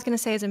what I was going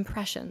to say is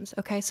impressions.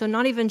 Okay, so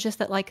not even just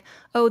that, like,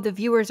 oh, the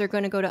viewers are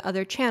going to go to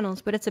other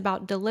channels, but it's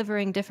about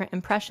delivering different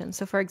impressions.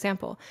 So, for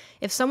example,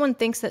 if someone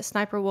thinks that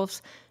Sniper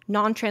Wolf's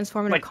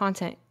non-transformative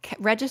content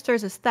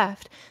registers as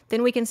theft,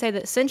 then we can say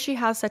that since she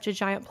has such a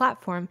giant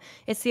platform,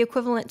 it's the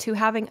equivalent to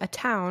having a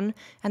town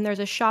and there's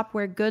a shop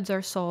where goods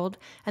are sold,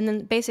 and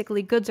then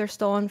basically goods are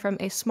stolen from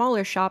a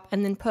smaller shop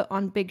and then put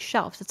on big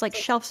shelves. It's like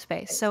shelf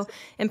space. So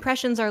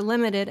impressions are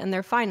limited and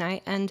they're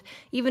finite, and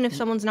even if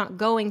someone's not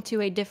going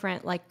to a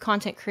different like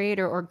content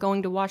creator or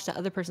going to watch that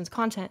other person's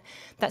content,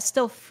 that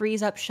still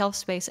frees up shelf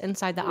space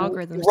inside the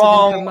algorithms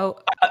to then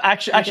promote.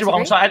 Actually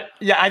wrong. So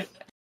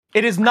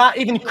it is not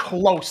even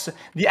close.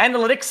 The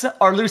analytics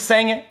are literally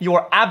saying you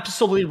are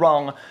absolutely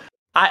wrong.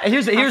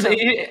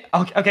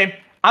 Okay.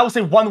 I will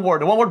say one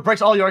word. One word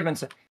breaks all your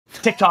arguments.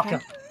 TikTok. Okay.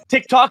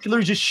 TikTok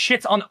literally just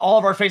shits on all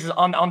of our faces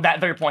on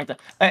that very point,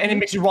 and it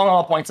makes you wrong on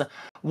all points.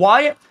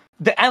 Why?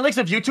 The analytics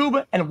of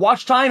YouTube and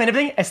watch time and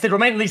everything is still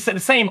remain at least the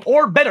same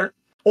or better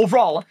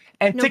overall.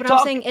 And no, TikTok, but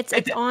I'm saying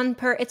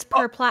it's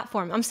per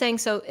platform. I'm saying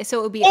so it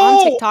would be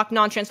on TikTok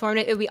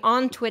non-transformative. It would be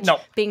on Twitch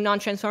being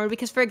non-transformative,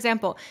 because for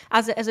example,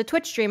 as a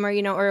Twitch streamer,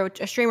 or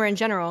a streamer in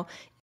general,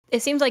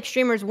 it seems like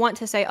streamers want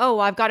to say, oh,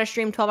 well, I've got to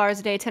stream 12 hours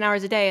a day, 10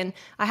 hours a day, and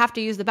I have to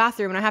use the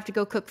bathroom and I have to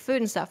go cook food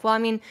and stuff. Well, I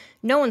mean,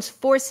 no one's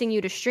forcing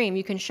you to stream.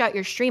 You can shut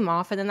your stream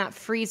off, and then that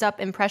frees up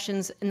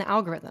impressions in the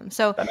algorithm.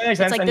 So it's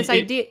like this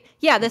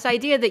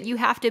idea that you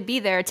have to be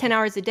there 10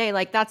 hours a day,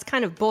 like that's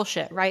kind of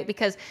bullshit, right?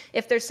 Because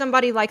if there's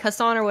somebody like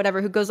Hassan or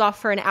whatever who goes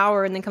off for an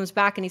hour and then comes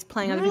back and he's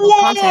playing other people's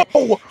content,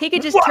 he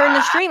could just turn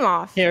the stream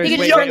off. He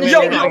could just turn the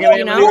stream off,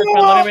 you know?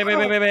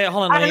 Wait,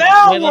 hold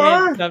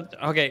on.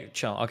 Okay,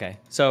 chill. Okay,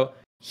 so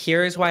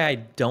here's why I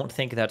don't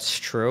think that's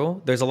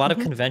true. There's a lot of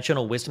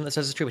conventional wisdom that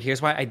says it's true, but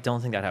here's why I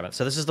don't think that happens.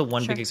 So this is the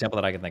one big example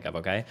that I can think of,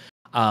 okay?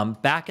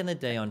 Back in the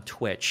day on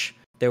Twitch,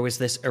 there was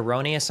this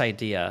erroneous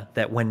idea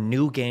that when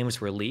new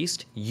games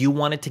released, you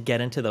wanted to get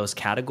into those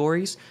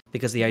categories,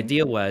 because the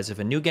idea was if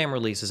a new game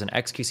releases and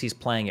xQc's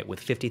playing it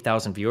with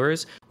 50,000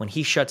 viewers, when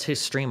he shuts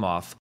his stream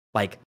off,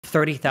 like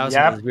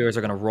 30,000 of his viewers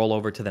are going to roll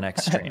over to the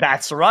next stream.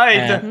 That's right.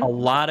 And a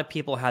lot of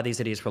people had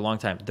these ideas for a long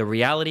time. The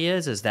reality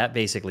is that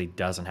basically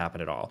doesn't happen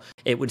at all.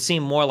 It would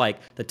seem more like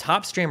the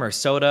top streamer,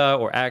 Soda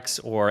or X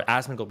or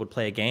Asmongold, would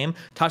play a game.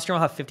 Top streamer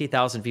will have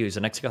 50,000 views.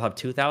 The next guy will have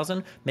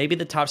 2,000. Maybe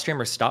the top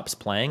streamer stops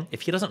playing.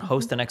 If he doesn't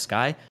host the next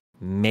guy,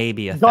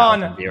 maybe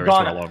 1,000 viewers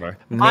roll over.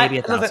 Maybe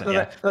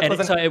 1,000.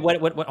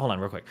 Hold on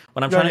real quick.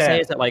 What I'm trying to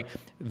say is that like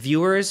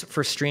viewers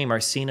for stream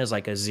are seen as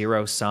like a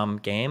zero-sum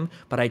game,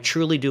 but I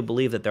truly do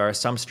believe that there are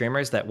some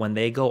streamers that when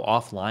they go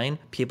offline,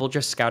 people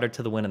just scatter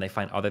to the wind and they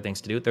find other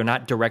things to do. They're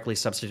not directly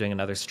substituting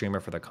another streamer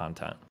for their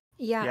content.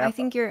 Yeah, I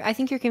think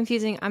you're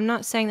confusing. I'm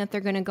not saying that they're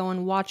going to go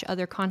and watch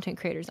other content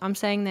creators. I'm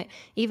saying that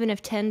even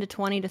if 10 to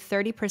 20 to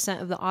 30%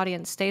 of the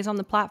audience stays on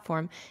the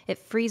platform, it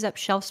frees up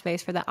shelf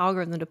space for the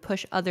algorithm to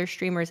push other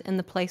streamers in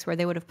the place where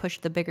they would have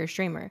pushed the bigger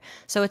streamer.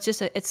 So it's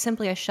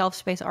simply a shelf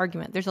space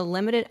argument. There's a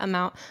limited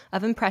amount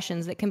of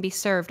impressions that can be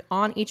served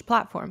on each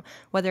platform,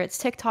 whether it's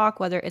TikTok,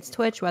 whether it's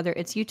Twitch, whether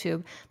it's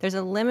YouTube. There's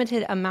a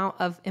limited amount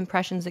of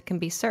impressions that can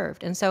be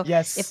served. And so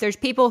if there's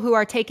people who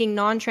are taking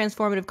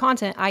non-transformative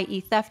content, i.e.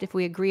 theft, if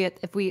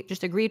we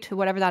just agree to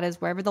whatever that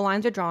is, wherever the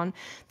lines are drawn,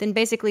 then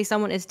basically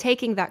someone is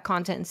taking that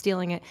content and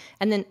stealing it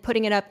and then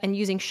putting it up and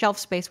using shelf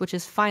space, which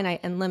is finite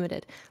and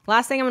limited.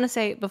 Last thing I'm going to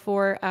say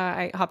before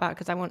I hop out,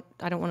 because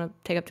I don't want to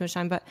take up too much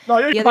time, but no,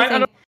 you're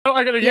fine.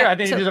 I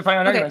think these are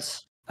fine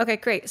arguments. Okay,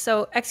 great.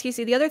 So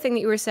xQc, the other thing that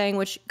you were saying,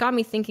 which got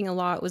me thinking a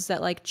lot, was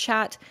that like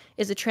chat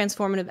is a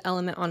transformative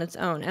element on its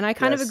own. And I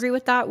kind of agree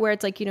with that, where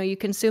it's like, you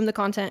consume the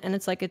content and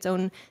it's like its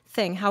own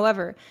thing.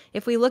 However,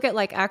 if we look at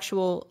like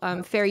actual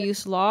fair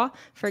use law,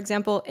 for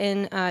example,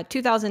 in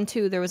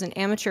 2002, there was an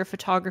amateur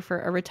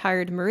photographer, a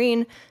retired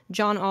Marine,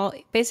 John All,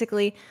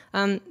 basically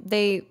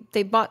they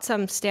bought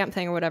some stamp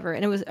thing or whatever.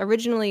 And it was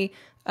originally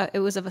it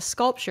was of a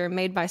sculpture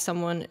made by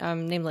someone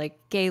named like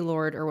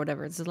Gaylord or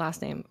whatever. It's his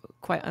last name.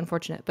 Quite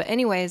unfortunate. But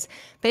anyways,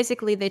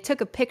 basically they took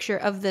a picture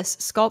of this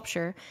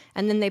sculpture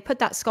and then they put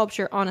that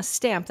sculpture on a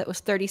stamp that was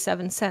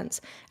 37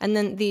 cents. And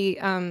then the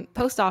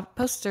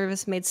post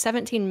service made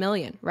 17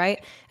 million,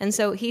 right? And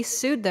so he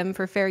sued them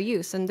for fair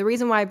use. And the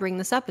reason why I bring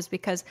this up is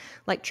because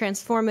like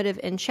transformative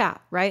in chat,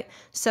 right?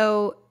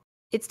 So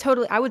it's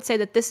totally, I would say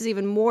that this is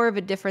even more of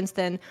a difference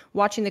than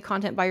watching the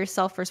content by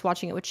yourself versus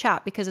watching it with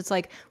chat, because it's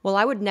like, well,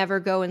 I would never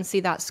go and see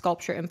that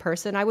sculpture in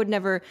person. I would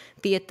never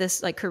be at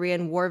this like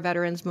Korean War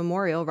Veterans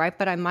Memorial, right?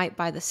 But I might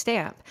buy the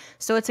stamp.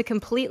 So it's a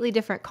completely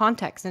different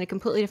context and a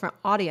completely different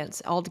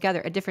audience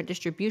altogether, a different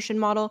distribution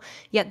model,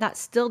 yet that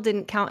still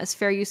didn't count as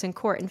fair use in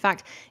court. In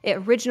fact, it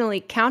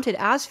originally counted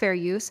as fair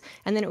use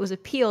and then it was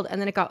appealed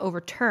and then it got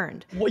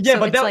overturned. Well, yeah,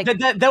 so but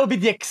that would be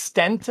the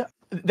extent.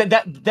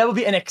 That would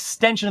be an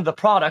extension of the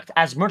product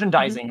as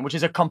merchandising, which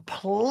is a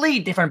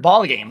complete different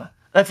ballgame.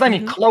 That's not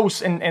even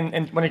close in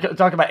when you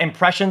talk about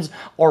impressions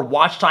or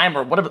watch time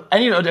or whatever,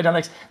 any of the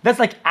dynamics. That's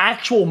like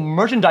actual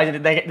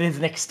merchandising that is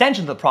an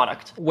extension of the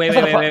product. Wait.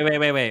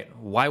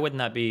 Why wouldn't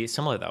that be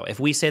similar though? If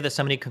we say that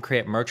somebody can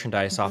create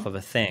merchandise off of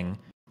a thing,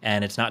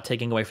 and it's not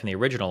taking away from the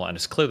original, and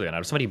it's clearly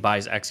not. If somebody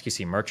buys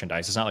xQc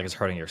merchandise, it's not like it's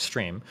hurting your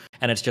stream.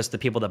 And it's just the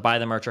people that buy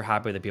the merch are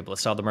happy, the people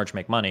that sell the merch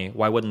make money.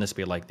 Why wouldn't this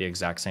be like the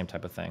exact same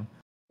type of thing?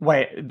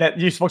 Wait, that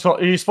you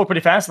spoke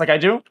pretty fast, like I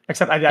do,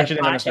 except I actually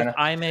didn't understand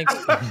it.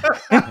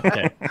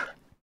 Okay.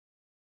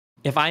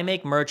 If I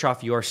make merch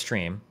off your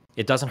stream,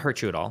 it doesn't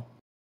hurt you at all.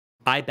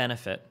 I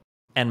benefit,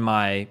 and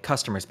my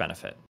customers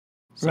benefit.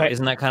 So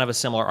isn't that kind of a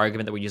similar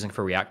argument that we're using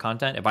for React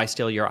content? If I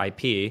steal your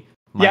IP,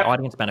 my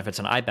audience benefits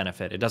and I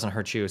benefit. It doesn't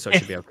hurt you, so it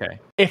should be okay.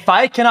 If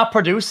I cannot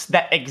produce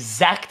that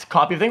exact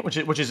copy thing, which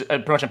is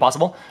pretty much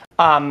impossible,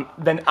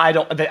 then I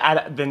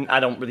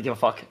don't really give a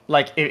fuck.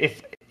 Like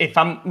if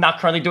I'm not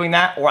currently doing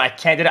that, or I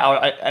can't do it,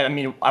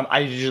 I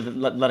usually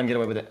let them get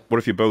away with it. What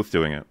if you're both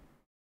doing it?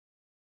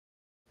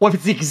 Well, if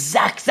it's the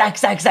exact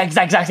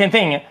same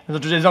thing,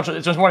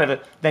 it's just one of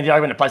it, then the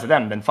argument applies to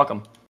them. Then fuck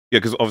them. Yeah,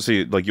 because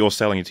obviously, like, you're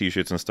selling your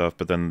t-shirts and stuff,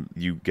 but then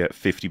you get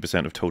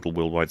 50% of total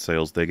worldwide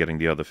sales. They're getting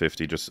the other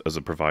 50 just as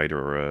a provider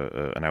or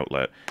an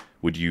outlet.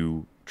 Would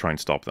you try and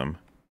stop them?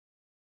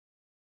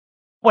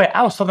 Wait,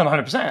 I will stop them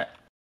 100%.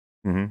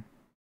 Mm-hmm.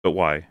 But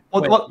why?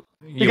 Well,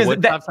 you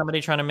would have somebody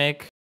trying to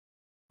make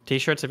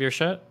t-shirts of your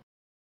shit?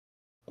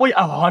 Wait,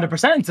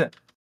 100%.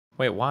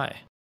 Wait, why?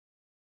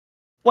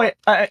 Wait,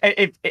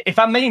 if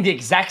I'm making the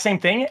exact same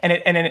thing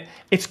and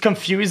it's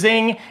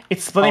confusing,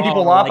 it's splitting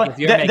people up. Like if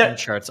you're making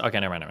shirts, okay,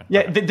 never mind.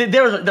 Yeah,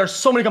 there's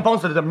so many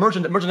components to the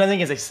merchandising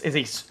is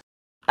a.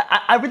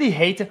 I really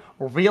hate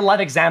real life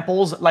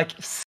examples like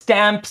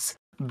stamps,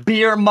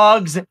 beer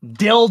mugs,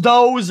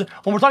 dildos.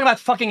 When we're talking about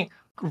fucking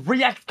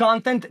React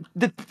content,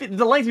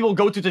 the length people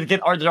go to get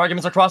their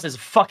arguments across is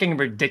fucking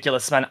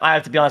ridiculous, man. I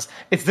have to be honest,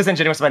 it's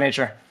disingenuous by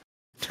nature.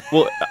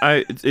 Well,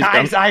 I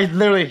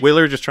literally... We're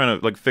literally just trying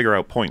to, like, figure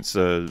out points,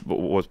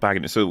 what's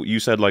backing it. So you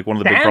said, like, one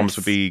of the big problems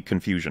would be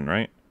confusion,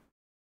 right?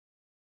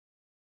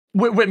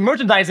 With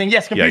merchandising,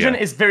 yes, confusion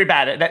is very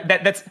bad.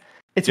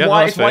 It's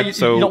why you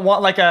don't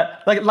want like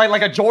a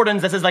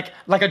Jordans that says like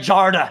a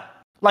Jarda.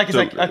 Like it's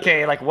like,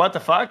 okay, like what the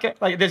fuck?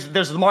 Like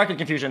there's market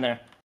confusion there.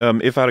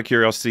 If out of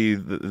curiosity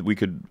we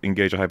could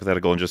engage a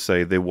hypothetical and just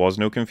say there was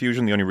no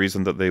confusion, the only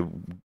reason that they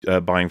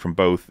buying from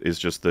both is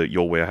just that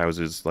your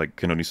warehouses like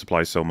can only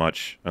supply so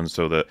much, and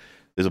so that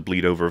there's a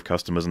bleed over of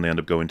customers and they end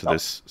up going to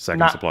this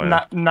second supplier.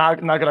 Not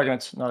good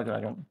argument. Not a good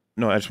argument.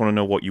 No, I just want to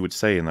know what you would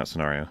say in that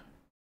scenario.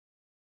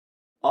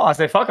 Oh, I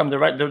say fuck them. They're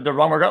right. They're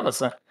wrong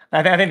regardless.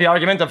 I think the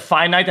argument of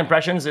finite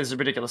impressions is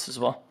ridiculous as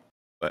well.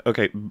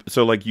 Okay,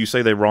 so like you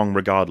say they're wrong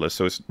regardless,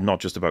 so it's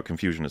not just about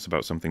confusion; it's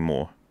about something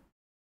more.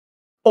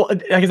 Oh,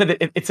 like I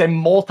said, it's a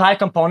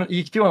multi-component.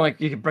 If you want,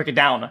 like, you can break it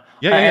down.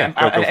 Yeah.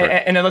 Go for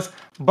it.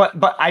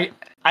 But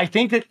I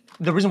think that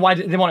the reason why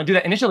they want to do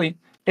that initially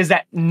is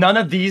that none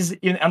of these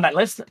on that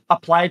list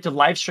apply to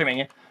live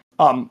streaming,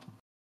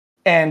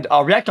 and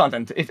React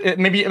content. If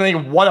maybe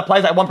one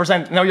applies at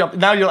 1%,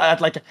 now you're at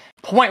like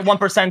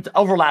 0.1%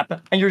 overlap,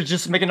 and you're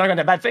just making an argument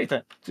of bad faith.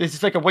 It's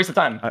just like a waste of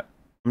time.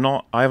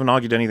 I haven't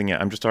argued anything yet.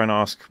 I'm just trying to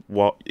ask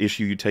what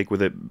issue you take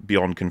with it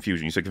beyond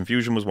confusion. You said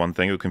confusion was one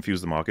thing; it would confuse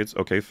the markets.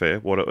 Okay, fair.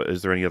 What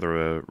is there any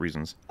other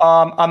reasons?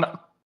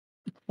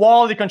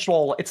 Quality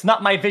control. It's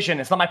not my vision.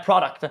 It's not my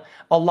product.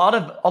 A lot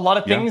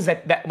of things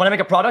that when I make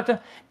a product,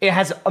 it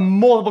has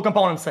multiple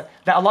components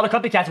that a lot of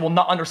copycats will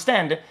not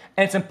understand,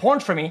 and it's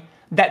important for me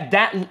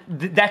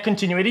that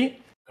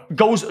continuity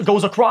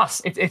goes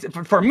across. It's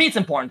for me, it's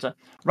important,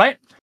 right?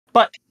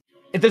 But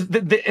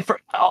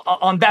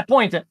on that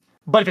point.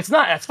 But if it's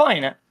not, that's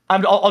fine.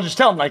 I'll just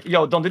tell them, like,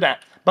 yo, don't do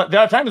that. But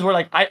there are times where,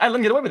 like, I let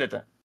them get away with it.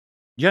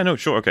 Yeah, no,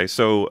 sure. Okay,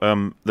 so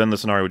then the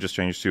scenario would just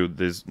change to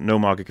there's no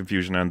market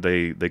confusion and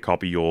they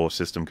copy your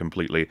system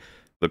completely.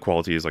 The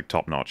quality is, like,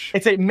 top-notch.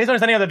 It's a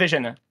misunderstanding of the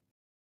vision.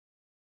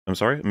 I'm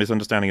sorry?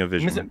 Misunderstanding of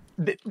vision.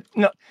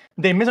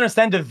 They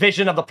misunderstand the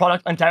vision of the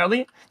product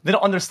entirely. They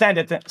don't understand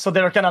it, so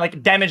they're kind of,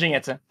 like, damaging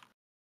it.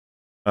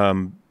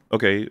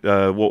 Okay,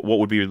 what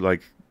would be,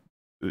 like...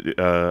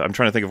 I'm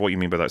trying to think of what you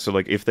mean by that. So,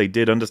 like, if they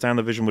did understand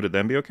the vision, would it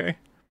then be okay?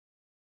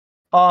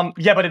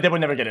 Yeah, but they would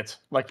never get it.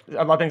 Like,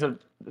 a lot of things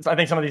I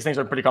think some of these things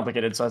are pretty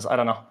complicated, so I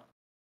don't know.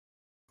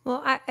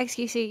 Well,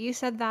 xQc, you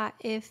said that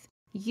if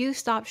you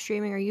stopped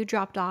streaming or you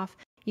dropped off,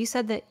 you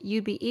said that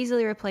you'd be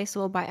easily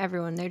replaceable by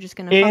everyone. They're just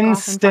going to fuck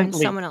off and find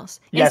someone else.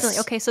 Instantly. Yes.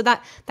 Okay, so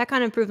that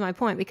kind of proves my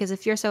point, because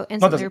if you're so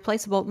instantly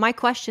replaceable, my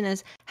question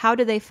is, how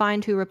do they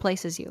find who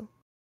replaces you?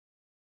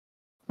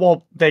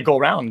 Well, they go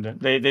around.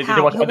 They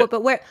watch.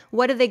 But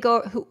what do they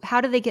go? How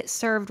do they get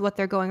served what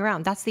they're going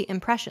around? That's the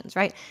impressions,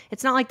 right?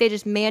 It's not like they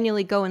just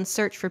manually go and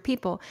search for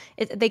people.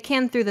 They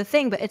can through the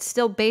thing, but it's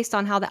still based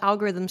on how the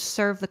algorithms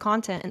serve the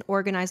content and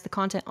organize the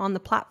content on the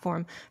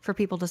platform for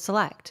people to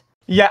select.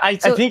 Yeah, I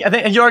think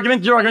your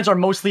arguments are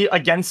mostly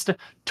against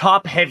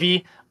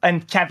top-heavy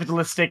and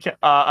capitalistic like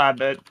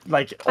overall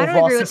I don't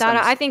agree with systems.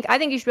 that. I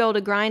think you should be able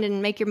to grind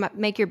and make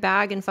your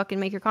bag and fucking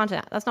make your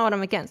content. That's not what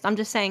I'm against. I'm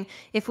just saying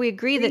if we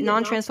agree that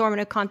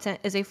non-transformative content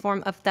is a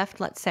form of theft,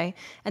 let's say,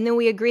 and then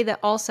we agree that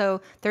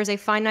also there's a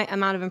finite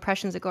amount of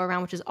impressions that go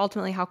around, which is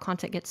ultimately how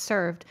content gets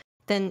served,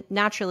 then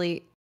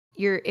naturally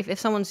if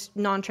someone's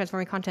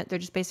non-transforming content, they're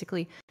just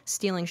basically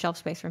stealing shelf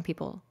space from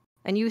people.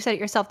 And you said it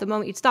yourself, the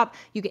moment you stop,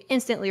 you get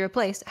instantly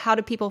replaced. How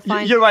do people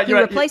find who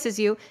replaces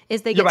you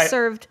is they get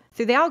served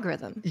through the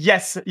algorithm.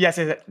 Yes.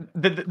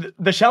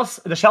 The shelf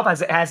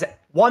has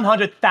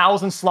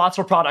 100,000 slots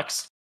for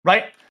products,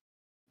 right?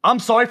 I'm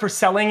sorry for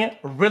selling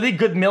really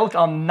good milk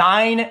on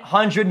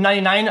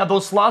 999 of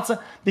those slots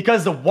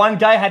because the one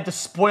guy had the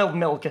spoiled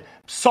milk.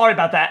 Sorry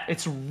about that.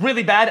 It's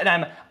really bad,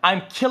 and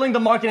I'm killing the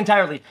market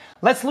entirely.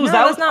 Let's lose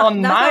out on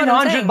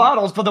 900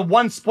 bottles for the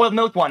one spoiled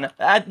milk one.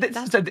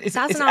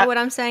 That's not what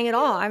I'm saying at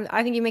all.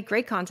 I think you make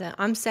great content.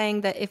 I'm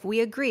saying that if we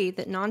agree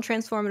that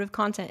non-transformative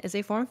content is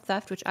a form of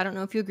theft, which I don't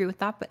know if you agree with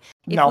that, but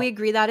if we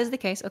agree that is the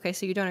case, okay,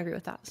 so you don't agree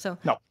with that. So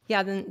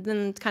yeah, then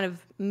it's kind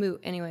of moot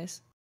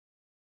anyways.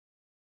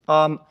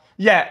 I'm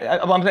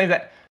saying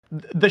that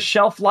the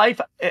shelf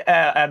life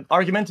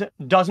argument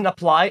doesn't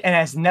apply and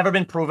has never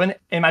been proven,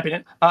 in my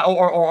opinion,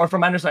 or from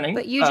my understanding.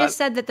 But you just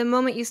said that the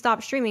moment you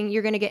stop streaming,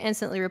 you're going to get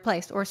instantly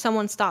replaced, or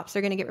someone stops,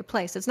 they're going to get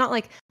replaced. It's not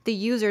like the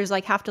users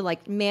have to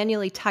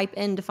manually type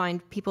in to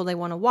find people they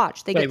want to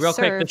watch. They get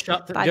served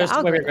by the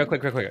algorithm. Real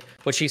quick.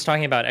 What she's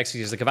talking about,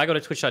 xQc, is if I go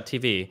to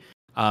twitch.tv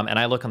and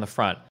I look on the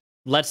front,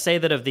 let's say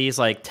that of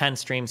these 10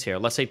 streams here,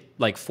 let's say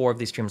 4 of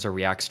these streams are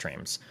React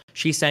streams.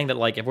 She's saying that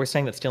if we're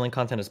saying that stealing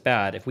content is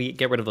bad, if we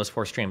get rid of those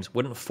 4 streams,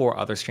 wouldn't 4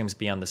 other streams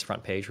be on this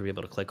front page we'd be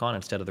able to click on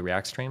instead of the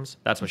React streams?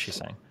 That's what she's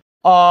saying.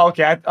 Oh,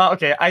 okay.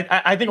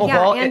 I think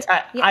overall,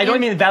 I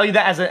don't even value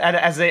that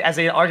as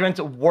an argument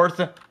worth.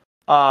 It's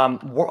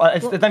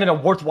not even a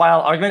worthwhile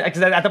argument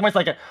because at that point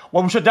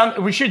it's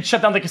we should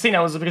shut down the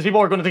casinos because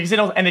people are going to the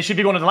casinos and they should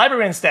be going to the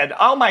library instead.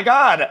 Oh my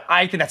god,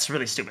 I think that's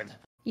really stupid.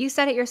 You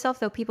said it yourself,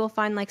 though. People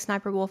find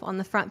Sniper Wolf on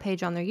the front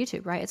page on their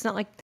YouTube, right? It's not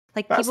like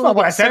that's people. Not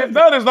what I said.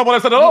 That is not what I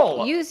said at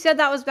all. You said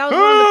that was one of the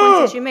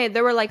points that you made.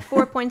 There were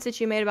 4 points that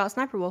you made about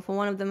Sniper Wolf, and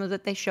one of them was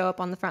that they show up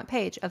on the front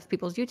page of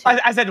people's YouTube.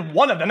 I said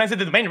one of them. I said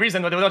the main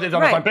reason that it's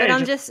on the front page.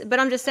 But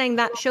I'm just saying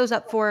that shows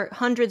up for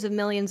hundreds of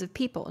millions of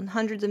people and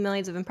hundreds of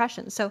millions of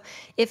impressions. So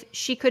if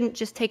she couldn't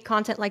just take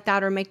content like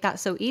that or make that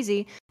so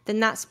easy, then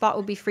that spot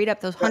would be freed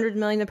up. Those 100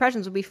 million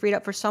impressions would be freed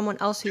up for someone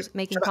else who's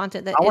making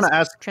content that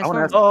is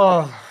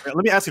transformative. Let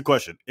me ask a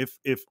question.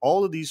 If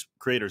all of these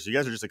creators, you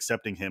guys are just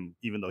accepting him,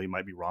 even though he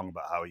might be wrong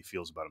about how he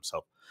feels about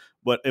himself,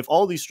 but if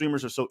all these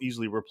streamers are so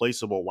easily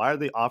replaceable, why are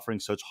they offering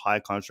such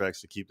high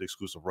contracts to keep the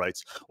exclusive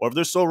rights? Or if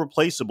they're so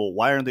replaceable,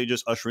 why aren't they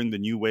just ushering the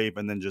new wave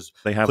and then just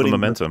they have the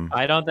momentum?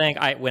 I don't think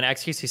when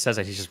xQc says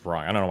that, he's just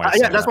wrong. I don't know why.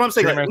 That's what I'm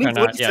saying.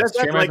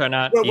 Streamers are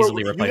not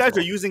easily replaceable. You guys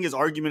are using his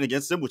argument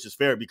against him, which is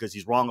fair because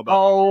he's wrong about.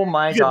 Oh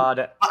my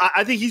god!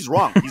 I think he's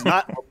wrong. He's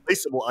not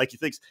replaceable like he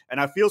thinks,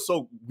 and I feel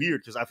so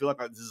weird because I feel like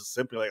this is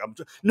simply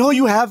no,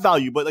 you have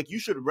value, but you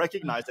should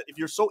recognize that if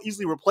you're so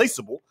easily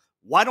replaceable,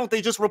 why don't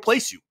they just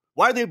replace you?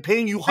 Why are they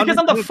paying you $100? Because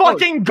I'm the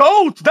fucking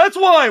GOAT. That's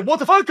why. What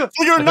the fuck? So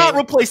you're not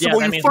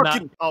replaceable. You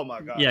fucking. Oh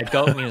my god. Yeah,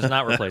 GOAT means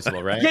not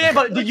replaceable, right? Yeah,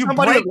 but you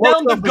break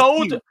down the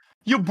GOAT.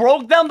 You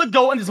broke down the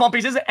GOAT into small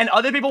pieces, and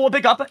other people will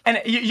pick up, and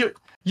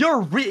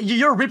you're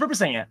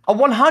repurposing it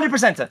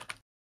 100%.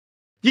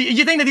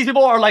 You think that these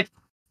people are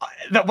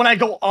that when I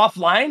go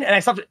offline and I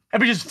stop,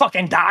 everybody just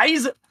fucking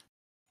dies?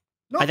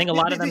 No, I think a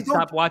lot of them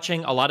stop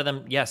watching. A lot of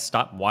them,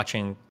 stop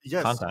watching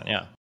content.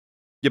 Yeah.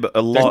 Yeah, but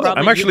a lot.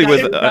 I'm actually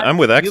I'm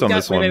with X on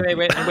this one.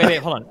 Wait,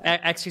 hold on.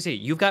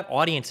 xQc, you've got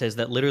audiences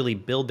that literally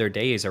build their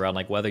days around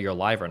whether you're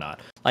live or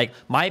not.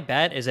 My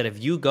bet is that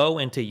if you go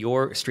into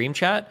your stream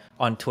chat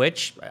on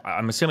Twitch,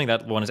 I'm assuming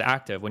that one is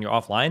active when you're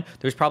offline.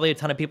 There's probably a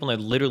ton of people that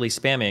are literally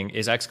spamming.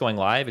 Is X going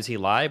live? Is he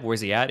live?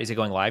 Where's he at? Is he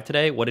going live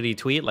today? What did he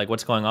tweet?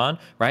 What's going on?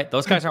 Right?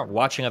 Those guys aren't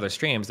watching other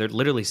streams. They're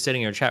literally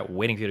sitting in your chat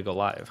waiting for you to go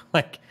live.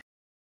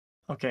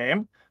 Okay.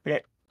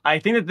 I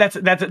think that's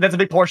a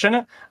big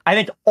portion. I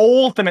think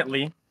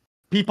ultimately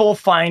people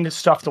find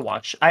stuff to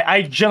watch.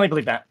 I genuinely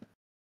believe that.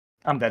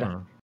 I'm dead.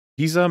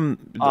 He's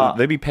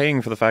they be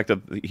paying for the fact that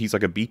he's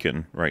like a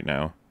beacon right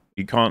now.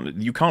 You can't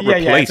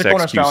replace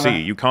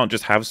xQc. You can't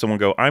just have someone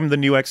go, I'm the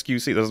new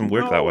xQc. It doesn't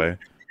work that way.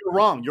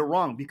 You're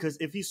wrong because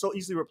if he's so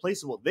easily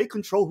replaceable, they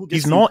control who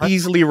gets. He's not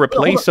easily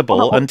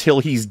replaceable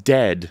until he's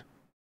dead.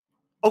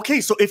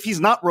 Okay, so if he's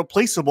not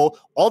replaceable,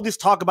 all this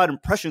talk about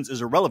impressions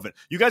is irrelevant.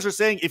 You guys are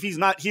saying if he's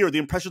not here, the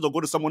impressions will go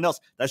to someone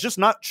else. That's just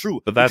not true.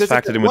 But that's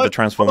factored in with the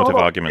transformative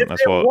argument.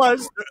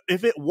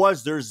 If it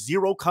was, there's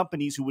 0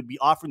 companies who would be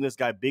offering this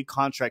guy big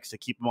contracts to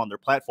keep him on their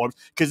platforms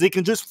because they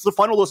can just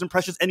funnel those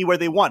impressions anywhere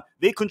they want.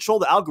 They control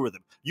the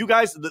algorithm. You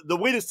guys, the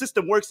way the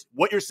system works,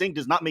 what you're saying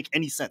does not make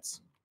any sense.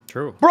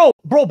 True. Bro,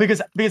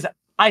 because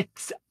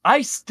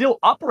I still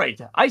operate.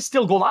 I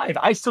still go live.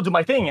 I still do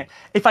my thing.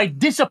 If I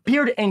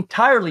disappeared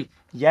entirely,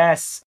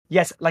 yes,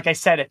 like I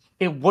said,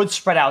 it would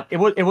spread out. It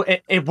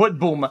would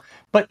boom.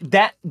 But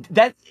that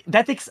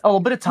takes a little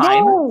bit of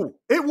time. No,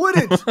 it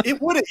wouldn't.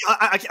 It wouldn't.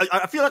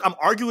 I feel like I'm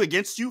arguing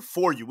against you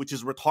for you, which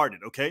is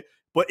retarded, okay?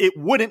 But it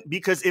wouldn't,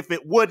 because if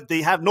it would,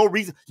 they have no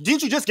reason.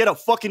 Didn't you just get a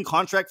fucking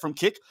contract from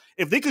Kick?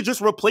 If they could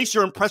just replace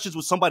your impressions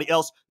with somebody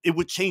else, it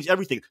would change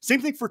everything.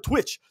 Same thing for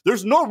Twitch.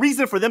 There's no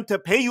reason for them to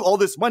pay you all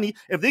this money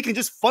if they can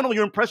just funnel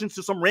your impressions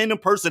to some random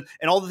person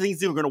and all the things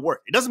that are going to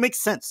work. It doesn't make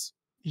sense.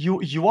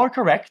 You are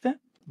correct,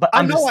 but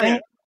I'm just saying.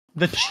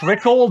 The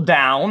trickle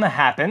down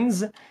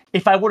happens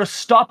if I were to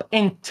stop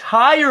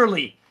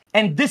entirely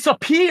and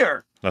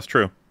disappear. That's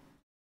true.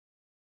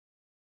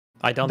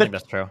 I don't think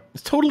that's true.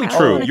 It's totally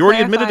true. You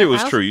already admitted it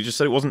was true. You just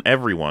said it wasn't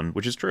everyone,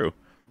 which is true.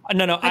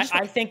 No.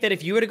 I think that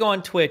if you were to go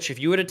on Twitch, if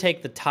you were to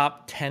take the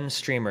top 10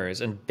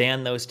 streamers and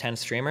ban those 10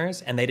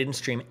 streamers and they didn't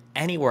stream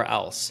anywhere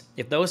else,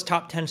 if those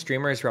top 10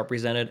 streamers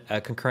represented a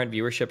concurrent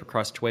viewership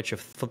across Twitch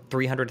of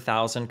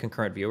 300,000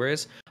 concurrent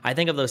viewers, I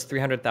think of those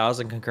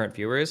 300,000 concurrent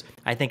viewers,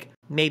 I think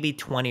maybe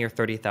 20 or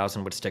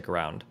 30,000 would stick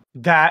around.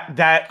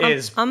 That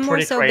is I'm more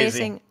pretty so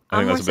crazy.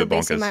 I'm more so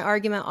basing my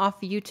argument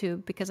off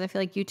YouTube because I feel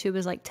like YouTube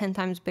is like 10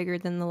 times bigger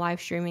than the live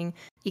streaming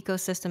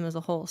ecosystem as a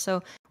whole.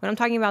 So when I'm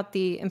talking about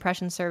the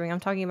impression serving, I'm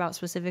talking about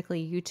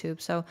specifically YouTube.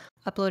 So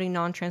uploading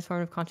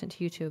non-transformative content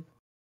to YouTube.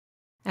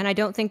 And I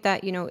don't think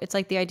that, it's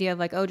like the idea of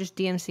like, oh, just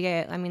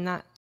DMCA it. I mean,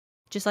 that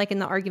just like in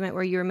the argument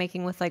where you were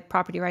making with like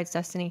property rights,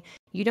 Destiny,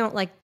 you don't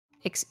like,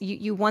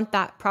 you want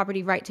that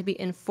property right to be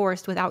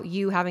enforced without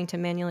you having to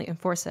manually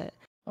enforce it.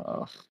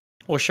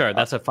 Well, sure,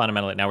 that's a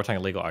fundamentally, now we're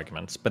talking legal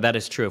arguments, but that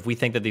is true. If we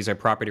think that these are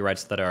property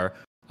rights that are,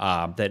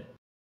 that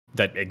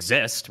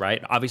exist,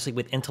 right? Obviously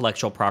with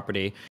intellectual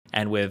property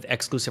and with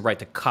exclusive right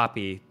to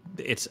copy,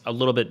 it's a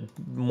little bit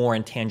more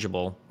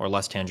intangible or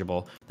less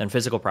tangible than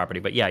physical property.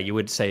 But yeah, you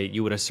would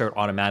assert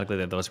automatically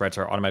that those rights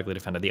are automatically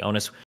defended. The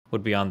onus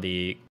would be on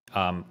the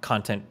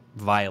content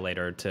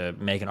violator to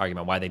make an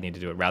argument why they need to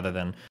do it, rather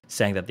than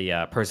saying that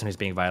the person who's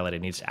being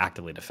violated needs to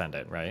actively defend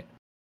it, right?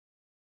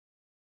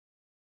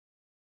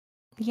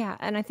 Yeah,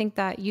 and I think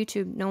that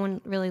YouTube, no one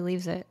really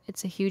leaves it.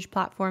 It's a huge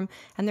platform,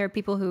 and there are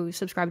people who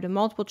subscribe to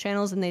multiple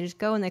channels, and they just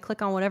go and they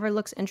click on whatever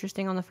looks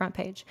interesting on the front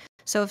page.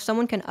 So if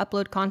someone can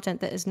upload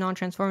content that is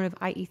non-transformative,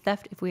 i.e.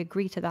 theft, if we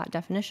agree to that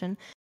definition,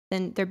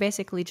 then they're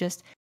basically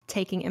just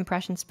taking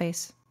impression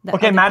space.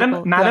 Okay,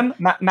 madam,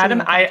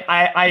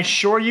 I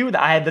assure you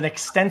that I had an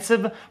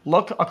extensive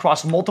look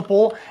across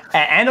multiple,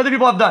 and other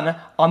people have done,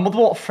 on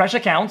multiple fresh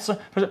accounts.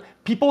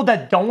 People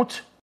that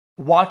don't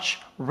watch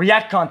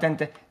React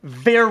content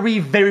very,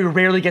 very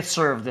rarely get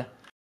served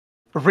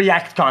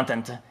React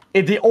content.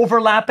 The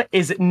overlap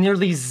is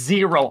nearly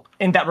zero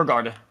in that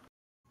regard.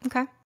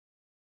 Okay.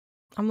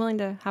 I'm willing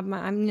to have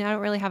I don't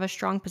really have a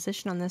strong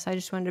position on this. I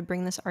just wanted to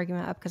bring this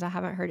argument up because I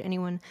haven't heard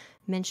anyone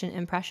mention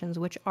impressions,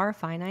 which are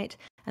finite,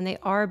 and they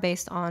are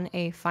based on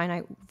a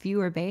finite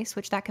viewer base,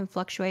 which that can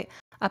fluctuate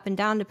up and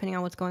down depending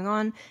on what's going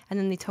on, and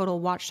then the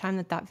total watch time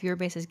that viewer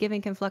base is giving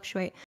can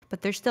fluctuate,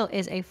 but there still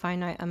is a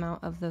finite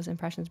amount of those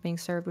impressions being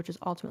served, which is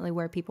ultimately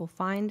where people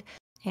find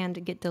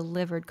and get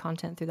delivered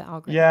content through the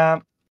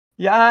algorithm.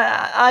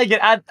 Yeah, I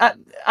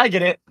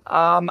get it.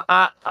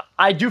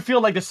 I do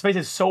feel like the space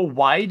is so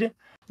wide,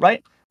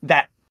 right?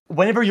 That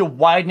whenever you're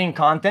widening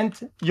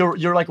content,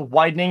 you're like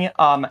widening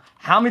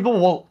how many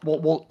people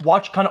will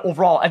watch content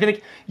overall. I feel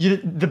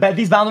like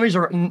these boundaries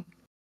are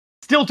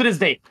still to this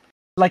day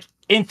like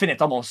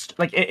infinite almost.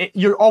 Like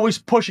you're always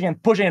pushing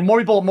and pushing, and more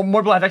people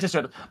have access to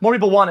it. More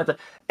people want it.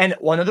 And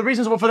one of the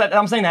reasons for that,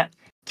 I'm saying that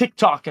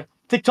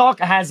TikTok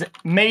has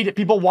made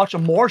people watch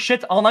more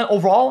shit online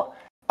overall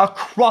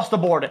across the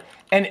board,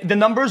 and the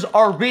numbers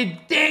are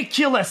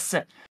ridiculous.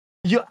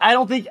 I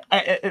don't think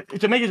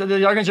to make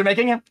the arguments you're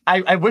making,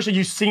 I wish that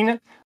you've seen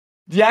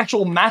the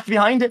actual math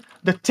behind it.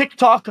 The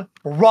TikTok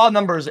raw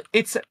numbers,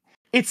 it's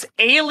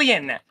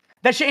alien.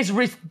 That shit is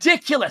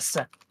ridiculous.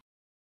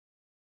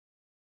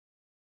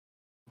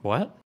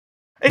 What?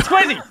 It's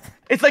crazy.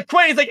 It's like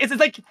crazy. It's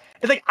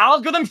like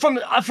algorithm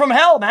from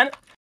hell, man.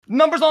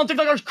 Numbers on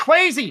TikTok are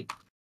crazy.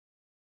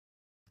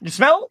 You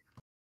smell?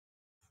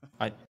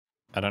 I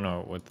don't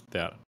know what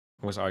that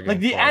was arguing.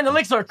 Like the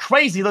analytics are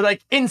crazy. They're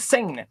like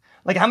insane.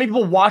 Like how many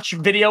people watch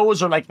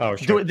videos or like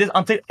do this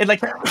on TikTok?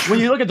 Like when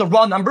you look at the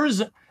raw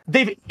numbers,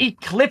 they've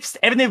eclipsed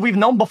everything we've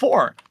known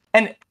before,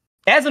 and it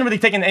hasn't really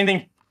taken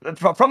anything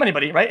from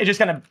anybody, right? It just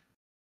kind of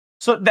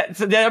so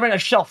they're having a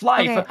shelf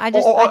life. Okay,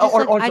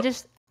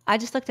 I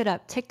just looked it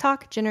up.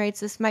 TikTok generates,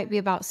 this might be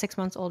about 6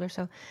 months old or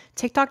so.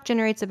 TikTok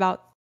generates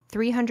about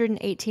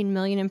 318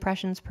 million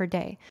impressions per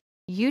day.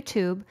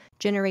 YouTube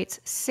generates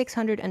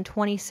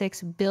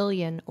 626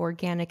 billion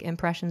organic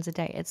impressions a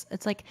day. It's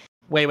like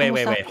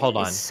wait, hold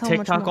on. So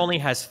TikTok only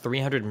has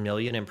 300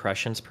 million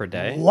impressions per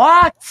day.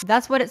 What?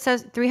 That's what it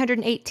says.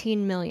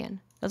 318 million.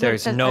 That's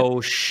There's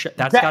no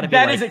that's got to be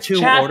like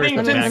 2 orders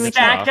of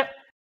magnitude.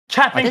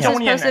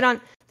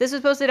 This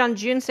was posted on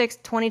June 6,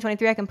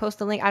 2023. I can post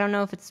the link. I don't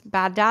know if it's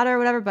bad data or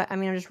whatever, but I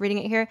mean, I'm just reading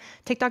it here.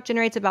 TikTok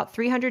generates about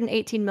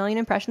 318 million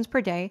impressions per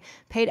day.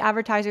 Paid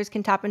advertisers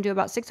can tap into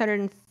about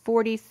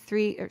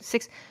 643 or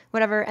 6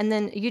 whatever. And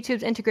then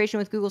YouTube's integration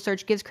with Google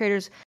search gives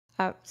creators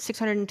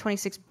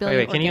 626 billion.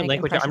 Wait, can you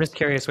link what I'm just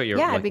curious what you're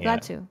looking at. Yeah, I'd be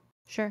glad to.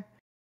 Sure.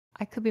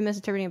 I could be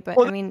misinterpreting it, but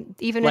I mean,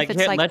 even if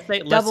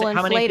it's double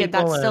inflated,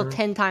 that's still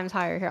 10 times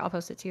higher. Here, I'll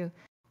post it to you.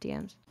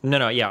 DMs.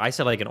 No, yeah, I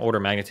said like an order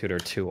magnitude or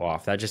 2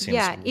 off. That just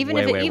seems even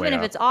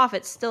if it's off,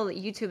 it's still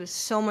YouTube is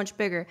so much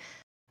bigger.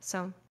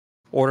 So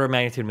order of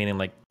magnitude meaning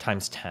like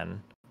times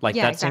 10. Like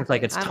that seems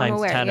like it's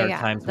times 10 or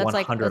times 100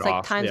 off. That's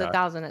like times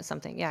 1,000 at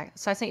something. Yeah.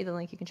 So I sent you the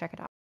link. You can check it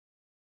out.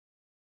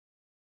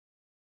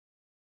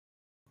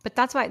 But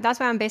that's why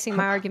I'm basing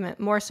my argument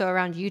more so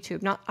around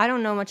YouTube. I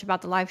don't know much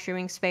about the live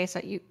streaming space.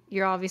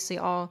 You're obviously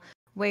all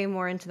way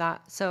more into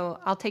that. So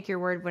I'll take your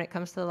word when it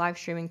comes to the live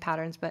streaming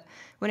patterns. But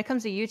when it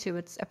comes to YouTube,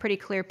 it's a pretty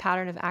clear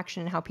pattern of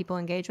action and how people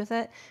engage with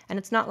it. And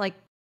it's not like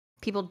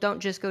people don't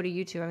just go to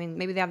YouTube. I mean,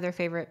 maybe they have their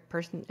favorite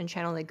person and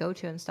channel they go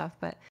to and stuff,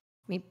 but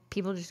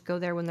people just go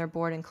there when they're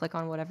bored and click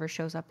on whatever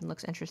shows up and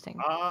looks interesting.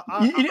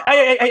 I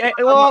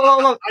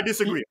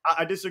disagree.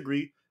 I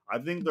disagree. I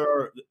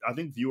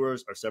think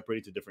viewers are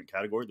separated to different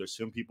categories. There's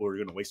some people who are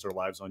going to waste their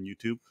lives on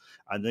YouTube.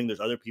 And then there's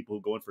other people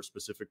who go in for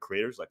specific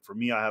creators. Like for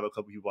me, I have a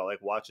couple people I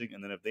like watching,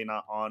 and then if they're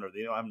not on or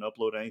they haven't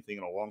uploaded anything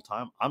in a long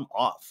time, I'm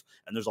off.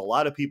 And there's a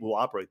lot of people who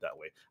operate that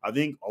way. I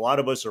think a lot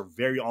of us are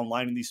very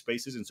online in these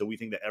spaces, and so we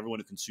think that everyone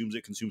who consumes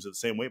it the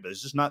same way, but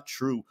it's just not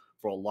true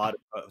for a lot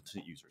of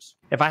users.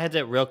 If I had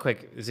to real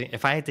quick,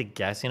 if I had to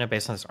guess,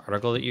 based on this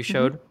article that you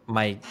showed,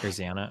 my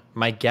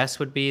guess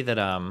would be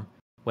that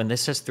when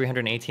this says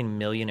 318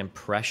 million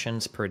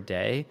impressions per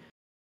day,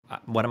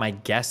 one of my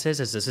guesses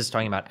is this is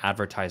talking about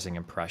advertising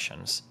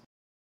impressions.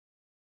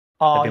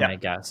 That'd be my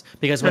guess.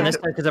 Because when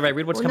because if I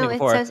read what's coming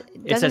before,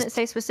 doesn't it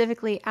say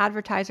specifically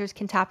advertisers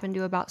can tap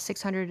into about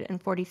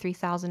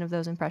 643,000 of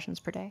those impressions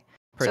per day?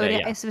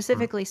 It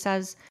specifically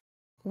says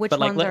which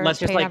ones are let's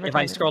just paid if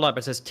I scroll up,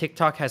 it says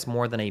TikTok has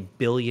more than 1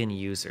 billion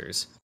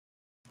users.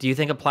 Do you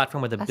think a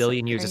platform with 1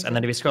 billion users, and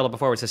then if you scroll up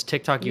before, it says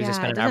TikTok users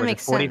spend an average of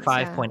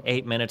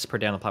 45.8 minutes per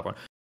day on the platform.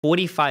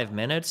 45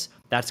 minutes?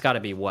 That's got to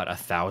be, what,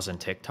 1,000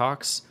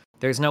 TikToks?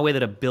 There's no way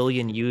that 1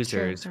 billion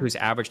users whose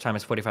average time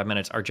is 45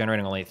 minutes are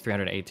generating only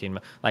 318.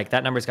 Like,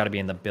 that number's got to be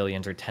in the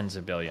billions or tens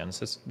of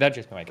billions. That's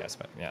just my guess,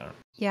 but yeah.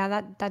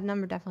 Yeah, that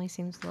number definitely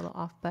seems a little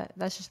off, but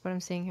that's just what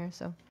I'm seeing here,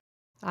 so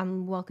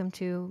I'm welcome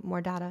to more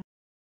data.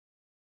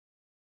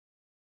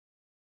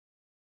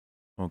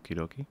 Okie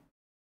dokie.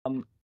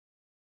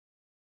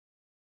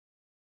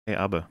 Hey,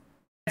 Abba.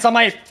 It's on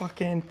my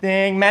fucking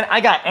thing, man.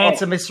 I got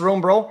ants in this room,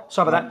 bro.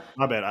 Sorry about that.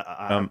 My bad.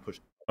 I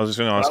was just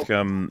going to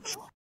ask,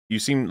 you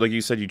seem like you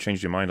said you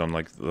changed your mind on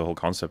like the whole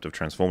concept of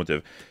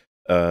transformative.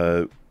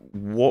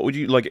 What would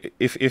you like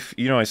if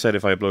I said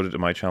if I uploaded to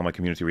my channel, my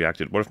community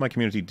reacted. What if my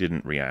community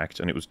didn't react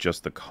and it was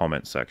just the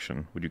comment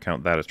section? Would you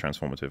count that as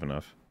transformative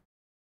enough?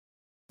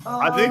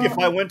 I think if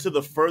I went to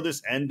the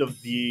furthest end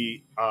of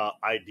the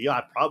idea,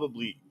 I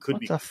probably could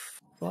be. What the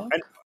fuck?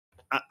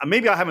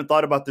 Maybe I haven't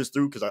thought about this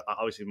through because I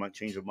obviously my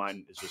change of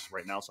mind is just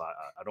right now, so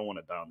I don't want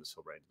to die on this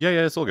hill right now.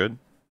 Yeah, it's all good.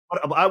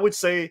 But I would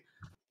say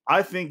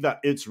I think that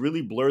it's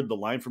really blurred the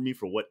line for me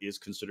for what is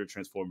considered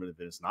transformative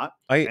and is not.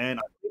 And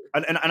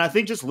I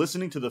think just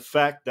listening to the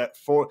fact that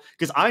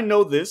because I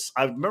know this,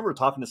 I remember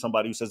talking to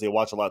somebody who says they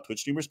watch a lot of Twitch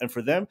streamers, and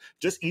for them,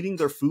 just eating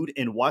their food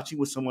and watching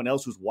with someone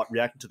else who's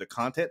reacting to the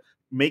content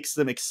makes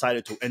them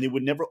excited to, and they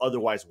would never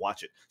otherwise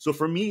watch it. So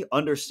for me,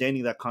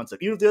 understanding that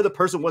concept, even if the other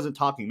person wasn't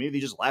talking, maybe they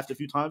just laughed a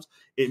few times,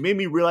 it made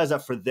me realize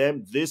that for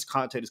them, this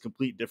content is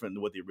completely different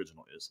than what the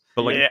original is.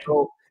 But like,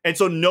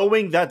 so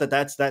knowing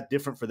that's that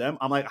different for them,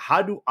 I'm like,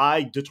 how do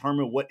I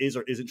determine what is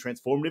or isn't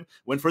transformative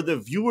when for the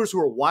viewers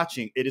who are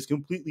watching, it is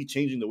completely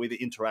changing the way they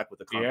interact with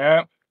the content?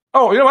 Yeah.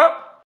 Oh, you know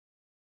what?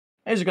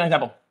 Here's a good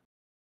example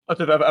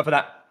for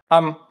that.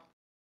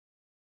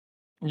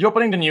 You're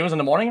opening the news in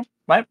the morning,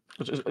 right?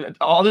 This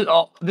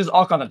is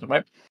all content,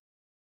 right?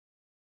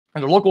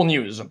 And the local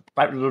news,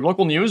 right? The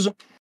local news, and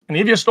they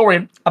give you a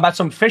story about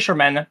some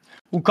fishermen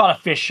who caught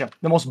a fish.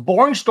 The most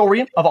boring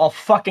story of all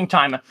fucking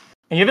time. And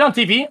you have it on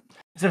TV.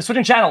 Instead of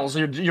switching channels,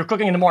 you're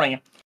cooking in the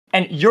morning,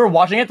 and you're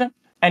watching it.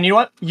 And you know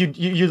what?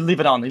 You leave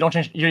it on. You don't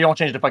change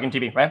the fucking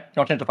TV, right? You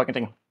don't change the fucking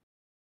thing,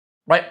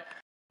 right?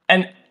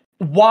 And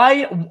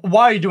why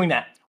are you doing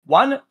that?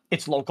 One,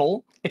 it's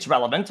local, it's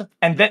relevant,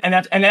 and then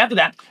after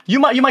that, you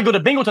might go to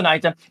bingo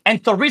tonight,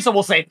 and Teresa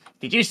will say,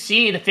 "Did you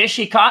see the fish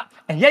he caught?"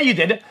 And yeah, you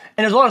did. And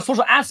there's a lot of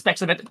social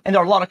aspects of it, and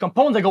there are a lot of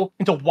components that go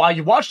into why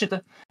you watched it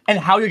and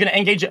how you're going to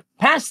engage it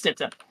past it,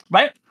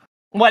 right?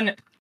 When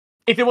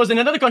if it was in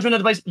another country,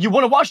 another place, you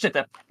wouldn't have watched it.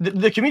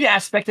 The community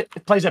aspect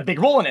plays a big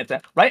role in it,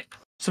 right?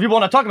 So people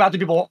want to talk about the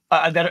people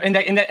that are in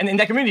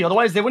that community.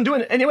 Otherwise, they wouldn't do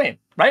it anyway,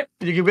 right?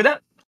 Do you agree with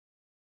that?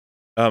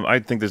 I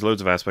think there's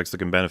loads of aspects that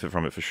can benefit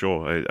from it for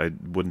sure. I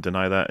wouldn't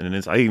deny that,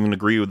 and I even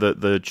agree with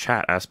the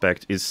chat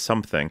aspect is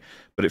something.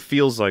 But it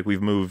feels like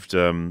we've moved,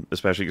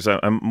 especially because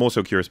I'm more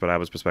so curious about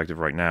Abba's perspective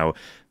right now.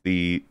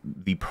 The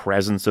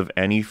presence of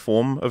any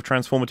form of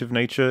transformative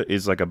nature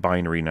is like a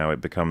binary now.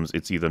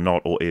 It's either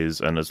not or is,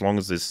 and as long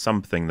as there's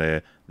something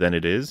there, then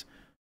it is.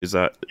 Is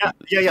that?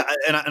 Yeah.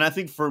 And I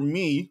think for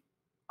me,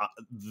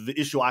 the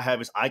issue I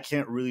have is I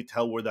can't really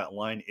tell where that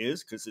line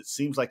is because it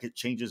seems like it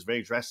changes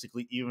very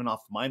drastically even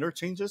off minor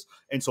changes.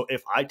 And so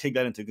if I take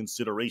that into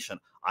consideration,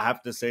 I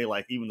have to say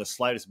like even the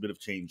slightest bit of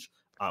change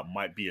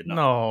might be enough.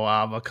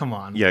 No, but come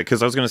on. Yeah,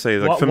 because I was going to say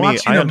like for me,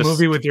 watching a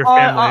movie with your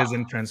family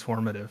isn't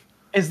transformative.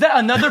 Is that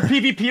another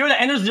PvPer that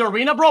enters the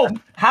arena, bro?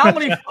 How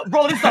many,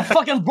 bro? This is a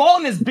fucking brawl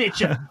in this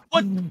bitch.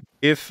 What?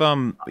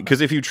 Because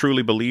if you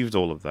truly believed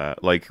all of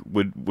that, like,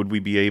 would we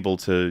be able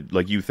to,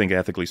 like, you think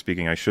ethically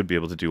speaking, I should be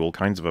able to do all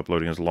kinds of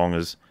uploading as long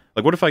as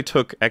Like, what if I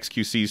took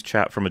xQc's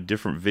chat from a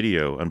different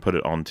video and put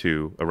it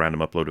onto a random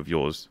upload of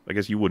yours? I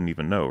guess you wouldn't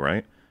even know,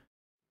 right?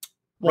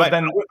 Well, right.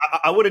 Then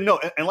I wouldn't know.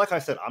 And like I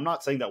said, I'm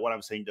not saying that what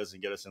I'm saying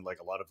doesn't get us in like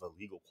a lot of a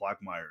legal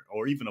quagmire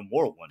or even a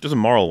moral one. Just a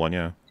moral one,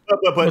 yeah.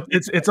 But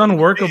it's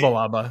unworkable,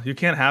 Abba. You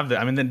can't have that.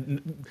 I mean,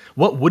 then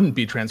what wouldn't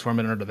be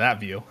transformative under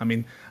that view? I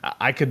mean,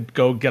 I could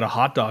go get a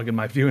hot dog, and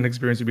my viewing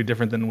experience would be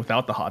different than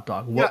without the hot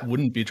dog. What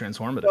wouldn't be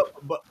transformative?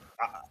 But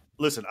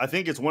listen, I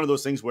think it's one of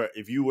those things where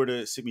if you were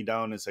to sit me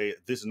down and say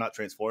this is not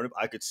transformative,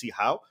 I could see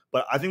how.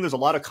 But I think there's a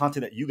lot of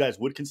content that you guys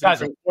would consider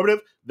transformative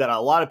that a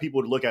lot of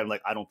people would look at and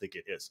like, I don't think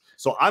it is.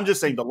 So I'm just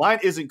saying the line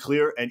isn't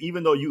clear. And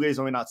even though you guys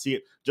may not see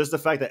it, just the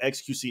fact that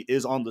xQc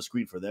is on the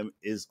screen for them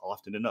is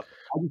often enough.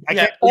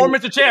 Or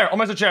Mr. Chair,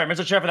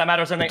 for that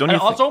matter. And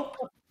also,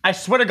 I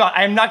swear to God,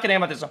 I am not kidding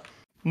about this.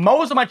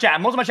 Most of my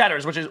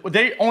chatters, which is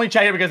they only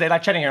chat here because they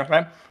like chatting here,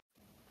 right?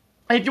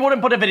 If you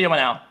wouldn't put a video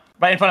now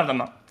right in front of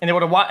them, and they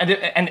would have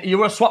and you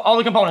would swap all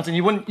the components, and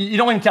you don't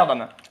even tell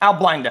them, I'll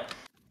blind it,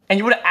 and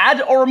you would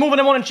add or remove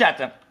them in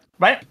chat,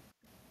 right?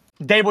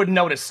 They would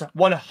notice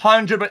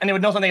 100%, and they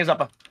would know something is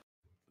up.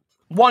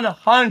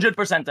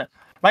 100%,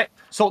 right?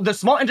 So the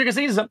small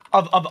intricacies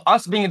of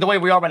us being the way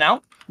we are right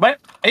now, right,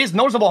 is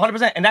noticeable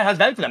 100%, and that has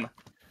value for them.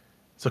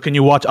 So can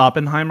you watch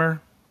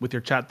Oppenheimer with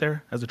your chat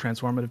there as a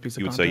transformative piece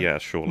of content? You would say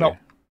yes, surely. No.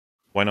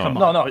 Why not?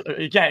 No,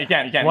 you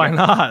can't. Why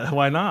not?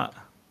 Why not?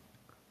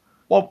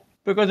 Well,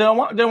 because they don't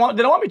want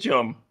me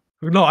to.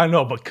 No, I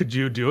know, but could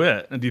you do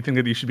it? And do you think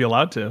that you should be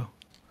allowed to?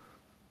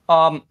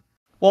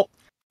 Well,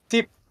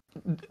 see,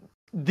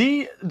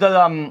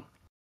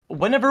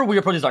 whenever we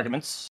approach these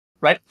arguments,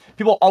 right?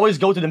 People always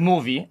go to the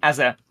movie as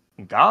a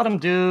got him,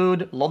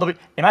 dude. In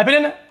my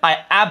opinion,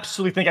 I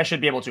absolutely think I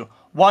should be able to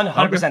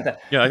 100%. Okay.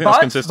 Yeah, I think that's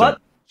consistent.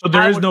 So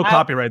there is no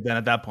copyright then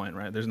at that point,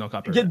 right? There's no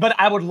copyright. Yeah, but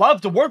I would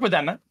love to work with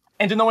them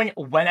into knowing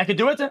when I could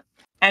do it.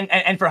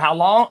 And for how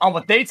long, on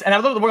what dates, and I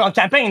would love to work on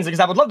campaigns because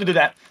I would love to do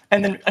that.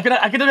 And then I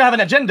could have an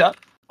agenda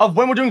of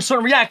when we're doing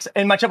certain reacts,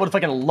 and my chat would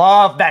fucking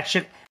love that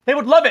shit. They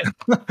would love it.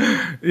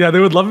 Yeah,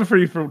 they would love it for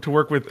you to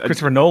work with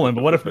Christopher Nolan.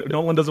 But what if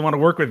Nolan doesn't want to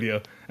work with you?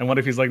 And what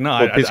if he's like, no,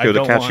 I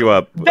don't catch you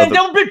up. Then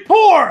they'll be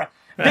poor.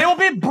 They will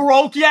be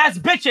broke-ass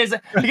bitches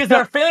because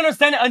they're failing to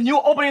understand a new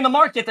opening in the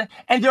market,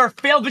 and they're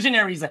failed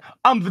visionaries.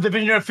 I'm the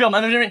visionary of film.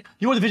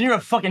 You're the visionary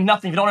of fucking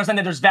nothing. If you don't understand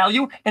that there's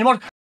value in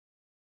what.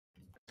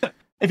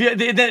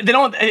 If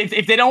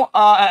they don't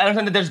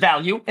understand that there's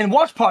value in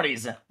watch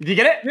parties, do you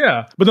get it?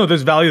 Yeah, but no,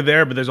 there's value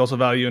there, but there's also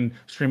value in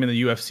streaming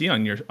the UFC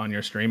on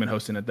your stream and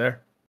hosting it there.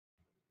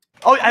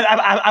 Oh,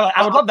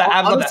 I would love that.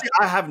 Honestly,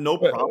 I have no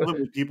problem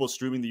with people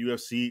streaming the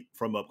UFC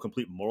from a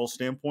complete moral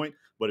standpoint.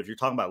 But if you're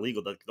talking about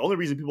legal, the only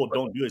reason people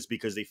don't do it is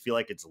because they feel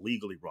like it's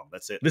legally wrong.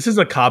 That's it. This is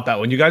a cop-out.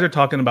 When you guys are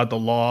talking about the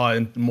law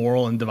and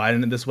moral and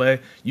dividing it this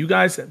way, you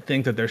guys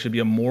think that there should be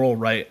a moral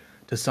right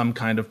to some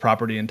kind of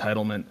property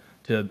entitlement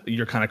to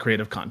your kind of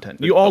creative content.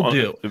 You all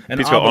do.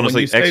 And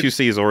honestly,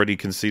 xQc has already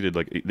conceded,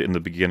 like in the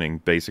beginning,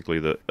 basically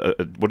that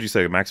what do you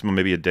say? A maximum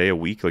maybe a day a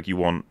week. Like you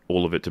want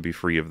all of it to be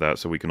free of that,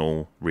 so we can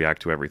all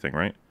react to everything,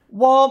 right?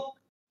 Well,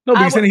 no,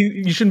 but he's saying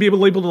you shouldn't be able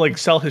to like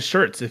sell his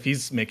shirts if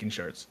he's making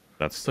shirts.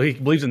 So he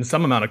believes in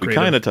some amount of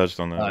creative. We kind of touched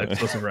on that.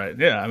 Exclusive right.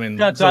 Yeah, I mean,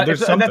 that's a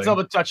little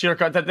bit touchier.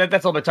 That's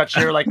a little bit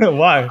touchier. Like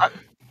why?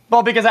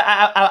 Well, because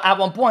at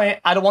one point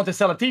I don't want to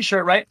sell a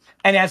T-shirt, right?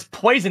 And it has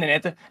poison in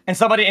it, and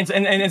somebody and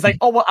it's like,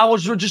 oh well, I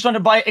was just trying to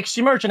buy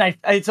XC merch, and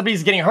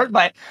somebody's getting hurt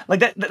by it. Like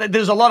that.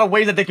 There's a lot of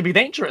ways that they could be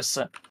dangerous.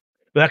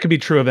 But that could be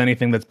true of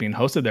anything that's being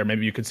hosted there.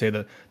 Maybe you could say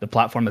the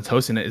platform that's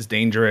hosting it is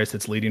dangerous.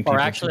 It's leading people. Or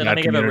actually, let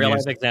me give a real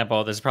life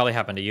example. This probably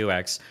happened to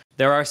UX.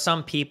 There are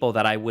some people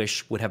that I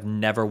wish would have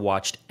never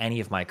watched any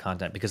of my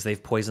content because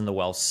they've poisoned the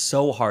well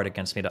so hard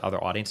against me to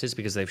other audiences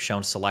because they've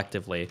shown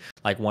selectively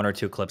like 1 or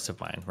 2 clips of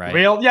mine, right?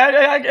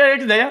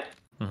 Yeah.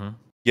 Mm-hmm.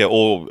 Yeah,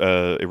 or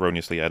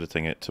erroneously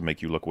editing it to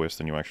make you look worse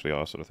than you actually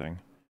are, sort of thing.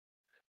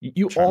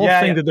 You all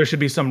think that there should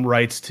be some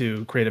rights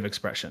to creative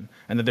expression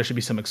and that there should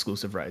be some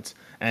exclusive rights.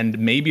 And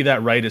maybe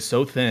that right is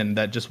so thin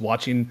that just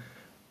watching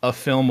a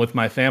film with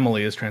my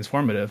family is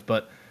transformative.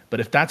 But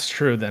if that's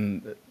true,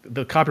 then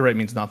the copyright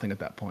means nothing at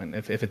that point.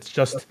 If it's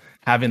just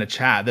having a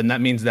chat, then that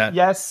means that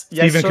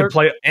Steven can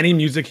play any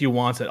music he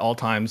wants at all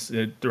times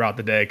throughout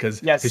the day because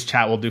his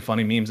chat will do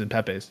funny memes and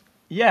Pepe's.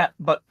 Yeah,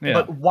 but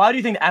why do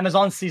you think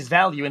Amazon sees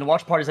value in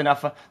watch parties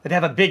enough that they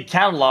have a big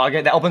catalog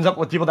that opens up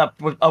with people that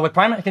with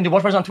Prime can do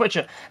watch parties on Twitch?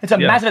 It's a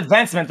massive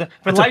advancement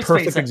for light space. That's a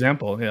perfect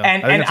example. Yeah,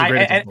 I think that's a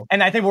great example.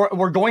 And I think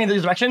we're going in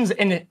these directions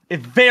in a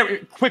very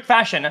quick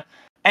fashion,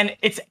 and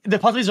the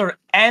possibilities are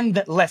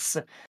endless.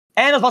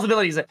 Endless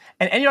possibilities, and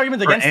any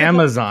argument against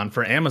Amazon,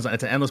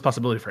 it's an endless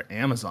possibility for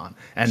Amazon.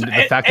 And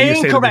the fact that you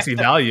say that they see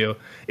value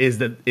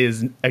is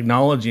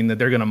acknowledging that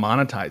they're going to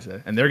monetize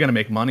it and they're going to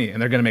make money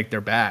and they're going to make their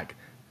bag.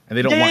 And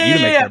they don't want you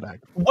to make that back.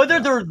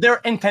 Whether their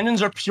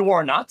intentions are pure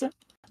or not,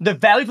 the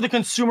value for the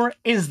consumer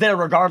is there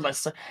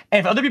regardless. And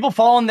if other people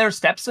follow in their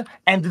steps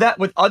and do that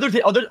with other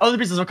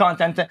pieces of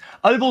content,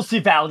 other people see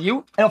value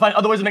and they'll find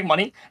other ways to make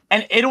money,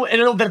 and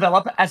it'll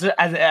develop as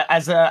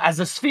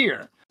a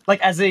sphere, like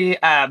as a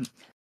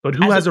But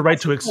who has a right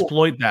to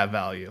exploit that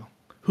value?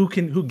 Who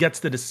gets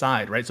to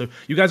decide, right? So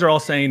you guys are all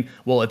saying,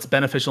 well, it's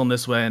beneficial in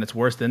this way and it's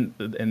worse than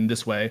in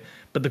this way.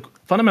 But the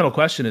fundamental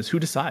question is, who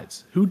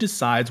decides? Who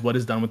decides what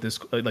is done with this?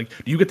 Like,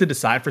 do you get to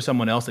decide for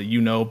someone else that you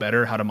know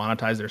better how to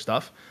monetize their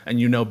stuff, and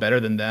you know better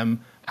than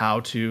them how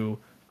to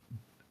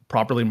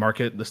properly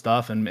market the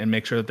stuff and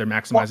make sure that they're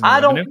maximizing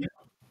their revenue?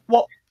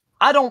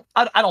 I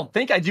don't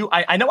think I do.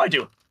 I know I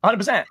do,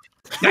 100%.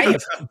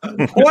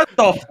 What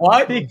the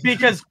fuck?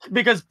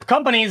 Because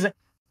companies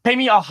pay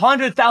me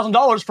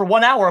 $100,000 for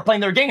 1 hour of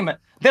playing their game.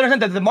 They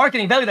understand that the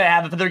marketing value they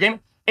have for their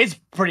game is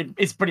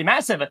pretty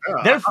massive.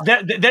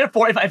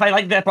 Therefore, if I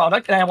like that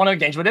product and I want to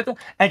engage with it, and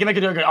I can make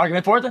a good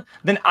argument for it,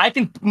 then I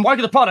can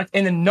market the product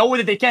in the way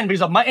that they can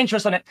because of my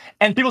interest in it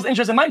and people's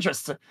interest in my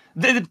interests.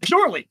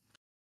 Purely.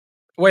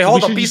 Wait,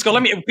 hold on, Pisco.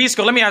 Let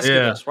me ask you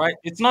this, right?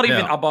 It's not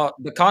even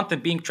about the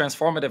content being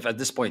transformative at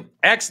this point.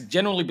 X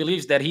genuinely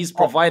believes that he's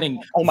providing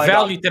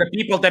value to the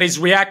people that he's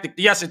reacting.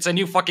 Yes, it's a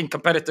new fucking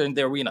competitor in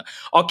the arena.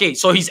 Okay,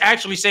 so he's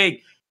actually saying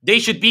they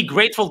should be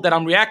grateful that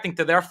I'm reacting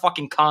to their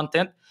fucking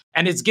content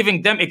and it's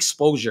giving them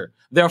exposure.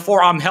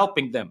 Therefore, I'm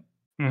helping them.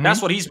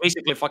 That's what he's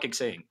basically fucking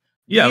saying.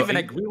 Do you even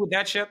agree with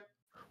that shit?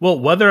 Well,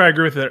 whether I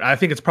agree with it, I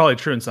think it's probably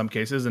true in some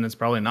cases, and it's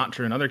probably not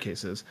true in other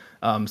cases.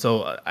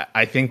 So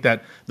I think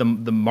that the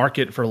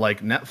market for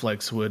like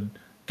Netflix would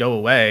go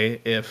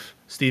away if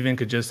Steven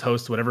could just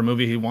host whatever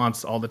movie he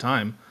wants all the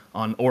time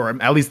on,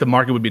 or at least the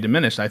market would be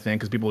diminished. I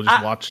think because people would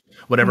just watch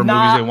whatever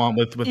movies they want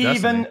with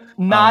Destiny.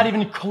 Not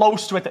even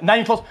close to it. Not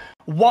even close.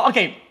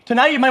 Okay,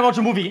 tonight you might watch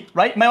a movie,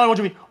 right? You might watch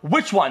a movie.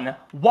 Which one?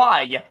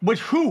 Why? With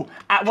who?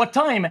 At what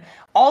time?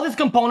 All these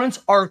components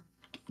are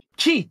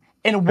key.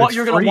 And what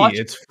you're going to watch?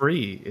 It's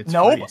free.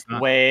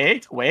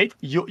 Wait.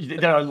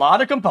 There are a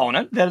lot of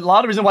components. There are a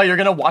lot of reasons why you're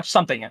going to watch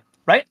something,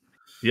 right?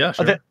 Yeah,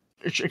 sure.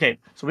 Okay,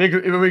 so we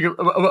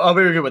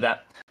agree with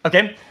that.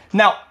 Okay,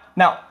 now,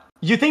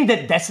 you think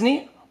that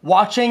Destiny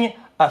watching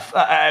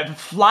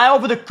fly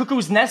over the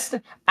cuckoo's nest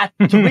at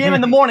 3 a.m. in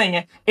the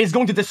morning is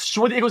going to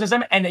destroy the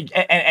ecosystem and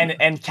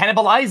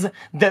cannibalize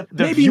the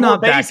viewer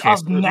base of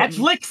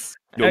Netflix?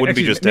 It wouldn't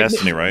be just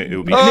Destiny, right? It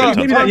would be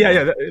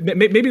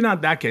maybe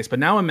not that case. But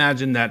now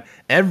imagine that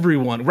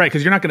everyone, right?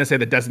 Because you're not going to say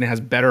that Destiny has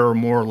better or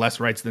more or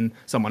less rights than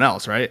someone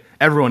else, right?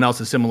 Everyone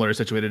else is similarly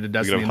situated to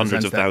Destiny. You have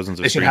hundreds of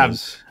thousands of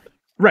streamers.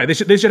 Right.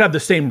 They should have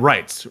the same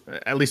rights.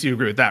 At least you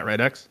agree with that,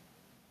 right, X?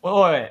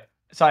 Wait.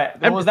 Sorry.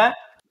 What was that?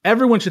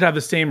 Everyone should have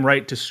the same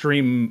right to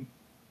stream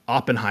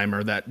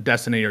Oppenheimer that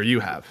Destiny or you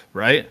have,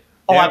 right?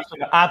 Oh,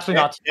 absolutely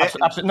not.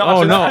 Absolutely not.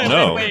 Oh,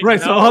 no. Right,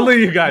 so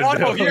only you guys do.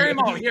 No,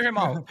 hear him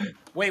out.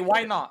 Wait,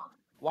 why not?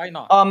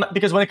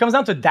 Because when it comes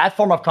down to that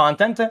form of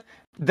content,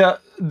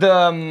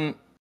 the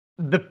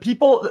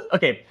people.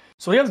 Okay,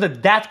 so here's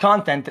that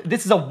content.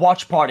 This is a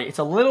watch party. It's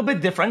a little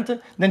bit different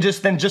than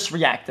just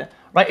React,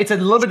 right? It's a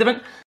little bit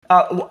different.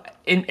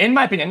 In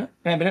my opinion,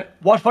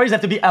 watch parties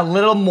have to be a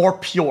little more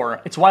pure.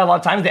 It's why a lot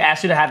of times they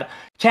ask you to have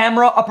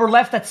camera upper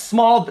left at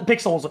small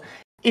pixels.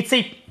 It's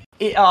the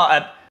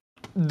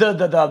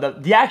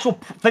actual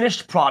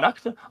finished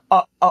product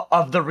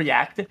of the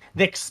React.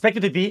 They expect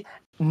it to be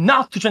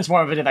not too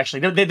transformative.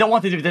 Actually, they don't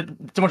want to do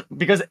that too much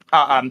because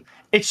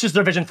it's just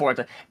their vision for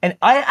it. And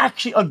I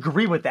actually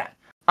agree with that.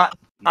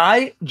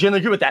 I generally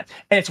agree with that.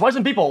 And it's why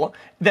some people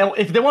that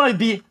if they want to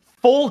be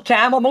full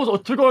cam almost, or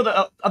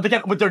 3/4 of the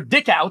cam with their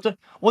dick out,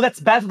 well,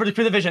 that's bad for the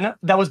creative vision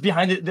that was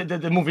behind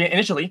the movie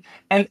initially,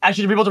 and I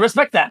should be able to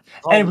respect that.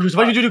 And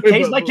what you do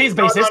case by case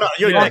basis. No.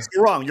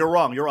 You're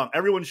wrong.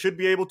 Everyone should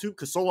be able to,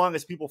 because so long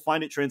as people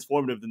find it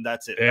transformative, then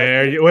that's it.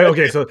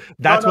 Okay, so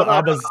that's what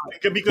Abba's.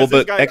 Well,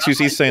 but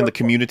xQc is saying the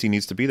community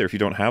needs to be there. If you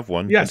don't have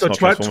one, yeah. So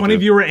 20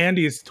 viewer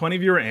Andes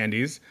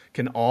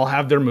can all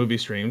have their movie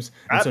streams,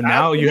 and so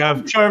now you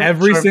have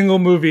every single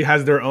movie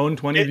has their own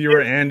 20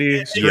 viewer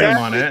Andy stream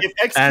on it.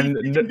 And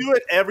you can do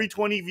it every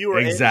 20 viewer.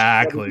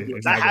 Exactly.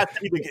 That has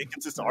to be the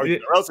consistent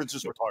argument, or else it's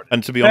just retarded.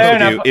 And to be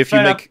honest with you,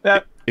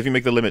 if you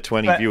make the limit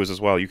 20 viewers as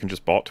well, you can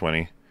just bot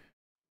 20.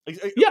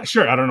 Yeah,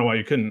 sure. I don't know why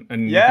you couldn't.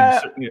 And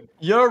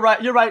you're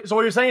right. So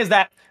what you're saying is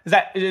that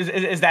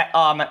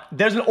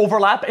there's an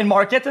overlap in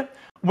market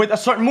with a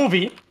certain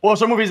movie or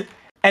certain movies,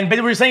 and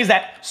basically what you're saying is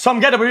that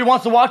some guy that really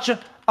wants to watch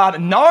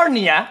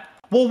Narnia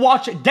will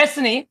watch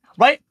Destiny,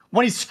 right?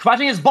 When he's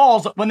scratching his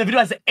balls, when the video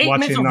has 8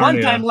 minutes of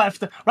runtime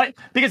left, right?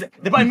 Because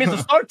they probably missed the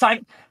start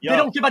time. They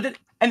don't give it,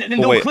 and then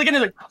they'll click in.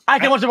 Like, I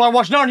can watch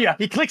Narnia.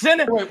 He clicks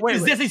in.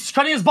 He's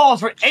scratching his balls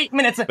for 8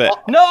 minutes.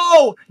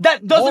 No,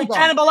 that doesn't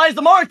cannibalize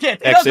the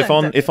market.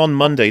 If on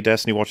Monday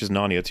Destiny watches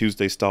Narnia,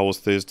 Tuesday Star Wars,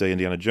 Thursday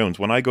Indiana Jones.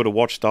 When I go to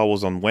watch Star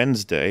Wars on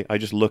Wednesday, I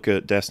just look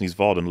at Destiny's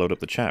VOD and load up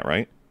the chat,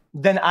 right?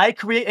 Then I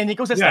create an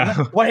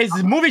ecosystem where his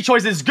movie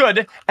choice is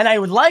good, and I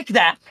would like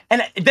that,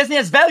 and Disney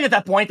has value at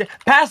that point,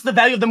 past the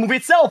value of the movie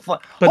itself.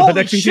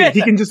 Holy shit!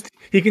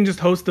 He can just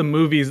host the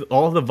movies,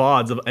 all the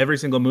VODs of every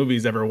single movie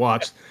he's ever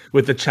watched,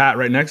 with the chat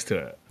right next to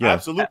it. Yeah,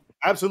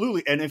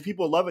 absolutely. And if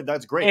people love it,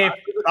 that's great.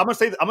 I'm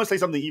gonna say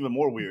something even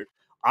more weird.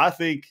 I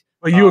think.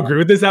 Well, you agree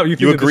with this?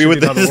 You agree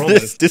with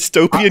this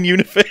dystopian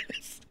universe?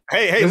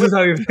 Hey, this is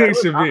how you think it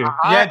should be.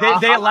 Yeah,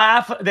 they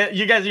laugh.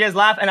 You guys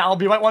laugh, and I'll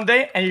be right one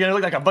day, and you're gonna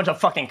look like a bunch of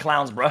fucking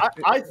clowns, bro.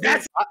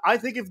 I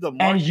think if the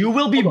market, and you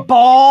will be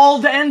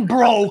bald and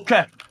broke.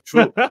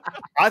 True.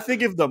 I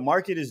think if the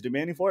market is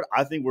demanding for it,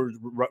 I think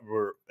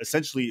we're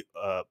essentially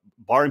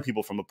barring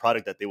people from a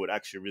product that they would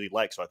actually really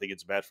like. So I think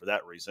it's bad for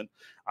that reason.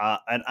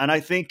 And I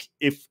think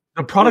if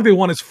the product they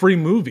want is free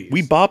movies,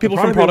 we bar people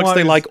from products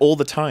they like all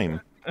the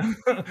time.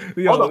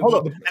 Hold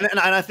on. And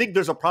I think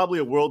there's probably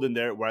a world in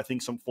there where I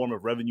think some form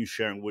of revenue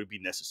sharing would be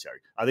necessary.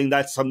 I think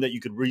that's something that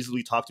you could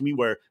reasonably talk to me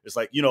where it's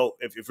like, you know,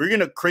 if we're going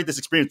to create this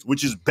experience,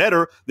 which is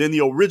better than the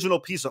original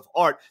piece of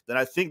art, then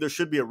I think there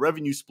should be a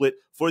revenue split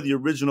for the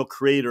original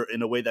creator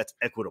in a way that's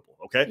equitable.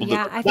 Okay.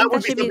 Yeah, that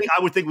would be something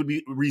I would think would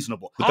be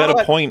reasonable. The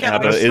better point,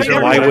 Abba, is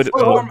why would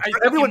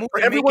everyone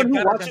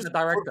who watches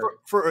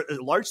for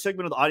a large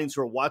segment of the audience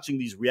who are watching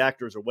these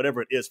reactors or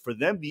whatever it is, for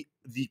them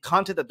the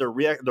content that they're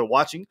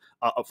watching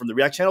from the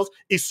React channels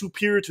is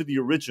superior to the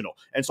original.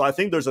 And so I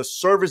think there's a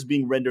service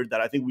being rendered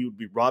that I think we would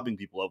be robbing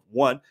people of.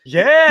 One.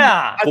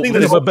 Yeah. I think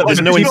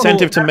there's no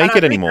incentive to make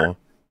it anymore.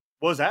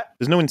 What was that?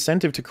 There's no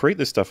incentive to create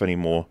this stuff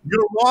anymore.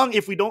 You're wrong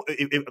if we don't.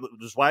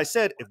 That's why I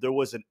said if there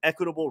was an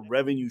equitable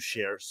revenue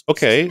shares.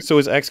 Okay, so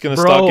is X going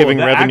to start giving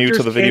revenue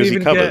to the videos he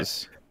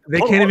covers? They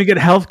can't even get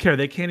healthcare.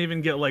 They can't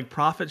even get like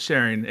profit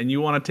sharing, and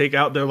you want to take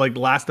out their like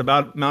last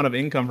amount of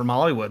income from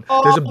Hollywood.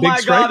 There's a big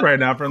strike right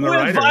now from the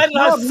writers.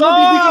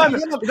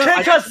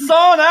 Kick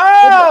Hassan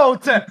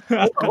out!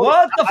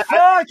 What the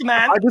fuck,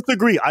 man?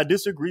 I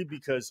disagree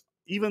because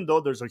even though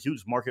there's a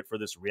huge market for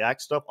this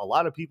React stuff, a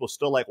lot of people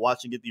still like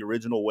watching it the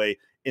original way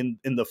in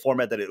the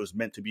format that it was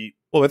meant to be.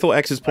 Well, I thought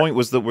X's point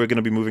was that we're going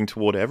to be moving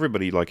toward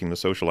everybody liking the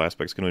social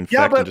aspects, going to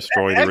infect and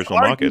destroy the original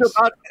markets.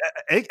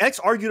 X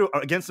argued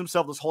against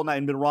himself this whole night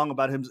and been wrong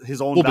about his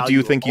own. Well, but do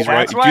you think he's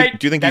right?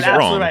 Do you think he's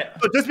wrong? Right.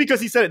 But just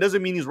because he said it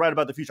doesn't mean he's right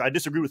about the future. I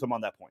disagree with him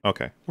on that point.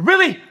 Okay.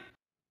 Really?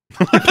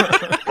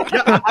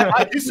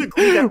 I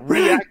disagree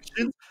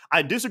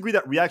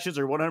that reactions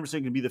are 100%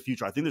 going to be the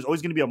future. I think there's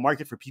always going to be a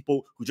market for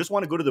people who just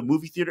want to go to the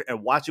movie theater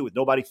and watch it with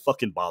nobody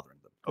fucking bothering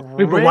them.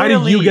 Wait, but why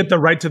did you get the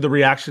right to the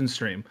reaction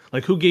stream?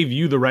 Like, who gave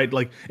you the right?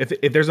 Like,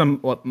 if there's a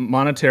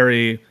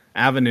monetary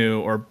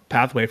avenue or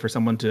pathway for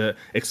someone to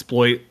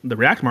exploit the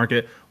React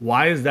market,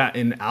 why is that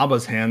in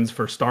Alba's hands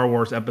for Star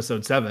Wars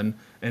Episode 7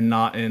 and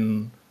not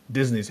in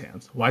Disney's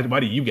hands? Why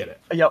do you get it?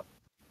 Yo.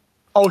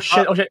 Oh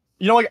shit!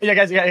 You know what? Yeah,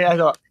 guys.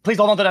 Please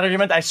hold on to that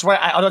argument. I swear.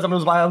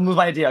 Otherwise, I'll lose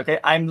my idea. Okay.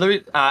 I'm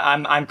literally.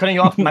 I'm cutting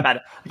you off. My bad.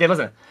 Okay.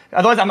 Listen.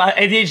 Otherwise, I'm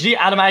ADHD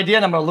out of my idea,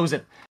 and I'm gonna lose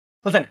it.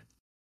 Listen.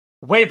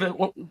 Wait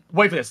for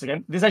this.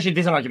 Okay. This is actually a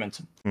decent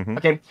argument. Mm-hmm.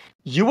 Okay.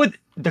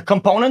 The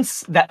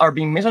components that are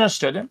being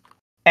misunderstood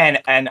and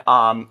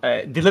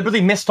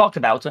deliberately mistalked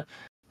about.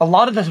 A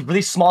lot of this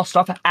really small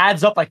stuff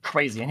adds up like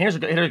crazy. And here's a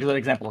good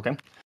example. Okay.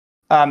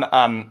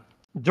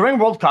 During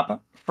World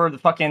Cup for the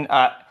fucking.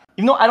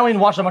 Even though I don't even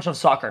watch that much of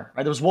soccer,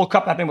 right? There was World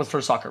Cup happening for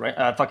soccer, right?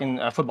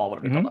 Football,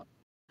 whatever you call it,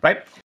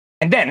 right?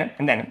 And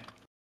then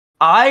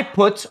I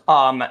put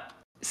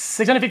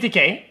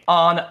 650K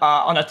on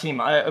a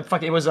team.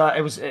 It was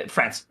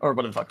France or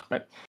whatever the fuck,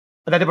 right?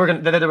 That they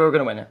were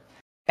gonna win,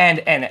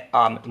 and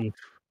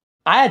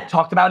I had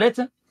talked about it,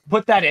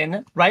 put that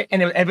in, right?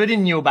 And everybody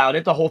knew about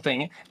it, the whole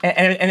thing,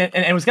 and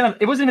it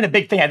wasn't even a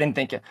big thing. I didn't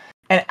think,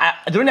 and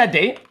during that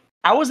day,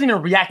 I wasn't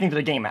even reacting to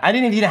the game. I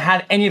didn't even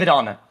have any of it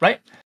on,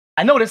 right?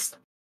 I noticed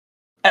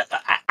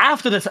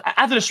after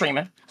the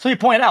stream, so you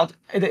pointed out,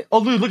 look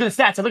at the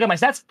stats. I look at my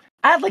stats.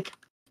 I had like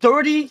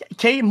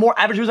 30K more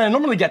average views than I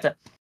normally get,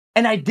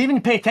 and I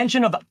didn't pay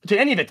attention to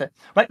any of it.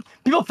 Right?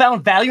 People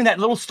found value in that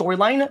little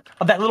storyline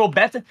of that little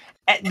bet.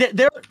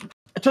 They're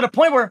to the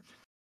point where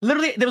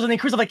literally there was an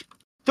increase of like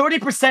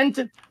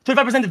 30%,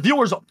 35%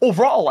 viewers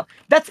overall.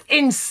 That's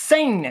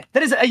insane.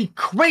 That is a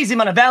crazy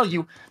amount of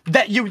value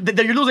that you're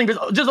losing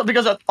just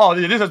because of,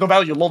 this has no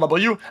value.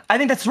 LOW. I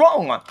think that's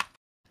wrong.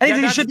 I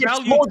think you should be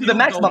exposed to the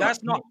maximum.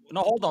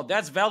 Hold on.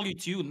 That's value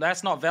to you.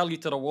 That's not value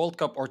to the World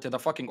Cup or to the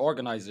fucking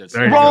organizers.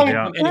 Wrong.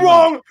 I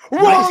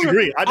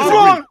disagree.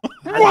 Wrong.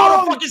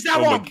 How the fuck is that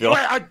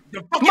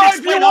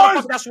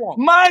wrong?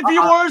 My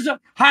viewers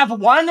have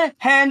one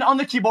hand on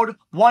the keyboard,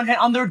 one hand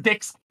on their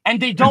dicks, and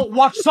they don't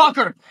watch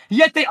soccer.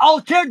 Yet they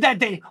all cared that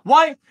day.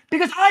 Why?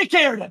 Because I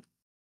cared.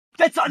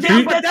 That's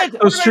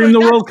stream the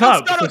World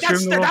Cup.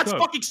 That's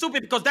fucking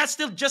stupid because that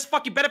still just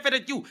fucking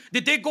benefited you.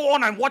 Did they go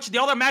on and watch the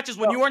other matches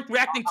when you weren't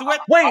reacting to it?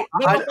 Wait,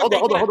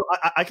 hold on.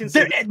 I can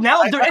say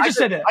now they're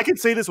interested. I can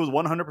say this with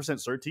 100%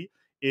 certainty.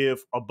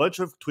 If a bunch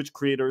of Twitch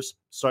creators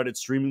started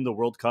streaming the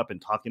World Cup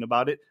and talking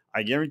about it,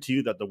 I guarantee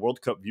you that the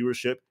World Cup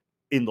viewership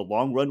in the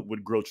long run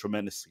would grow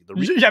tremendously.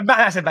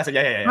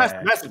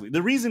 Massively.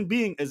 The reason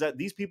being is that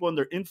these people and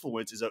their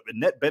influence is a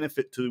net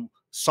benefit to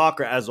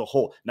soccer as a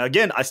whole. Now,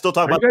 again, I still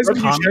talk about you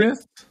guys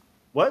communists.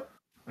 What?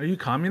 Are you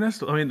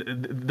communist? I mean,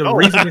 the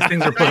reason these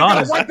things are put on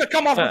is... Wipe the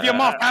come off of your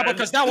mouth, Abba,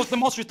 because that was the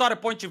most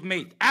retarded point you've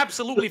made.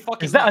 Absolutely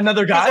fucking... Is that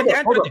another guy?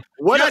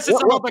 Yes,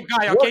 it's another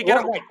guy, okay? Get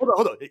it right.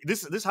 Hold on.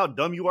 This is how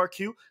dumb you are,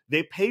 Q.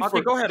 They pay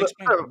for... go ahead,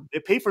 explain. They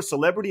pay for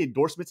celebrity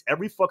endorsements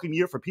every fucking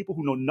year for people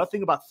who know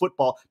nothing about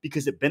football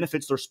because it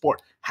benefits their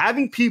sport.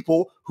 Having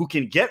people who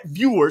can get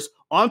viewers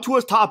onto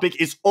a topic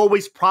is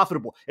always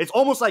profitable. It's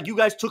almost like you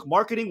guys took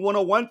marketing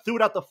 101, threw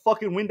it out the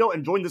fucking window,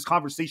 and joined this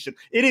conversation.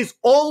 It is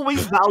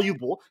always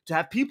valuable to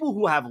have people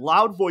who have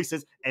loud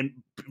voices and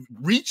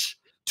reach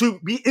to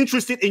be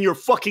interested in your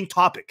fucking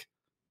topic.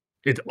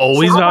 It's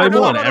always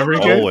valuable in every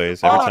game.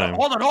 Always, every time.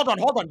 Hold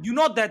on. You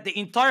know that the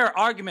entire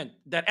argument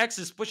that X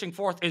is pushing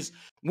forth is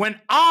when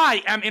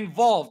I am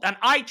involved and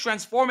I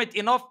transform it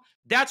enough,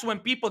 that's when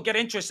people get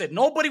interested.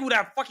 Nobody would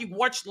have fucking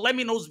watched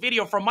Lemino's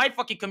video from my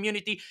fucking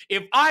community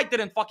if I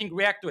didn't fucking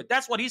react to it.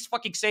 That's what he's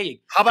fucking saying.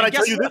 How about I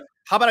tell you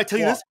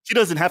this? He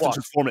doesn't have to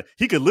transform it.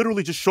 He could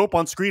literally just show up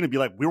on screen and be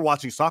like, "We're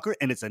watching soccer,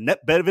 and it's a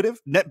net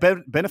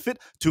benefit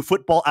to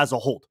football as a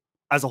whole."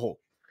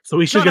 So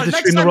we should get to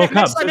stream the World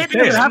Cup.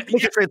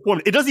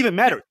 It doesn't even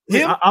matter.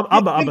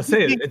 I'm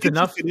say it. It's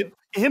enough.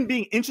 Him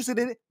being interested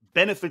in it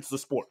benefits the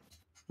sport.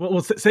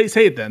 Well,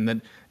 say it then.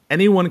 That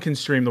anyone can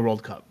stream the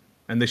World Cup.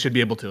 And they should be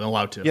able to,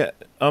 allowed to. Yeah.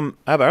 Out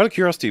of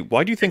curiosity,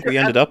 why do you think we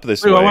ended up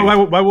this way?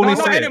 Why won't he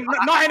say it?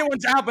 Not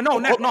anyone's out, but no.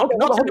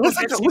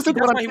 Listen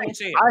to what I'm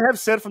saying. I have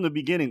said from the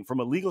beginning,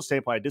 from a legal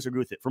standpoint, I disagree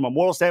with it. From a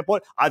moral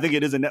standpoint, I think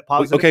it is a net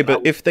positive. Okay,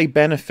 but if they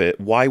benefit,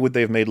 why would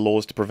they have made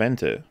laws to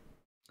prevent it?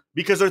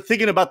 Because they're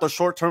thinking about the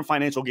short-term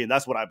financial gain.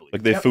 That's what I believe.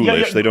 Like they're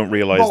foolish. They don't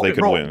realize they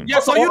could win. Yeah,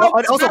 so you know.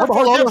 Also, hold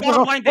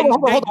on. Wait, no.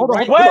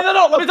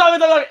 Let me tell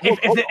you.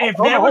 If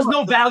there was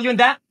no value in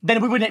that, then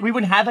we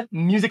wouldn't have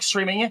music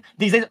streaming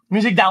these days,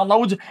 music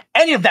downloads,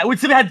 any of that. We'd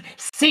still have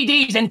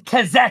CDs and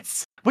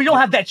cassettes. We don't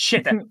have that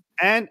shit.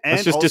 And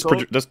that's just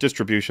that's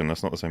distribution.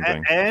 That's not the same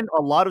thing. And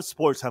a lot of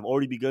sports have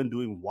already begun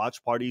doing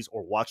watch parties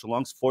or watch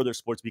alongs for their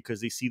sports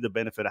because they see the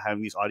benefit of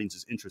having these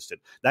audiences interested.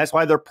 That's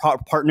why they're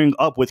partnering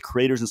up with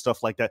creators and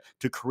stuff like that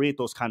to create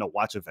those kind of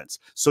watch events.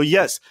 So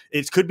yes,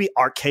 it could be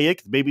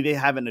archaic. Maybe they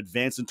haven't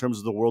advanced in terms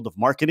of the world of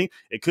marketing.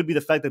 It could be the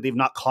fact that they've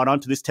not caught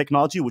on to this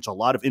technology, which a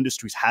lot of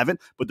industries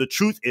haven't. But the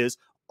truth is,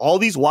 all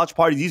these watch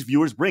parties these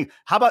viewers bring.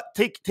 How about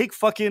take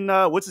fucking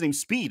what's his name,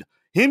 Speed?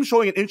 Him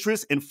showing an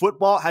interest in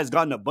football has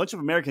gotten a bunch of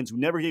Americans who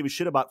never gave a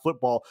shit about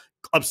football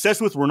obsessed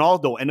with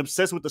Ronaldo and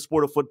obsessed with the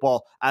sport of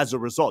football as a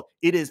result.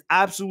 It is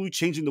absolutely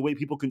changing the way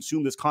people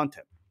consume this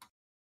content.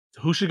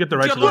 Who should get the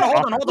right to hold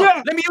on.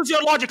 Let me use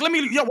your logic.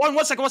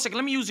 One second.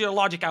 Let me use your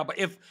logic out. But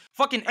if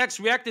fucking X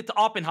reacted to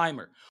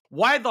Oppenheimer,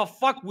 why the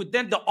fuck would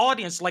then the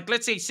audience, like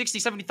let's say 60,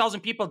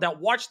 70,000 people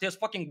that watch this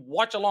fucking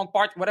watch along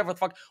part, whatever the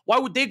fuck, why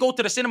would they go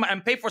to the cinema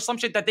and pay for some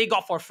shit that they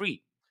got for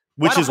free?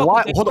 Which is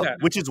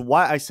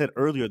why I said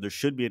earlier there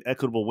should be an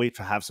equitable way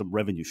to have some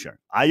revenue share.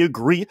 I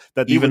agree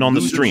that even on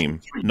the stream,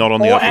 not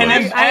on the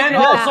upload.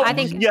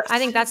 I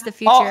think that's the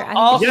future.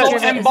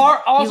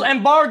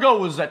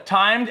 Embargoes,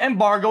 timed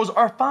embargoes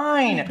are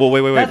fine. Well,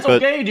 wait. That's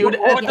okay, dude.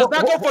 Does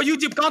that go for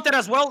YouTube content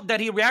as well that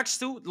he reacts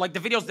to, like the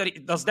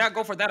videos does that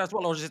go for that as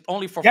well, or is it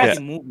only for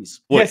fucking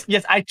movies? Yes.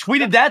 I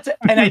tweeted that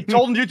and I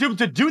told YouTube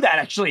to do that.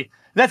 Actually.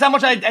 That's how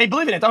much I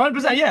believe in it.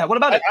 100%. Yeah. What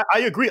about it? I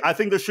agree. I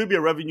think there should be a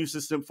revenue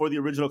system for the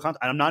original content.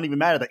 And I'm not even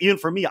mad at that. Even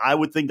for me, I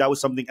would think that was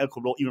something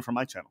equitable, even for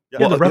my channel. Yeah,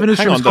 well, the revenue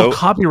stream is called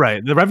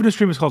copyright. The revenue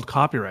stream is called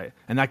copyright,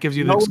 and that gives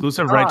you the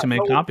exclusive right to make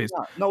copies.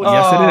 No,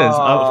 yes, it is.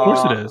 Of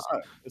course, it is.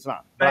 It's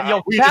not.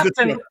 Yo,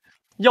 Captain.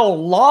 Yo,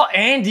 Law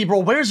Andy, bro,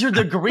 where's your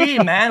degree,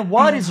 man?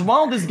 What is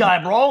wrong with this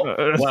guy, bro?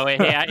 Well,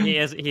 wait, he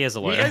is a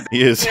lawyer.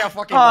 He is. Yeah,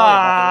 fucking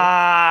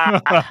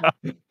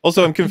lawyer.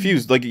 Also, I'm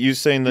confused. Like you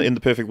saying that in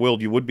the perfect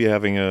world you would be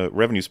having a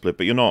revenue split,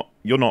 but you're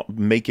not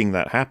making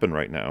that happen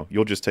right now.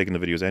 You're just taking the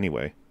videos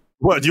anyway.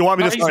 What do you want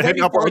me to start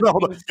hitting up? Hold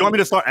on. Do you want me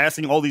to start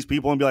asking all these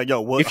people and be like,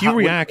 "Yo, what?"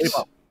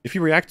 If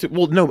you react to,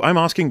 well, no, I'm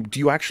asking, do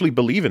you actually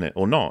believe in it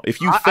or not?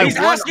 If you he's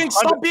asking,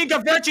 stop being a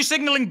virtue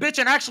signaling bitch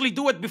and actually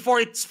do it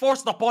before it's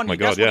forced upon you.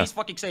 That's what he's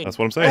fucking saying. That's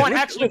what I'm saying. Oh, and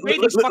actually pay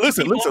these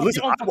listen.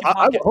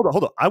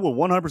 Hold on. I will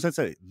 100%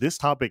 say this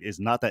topic is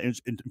not that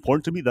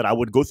important to me that I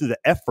would go through the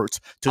efforts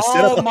to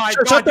set up. Oh my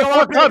God! Shut the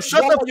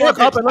fuck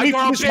up and let me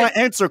finish my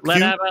answer.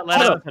 Let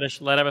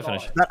Abba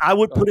finish. That I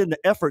would put in the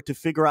effort to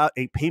figure out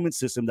a payment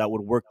system that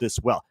would work this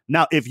well.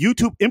 Now, if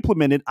YouTube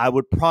implemented, I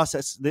would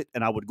process it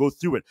and I would go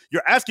through it.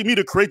 You're asking me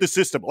to create the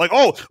system. Like,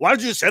 oh, why don't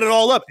you just set it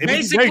all up?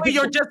 Basically,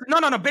 you're just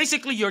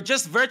Basically, you're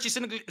just virtue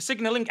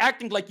signaling,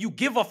 acting like you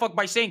give a fuck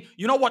by saying,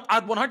 you know what?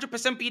 I'd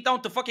 100% be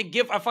down to fucking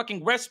give a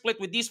fucking rest split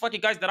with these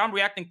fucking guys that I'm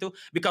reacting to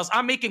because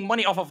I'm making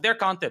money off of their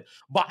content.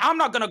 But I'm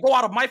not gonna go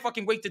out of my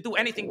fucking way to do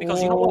anything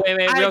because you know what?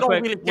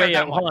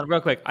 Hold on,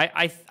 real quick.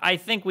 I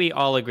think we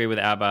all agree with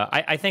Abba.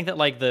 I think that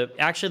like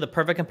the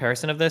perfect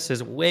comparison of this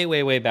is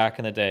way back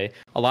in the day.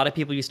 A lot of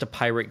people used to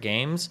pirate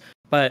games.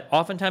 But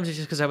oftentimes it's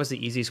just because that was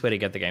the easiest way to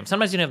get the game.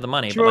 Sometimes you didn't have the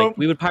money, but like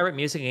we would pirate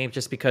music games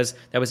just because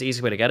that was the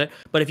easy way to get it.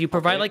 But if you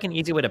provide like an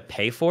easy way to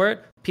pay for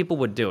it, people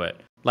would do it.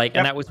 Like,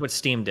 and that was what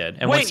Steam did.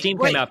 And when Steam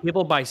came out,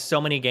 people buy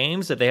so many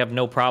games that they have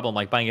no problem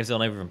like buying games they'll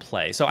never even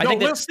play. So I think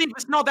that Steam,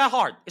 it's not that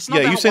hard. It's not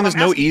that you're saying there's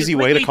no easy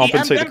way to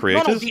compensate the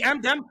creators? No,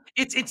 DM them.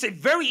 It's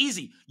very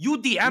easy. You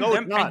DM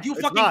them and you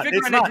fucking figure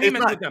an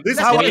agreement with them. This is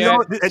how I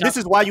know. This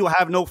is why you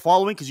have no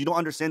following, because you don't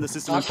understand the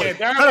system. Okay,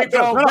 there we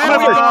go.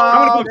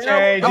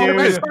 Okay,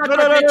 dude.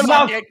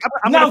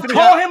 Now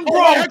call him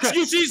broke.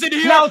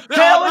 Now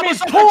tell him he's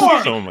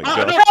poor. Oh my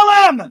god.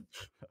 Tell him.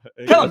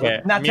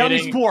 Okay, now tell me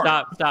he's poor.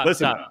 Stop.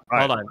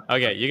 Hold on.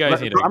 Okay, you guys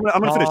need to. I'm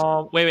gonna finish.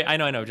 Wait. I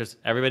know. Just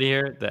everybody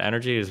here. The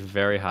energy is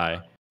very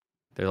high.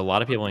 There's a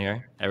lot of people in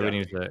here. Everybody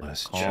needs to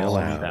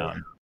calm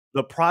down.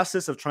 The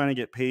process of trying to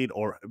get paid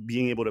or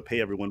being able to pay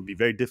everyone would be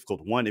very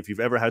difficult. One, if you've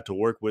ever had to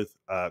work with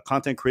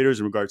content creators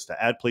in regards to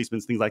ad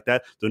placements, things like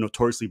that, they're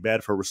notoriously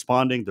bad for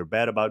responding. They're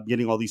bad about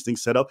getting all these things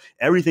set up.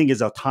 Everything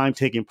is a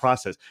time-taking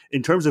process.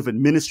 In terms of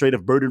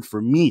administrative burden for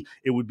me,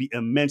 it would be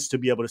immense to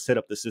be able to set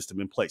up the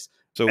system in place.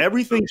 So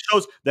everything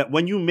shows that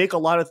when you make a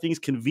lot of things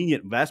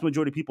convenient, vast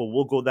majority of people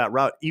will go that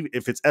route, even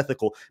if it's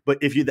ethical. But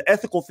if the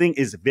ethical thing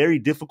is very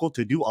difficult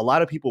to do, a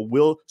lot of people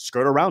will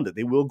skirt around it.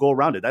 They will go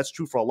around it. That's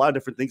true for a lot of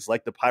different things,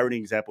 like the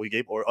pirating example you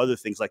gave, or other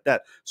things like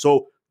that.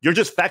 So you're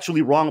just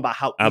factually wrong about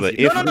how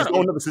easy there's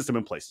no other system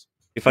in place.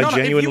 If I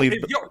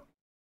genuinely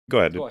go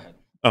ahead.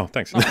 Oh,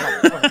 thanks.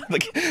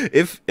 Like,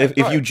 if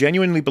you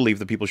genuinely believe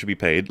that people should be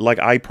paid, like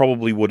I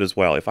probably would as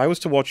well. If I was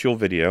to watch your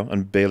video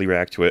and barely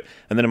react to it,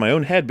 and then in my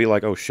own head be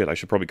like, oh shit, I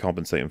should probably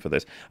compensate him for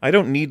this. I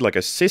don't need like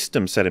a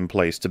system set in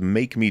place to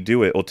make me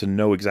do it or to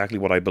know exactly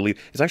what I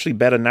believe. It's actually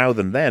better now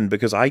than then,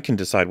 because I can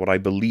decide what I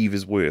believe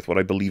is worth, what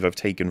I believe I've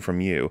taken from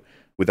you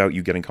without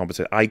you getting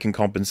compensated. I can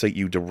compensate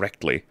you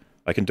directly.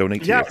 I can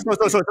donate to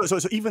you. So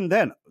even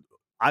then,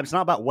 it's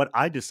not about what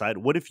I decide.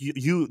 What if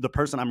you, the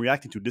person I'm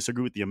reacting to,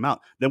 disagree with the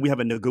amount? Then we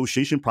have a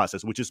negotiation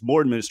process, which is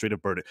more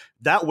administrative burden.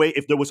 That way,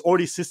 if there was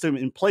already a system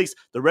in place,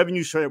 the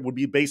revenue share would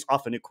be based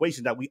off an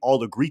equation that we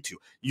all agree to.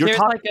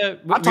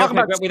 I'm talking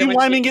about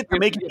streamlining it to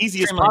make it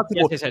easy as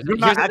possible. You're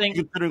not actually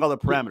considering all the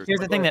parameters. Here's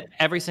the thing that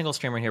every single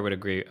streamer here would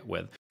agree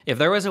with. If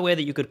there was a way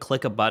that you could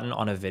click a button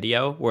on a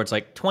video where it's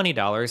like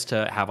 $20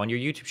 to have on your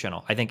YouTube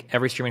channel, I think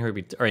every streamer who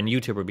would be, or in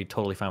YouTube would be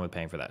totally fine with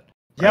paying for that.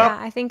 Right? Yeah,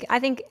 I think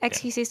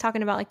xQc is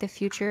talking about like the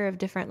future of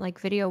different like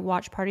video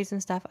watch parties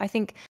and stuff. I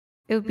think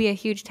it would be a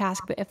huge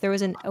task, but if there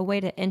was a way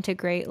to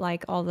integrate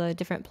like all the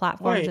different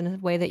platforms in a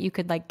way that you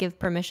could like give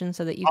permission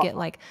so that you get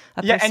like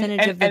a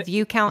percentage of the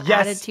view count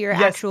added to your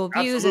actual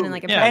views, and then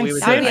like that would be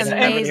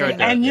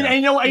amazing. And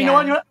you know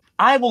what?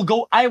 I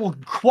will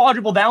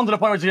quadruple down to the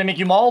point where it's gonna make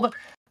you mauled.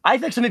 I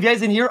think some of you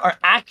guys in here are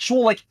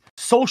actual like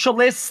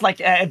socialists, like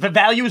the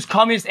values,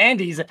 communist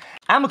Andes. I'm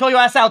gonna call your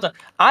ass out.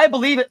 I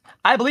believe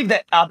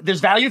that there's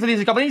value for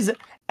these companies,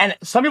 and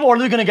some people are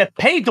really gonna get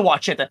paid to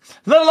watch it.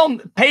 Let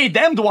alone pay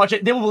them to watch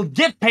it. They will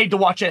get paid to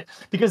watch it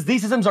because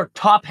these systems are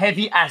top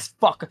heavy as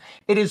fuck.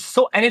 It is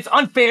so, and it's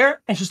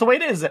unfair. And it's just the way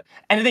it is.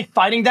 And I think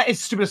fighting that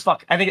is stupid as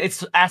fuck. I think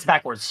it's ass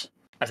backwards.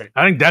 I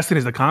think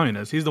Destiny's the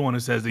communist. He's the one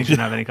who says that he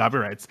shouldn't have any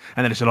copyrights,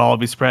 and that it should all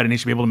be spread, and he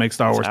should be able to make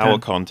Star Wars. Our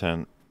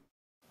content.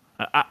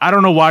 I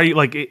don't know why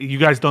you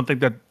guys don't think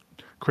that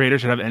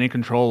creators should have any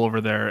control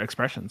over their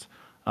expressions.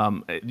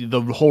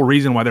 The whole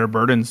reason why there are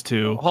burdens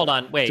to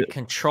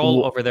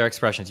control over their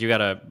expressions. You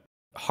gotta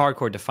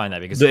hardcore define that,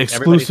 because the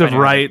exclusive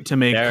right to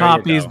make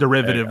copies,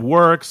 derivative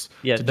works.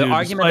 Yeah, the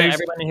argument that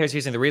everybody here is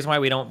using, the reason why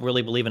we don't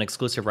really believe in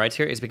exclusive rights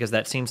here is because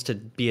that seems to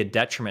be a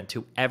detriment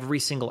to every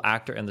single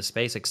actor in the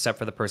space except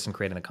for the person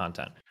creating the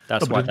content.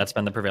 That's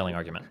been the prevailing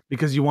argument.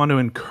 Because you want to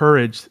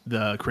encourage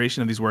the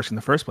creation of these works in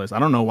the first place. I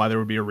don't know why there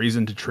would be a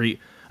reason to treat.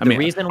 The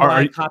reason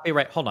why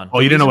copyright. Hold on. Oh,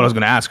 you didn't know what I was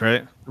going to ask,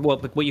 right? Well,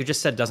 but what you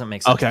just said doesn't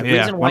make sense. Okay, the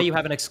reason why you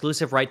have an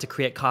exclusive right to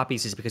create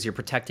copies is because you're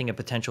protecting a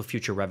potential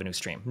future revenue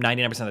stream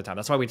 99% of the time.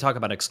 That's why we talk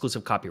about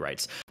exclusive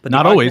copyrights. But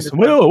not always.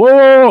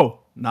 Whoa.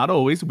 Not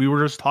always. We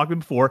were just talking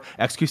before.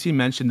 xQc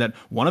mentioned that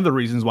one of the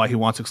reasons why he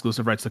wants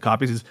exclusive rights to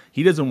copies is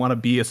he doesn't want to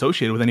be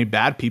associated with any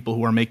bad people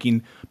who are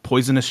making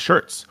poisonous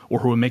shirts or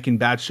who are making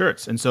bad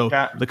shirts. And so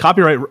the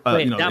copyright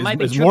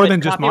is more than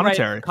just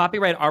monetary.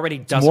 Copyright already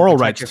doesn't moral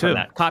protect rights you too. from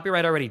that.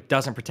 Copyright already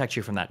doesn't protect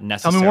you from that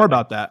necessarily. Tell me more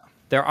about that.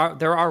 There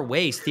are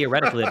ways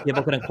theoretically that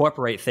people can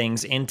incorporate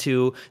things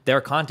into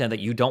their content that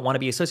you don't want to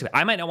be associated with.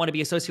 I might not want to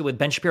be associated with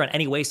Ben Shapiro in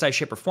any way, size,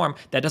 shape, or form.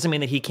 That doesn't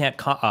mean that he can't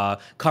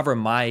cover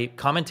my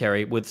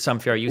commentary with some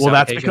fair use. Well,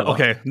 that's because,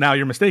 okay. Now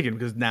you're mistaken,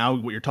 because now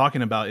what you're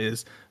talking about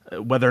is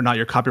whether or not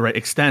your copyright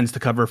extends to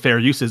cover fair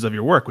uses of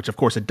your work, which of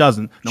course it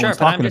doesn't. No one's talking about that.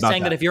 Sure, but I'm just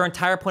saying that if your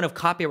entire point of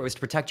copyright was to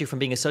protect you from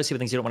being associated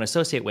with things you don't want to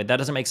associate with, that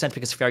doesn't make sense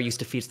because fair use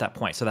defeats that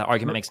point. So that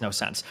argument makes no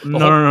sense.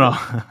 No.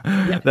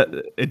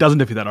 It doesn't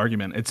defeat that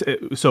argument.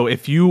 So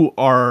if you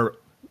are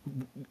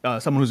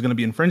someone who's going to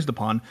be infringed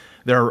upon,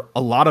 there are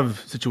a lot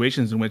of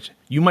situations in which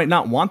you might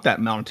not want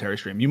that monetary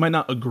stream. You might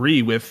not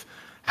agree with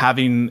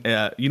having,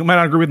 you might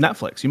not agree with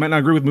Netflix. You might not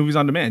agree with movies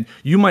on demand.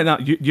 You might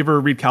not, you ever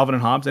read Calvin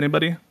and Hobbes,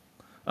 anybody?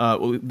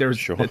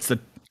 It's the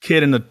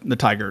kid and the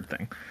tiger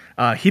thing.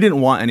 He didn't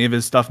want any of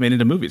his stuff made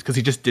into movies because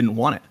he just didn't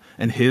want it.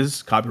 And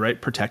his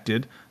copyright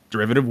protected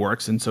derivative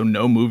works, and so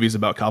no movies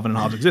about Calvin and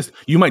Hobbes exist.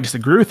 You might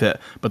disagree with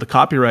it, but the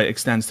copyright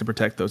extends to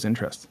protect those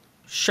interests.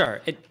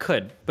 Sure, it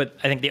could, but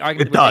I think the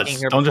argument it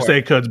does. Don't just say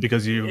it could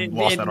because you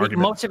lost that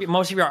argument.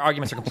 Most of your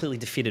arguments are completely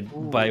defeated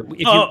by.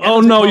 You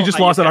just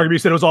lost that argument. You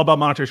said it was all about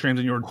monetary streams,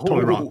 and you were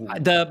totally wrong.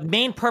 The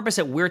main purpose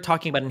that we're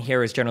talking about in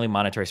here is generally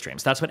monetary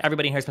streams. That's what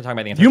everybody in here has been talking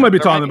about. You might be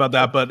talking about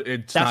that, but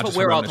it's that's not what just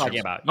we're all talking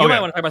about. You might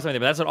want to talk about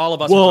something, but that's what all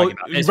of us are talking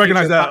about. You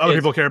recognize that other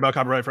people care about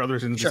copyright for other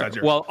reasons besides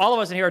yours. Well, all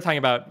of us in here are talking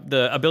about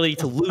the ability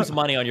to lose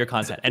money on your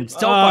content, and so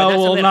far,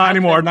 well, not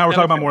anymore. Now we're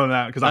talking about more than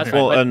that because I'm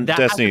well, and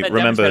Destiny,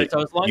 remember,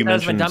 so as long as that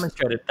has been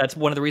demonstrated, that's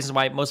one of the reasons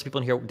why most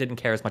people in here didn't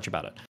care as much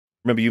about it.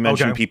 Remember, you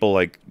mentioned people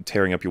like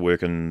tearing up your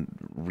work and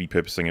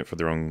repurposing it for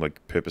their own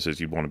like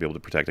purposes. You'd want to be able to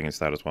protect against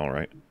that as well,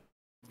 right?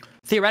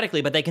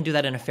 Theoretically, but they can do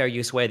that in a fair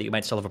use way that you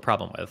might still have a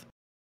problem with.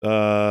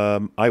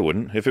 I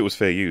wouldn't if it was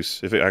fair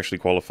use, if it actually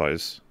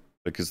qualifies,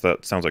 because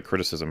that sounds like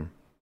criticism.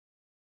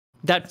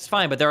 That's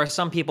fine, but there are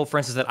some people, for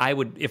instance, that I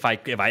would, if I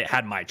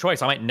had my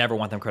choice, I might never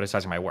want them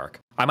criticizing my work.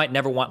 I might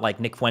never want like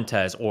Nick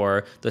Fuentes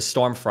or the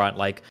Stormfront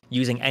like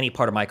using any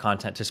part of my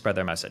content to spread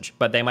their message.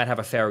 But they might have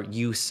a fair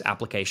use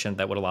application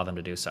that would allow them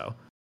to do so.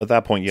 At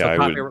that point, yeah,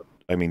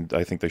 I mean,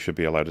 I think they should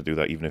be allowed to do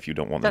that, even if you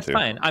don't want them to. That's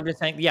fine. I'm just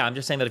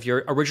saying that if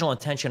your original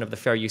intention of the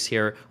fair use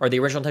here, or the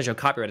original intention of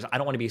copyright is, I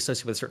don't want to be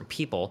associated with certain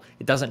people,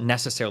 it doesn't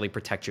necessarily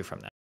protect you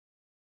from that.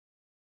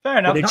 Fair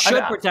enough. What it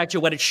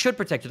should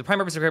protect you, the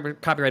primary purpose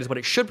of copyright is what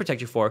it should protect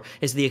you for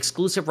is the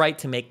exclusive right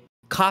to make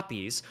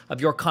copies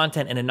of your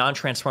content in a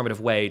non-transformative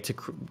way to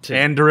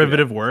and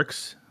derivative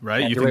works,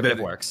 right? And derivative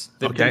works.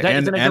 Okay,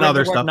 and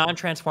other stuff.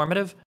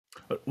 Non-transformative.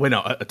 Wait,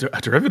 no,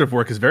 a derivative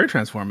work is very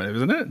transformative,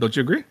 isn't it? Don't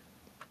you agree?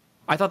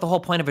 I thought the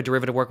whole point of a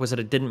derivative work was that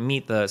it didn't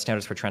meet the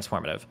standards for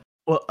transformative.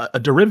 Well, a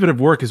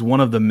derivative work is one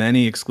of the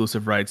many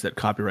exclusive rights that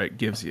copyright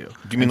gives you.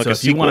 Do you mean like a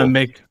sequel? You want to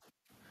make,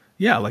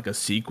 like a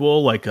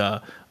sequel, like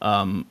a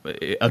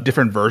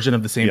different version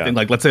of the same thing.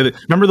 Like, let's say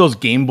remember those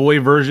Game Boy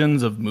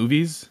versions of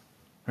movies,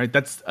 right?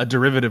 That's a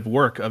derivative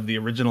work of the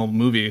original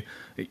movie.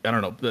 I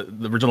don't know,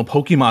 the original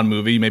Pokemon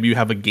movie. Maybe you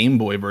have a Game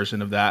Boy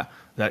version of that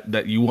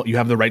you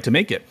have the right to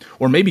make it,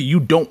 or maybe you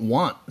don't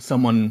want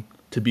someone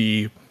to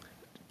be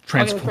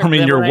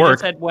transforming your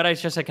work. What I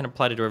just said can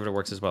apply to derivative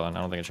works as well, and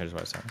I don't think it changes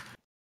what I said.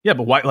 Yeah,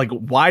 but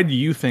why do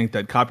you think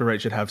that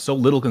copyright should have so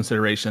little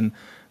consideration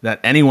that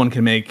anyone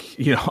can make,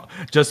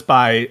 just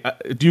by,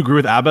 do you agree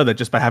with Abba that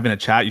just by having a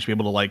chat, you should be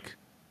able to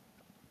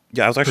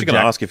Yeah, I was actually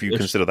going to ask if you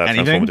consider that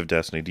transformative,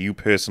 Destiny. Do you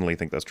personally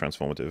think that's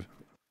transformative?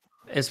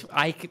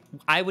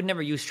 I would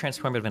never use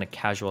transformative in a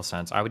casual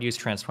sense. I would use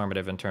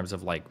transformative in terms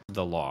of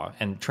the law,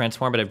 and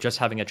transformative just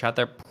having a chat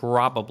there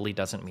probably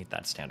doesn't meet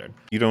that standard.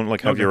 You don't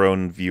have your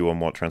own view on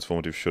what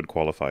transformative should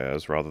qualify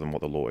as rather than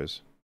what the law is?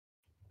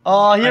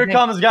 Here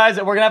comes, guys.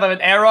 We're gonna have an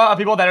era of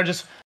people that are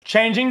just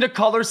changing the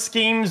color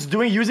schemes,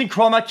 using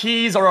chroma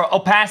keys or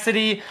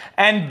opacity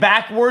and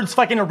backwards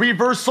fucking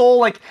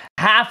reversal,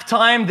 half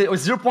time,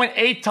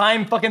 0.8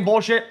 time fucking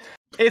bullshit.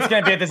 It's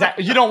gonna be a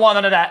disaster. You don't want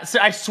none of that.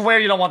 I swear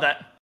you don't want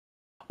that.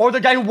 Or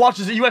the guy who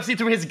watches the UFC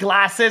through his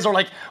glasses,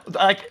 or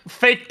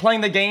fake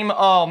playing the game.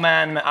 Oh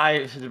man,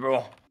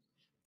 bro,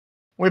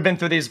 we've been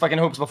through these fucking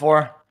hoops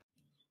before.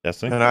 Yes,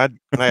 sir. Can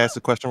I ask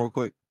a question real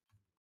quick?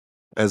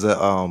 As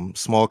a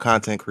small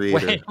content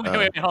creator. Wait,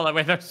 hold on.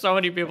 Wait, there's so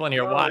many people in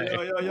here. Why?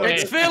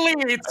 It's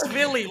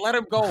Philly. Let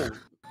him go.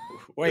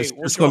 Wait,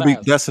 it's gonna be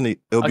Destiny.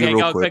 It'll be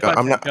real quick.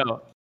 I'm not.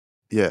 Go.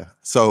 Yeah.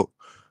 So,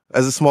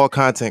 as a small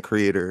content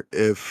creator,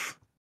 if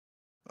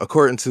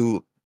according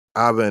to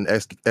Abba and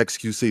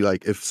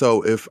xQc,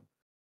 if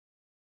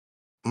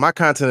my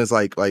content is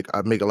like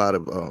I make a lot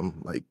of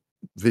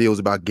videos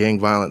about gang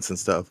violence and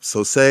stuff.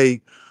 So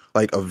say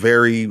a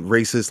very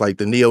racist,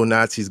 the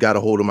neo-Nazis got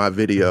a hold of my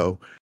video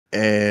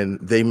and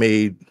they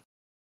made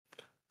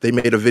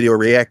a video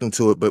reacting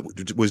to it, but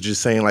was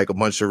just saying a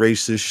bunch of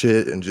racist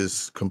shit and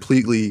just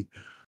completely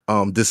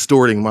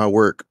distorting my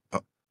work.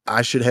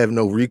 I should have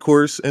no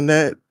recourse in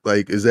that.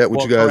 Is that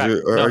what you guys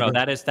are? No,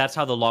 that's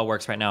how the law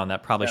works right now, and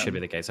that probably should be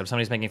the case. If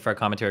somebody's making fair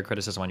commentary or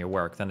criticism on your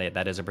work, then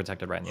that is a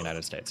protected right in the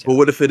United States. Yeah. But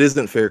what if it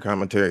isn't fair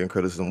commentary and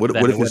criticism? What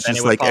if it's just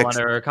fall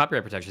under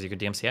copyright protections? You could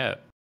DMCA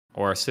it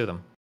or sue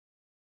them.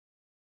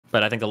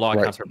 But I think the law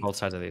accounts for both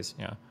sides of these.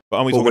 Yeah. But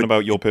aren't we talking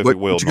about your perfect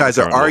world? What you guys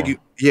are arguing?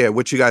 Yeah,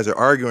 what you guys are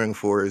arguing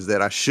for is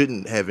that I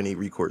shouldn't have any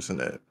recourse in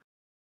that.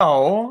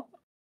 Oh,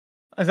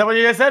 is that what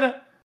you guys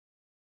said?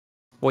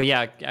 Well,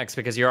 yeah, X,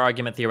 because your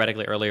argument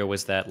theoretically earlier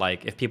was that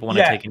if people want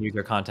to take and use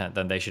your content,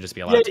 then they should just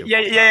be allowed to.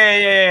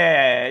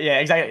 Yeah,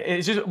 exactly.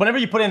 It's just whenever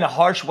you put it in a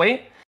harsh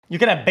way, you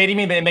kind of baiting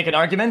me and make an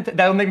argument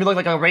that will make me look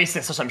like a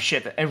racist or some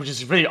shit, which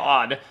is really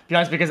odd. To be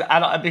honest, because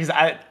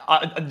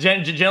I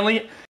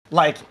generally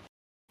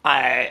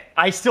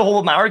I still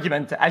hold my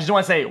argument. I just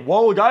want to say,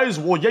 whoa, guys,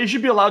 you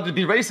should be allowed to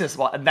be racist.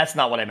 Well, that's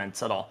not what I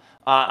meant at all.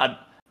 Right,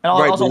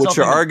 but what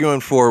you're arguing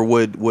for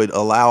would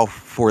allow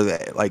for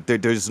that.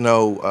 There's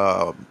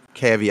no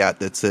caveat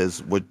that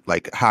says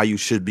how you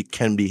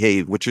can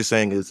behave. What you're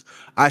saying is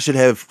I should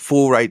have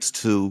full rights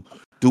to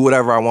do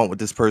whatever I want with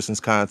this person's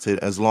content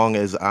as long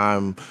as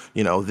I'm,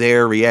 you know,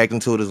 there reacting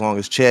to it, as long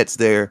as chat's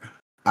there,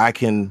 I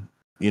can,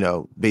 you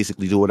know,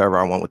 basically do whatever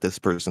I want with this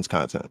person's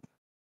content.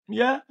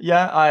 Yeah,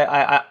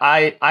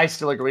 I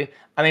still agree.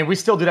 I mean, we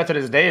still do that to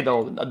this day,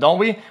 though, don't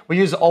we? We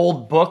use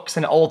old books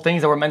and old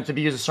things that were meant to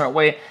be used a certain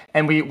way,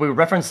 and we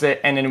reference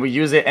it, and then we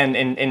use it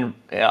in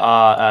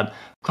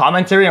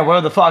commentary and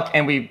whatever the fuck,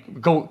 and we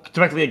go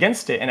directly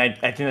against it. And I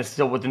think that's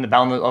still within the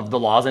bound of the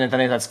laws, and I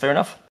think that's fair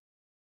enough.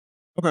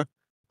 Okay.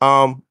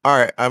 All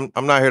right. I'm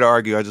not here to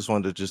argue. I just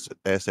wanted to just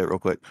ask that real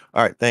quick.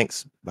 All right.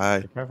 Thanks.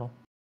 Bye.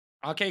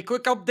 Okay,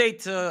 quick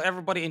update to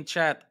everybody in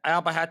chat.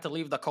 Abba had to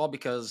leave the call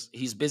because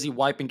he's busy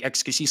wiping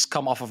xQc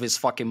scum off of his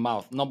fucking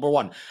mouth. Number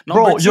one.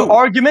 Number two, your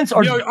arguments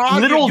are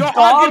literal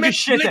dog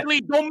shit. Literally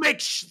don't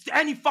make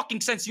any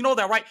fucking sense. You know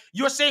that, right?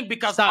 You're saying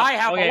because I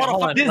have a lot of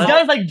fucking... This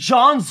guy's like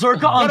John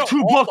Zerka on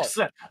two books.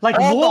 Like,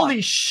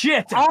 holy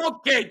shit.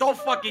 Okay, don't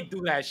fucking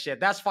do that shit.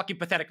 That's fucking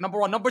pathetic. Number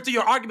one. Number two,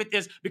 your argument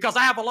is because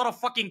I have a lot of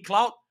fucking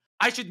clout,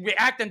 I should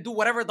react and do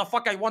whatever the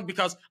fuck I want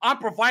because I'm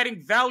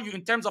providing value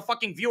in terms of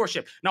fucking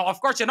viewership. Now, of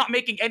course, you're not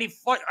making any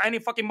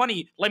fucking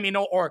money, let me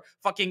know, or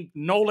fucking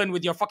Nolan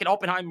with your fucking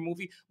Oppenheimer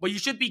movie, but you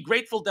should be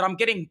grateful that I'm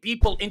getting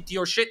people into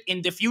your shit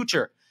in the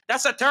future.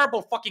 That's a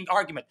terrible fucking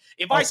argument.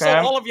 If I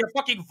saw all of your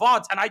fucking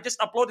VODs and I just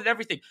uploaded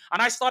everything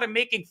and I started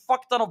making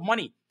fuck ton of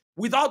money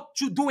without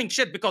you doing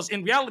shit, because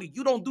in reality,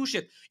 you don't do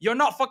shit. You're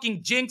not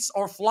fucking Jinx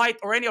or Flight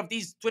or any of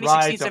these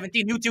 2016,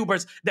 17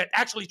 YouTubers that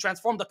actually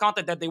transform the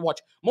content that they watch.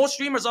 Most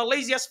streamers are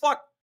lazy as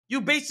fuck. You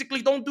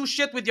basically don't do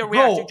shit with your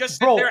reacts. You just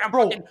sit there and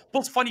fucking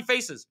pull funny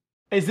faces.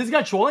 Is this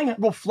guy trolling?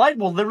 Bro, Flight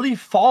will literally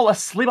fall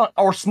asleep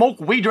or smoke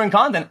weed during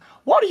content.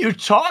 What are you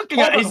talking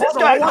about? Is this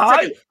guy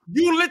high?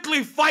 You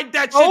literally fight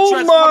that shit.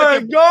 Oh my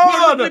god!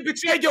 You're literally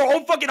betraying your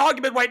own fucking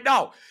argument right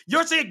now.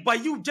 You're saying by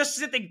you just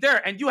sitting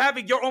there and you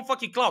having your own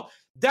fucking clout,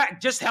 that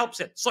just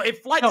helps it. So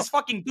if Flight is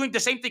fucking doing the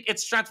same thing,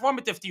 it's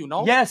transformative to you,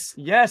 no? Yes.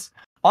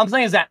 All I'm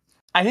saying is that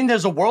I think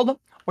there's a world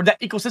where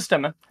that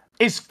ecosystem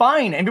is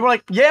fine. And people are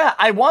like, yeah,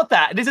 I want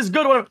that. This is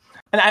good. Whatever.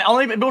 And I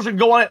only think people should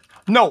go on it.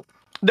 No.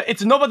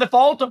 It's no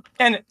default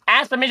and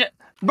ask permission.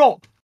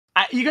 Bro,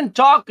 you can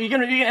talk, you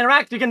can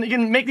interact, you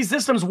can make these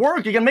systems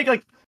work. You can make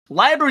like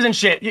libraries and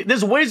shit.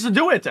 There's ways to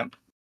do it.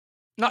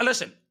 No,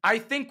 listen, I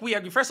think we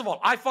agree. First of all,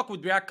 I fuck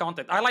with React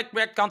content. I like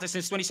React content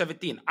since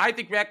 2017. I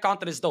think React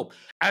content is dope.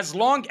 As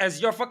long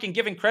as you're fucking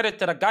giving credit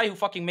to the guy who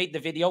fucking made the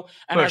video,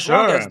 and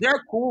long as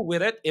they're cool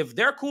with it, if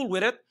they're cool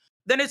with it,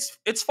 then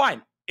it's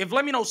fine. If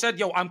Let Me Know said,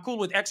 yo, I'm cool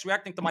with X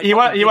reacting to my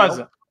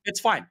video, it's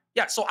fine.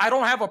 Yeah, so I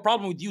don't have a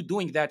problem with you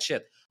doing that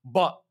shit.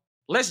 But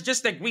let's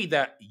just agree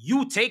that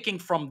you taking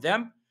from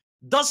them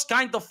does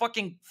kind of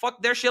fucking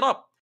fuck their shit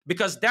up.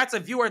 Because that's a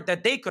viewer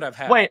that they could have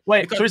had. Wait.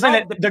 So you're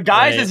saying that the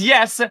guy says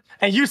yes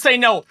and you say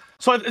no.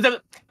 So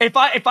if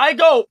I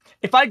go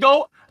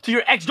to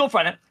your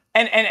ex-girlfriend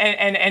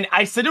and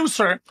I seduce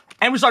her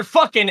and we start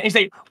fucking and you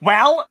say,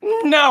 well,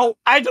 no,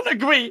 I don't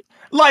agree.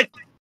 Like,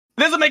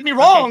 this doesn't make me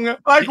wrong.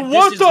 Like,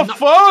 what the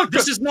fuck?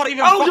 This is not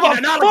even fucking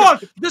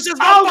analogous. This is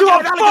not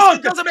fucking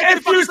analogous.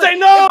 If you say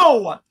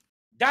no.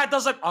 That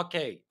doesn't...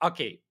 Okay.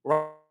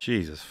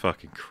 Jesus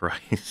fucking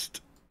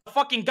Christ. The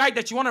fucking guy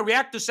that you want to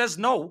react to says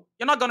no,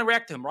 you're not going to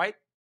react to him, right?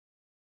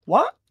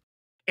 What?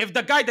 If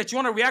the guy that you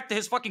want to react to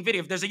his fucking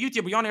video, if there's a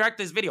YouTuber you want to react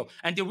to his video,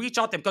 and you reach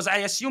out to him, because I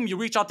assume you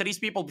reach out to these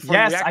people before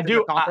you react to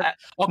their content.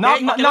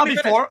 Not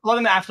before, let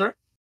him after.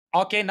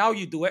 Okay, now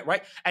you do it,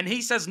 right? And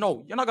he says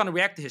no, you're not going to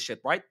react to his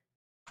shit, right?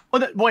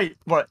 Wait,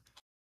 what?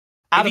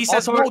 If he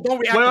says no, don't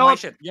react to my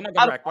shit. You're not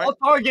going to react, right? All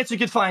targets you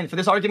could find for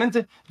this argument,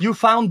 you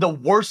found the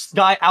worst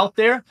guy out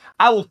there.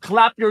 I will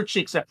clap your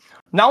cheeks.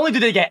 Not only do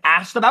they get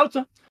asked about,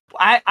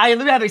 I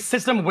literally have a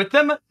system with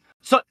them.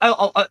 So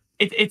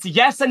it's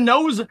yes and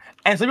no's.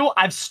 And some people,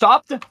 I've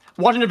stopped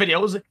watching their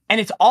videos, and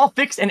it's all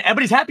fixed, and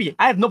everybody's happy.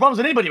 I have no problems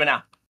with anybody right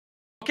now.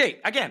 Okay,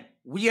 again,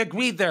 we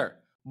agree there.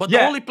 But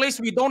the only place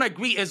we don't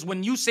agree is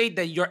when you say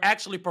that you're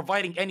actually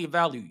providing any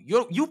value.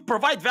 You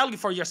provide value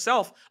for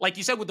yourself, like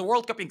you said with the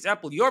World Cup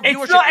example. Your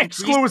viewership it's not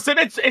exclusive.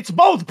 It's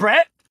both,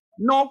 Brett.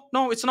 No,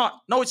 it's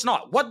not. No, it's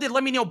not. What did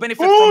Let Me Know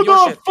benefit from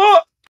your shit?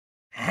 What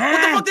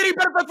the fuck did he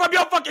benefit from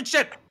your fucking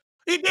shit?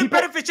 He didn't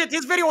benefit shit.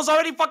 His video was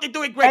already fucking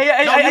doing great.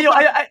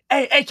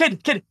 Hey,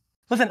 kid.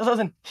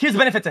 Listen. Here's the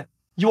benefit.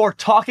 You are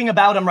talking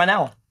about him right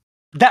now.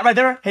 That right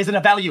there is in a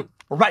value.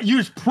 Right, you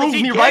just proved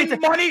me right.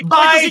 Money?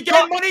 Does he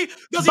get money?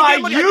 Does he get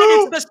money?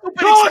 You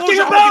talking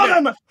about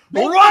him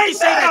right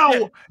now.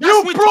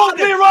 You proved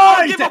me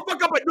right. You spoke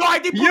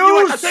about him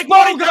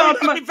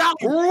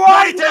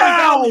right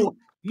now.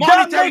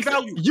 Monetary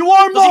value. You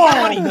are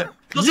mauled.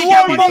 You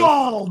are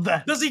mauled.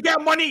 Does he get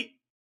money?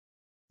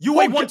 You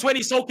weigh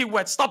 120 soaking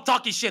wet. Stop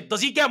talking shit.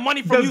 Does he get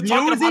money from you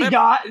talking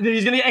about him?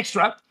 He's gonna get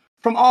extra.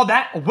 From all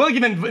that, we'll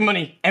give him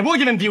money and we'll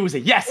give him views.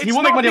 Yes, he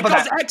will make money about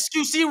that. It's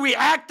because xQc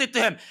reacted to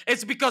him.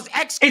 It's because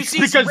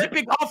xQc is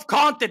ripping off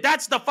content.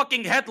 That's the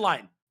fucking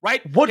headline,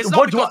 right? It's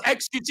not because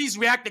xQc is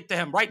reacting to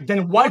him, right?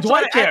 Then why do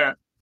I care?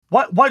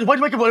 Why do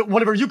you make it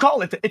whatever you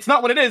call it? It's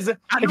not what it is. If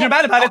you're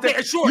mad about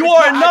it, sure, you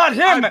are not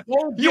him.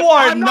 You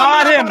are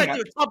not him.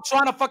 Stop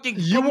trying to fucking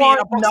you are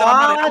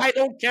not I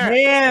don't care.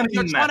 him.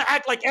 You're trying to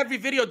act like every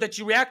video that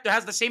you react to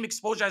has the same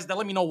exposure as the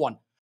Let Me Know one.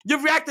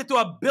 You've reacted to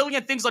a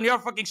billion things on your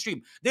fucking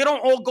stream. They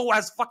don't all go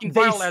as fucking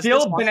viral as this one. They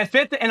still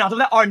benefit, and after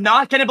that are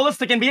not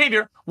cannibalistic in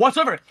behavior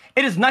whatsoever.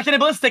 It is not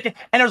cannibalistic,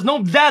 and there's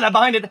no data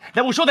behind it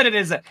that will show that it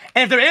is. And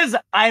if there is,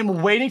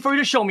 I'm waiting for you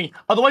to show me.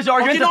 Otherwise,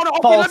 your argument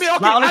falls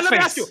flat on its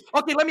face.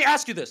 Let me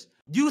ask you this.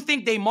 Do you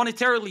think they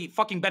monetarily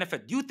fucking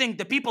benefit? Do you think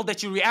the people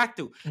that you react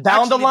to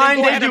down the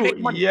line they do?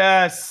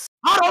 Yes.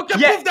 I don't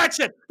prove that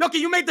shit. Okay,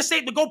 you made the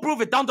statement. Go prove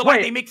it. Down the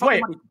line, they make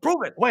fucking money.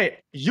 Prove it. Wait,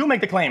 you make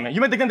the claim.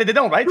 You make the claim that they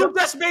don't, right? You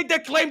just made the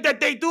claim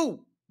that they do.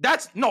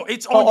 It's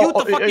on you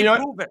to fucking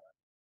prove it.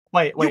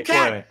 Wait. You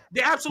can't.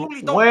 They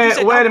absolutely don't. Wait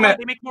a minute.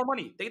 They make more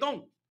money. They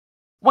don't.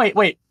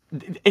 Wait.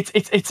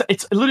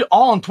 It's literally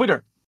all on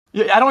Twitter.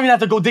 I don't even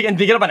have to go dig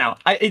it up now.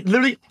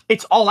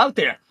 It's all out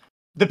there.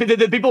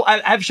 The people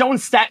have shown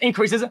stat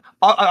increases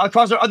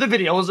across their other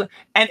videos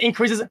and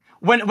increases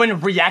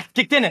when React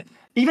kicked in.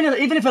 Even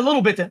if a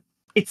little bit,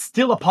 it's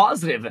still a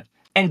positive.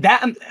 And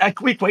that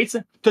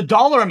equates to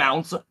dollar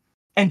amounts,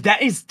 and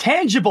that is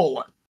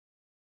tangible.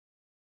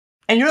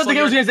 And you're not the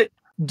guy who's going to say,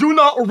 do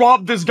not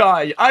rob this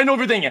guy. I know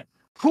everything.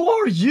 Who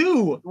are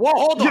you? Whoa,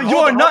 hold on. You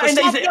are not.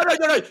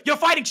 No. You're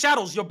fighting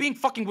shadows. You're being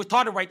fucking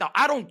retarded right now.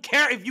 I don't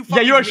care if you.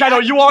 Yeah, you're a shadow.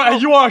 You are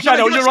a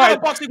shadow. You're right.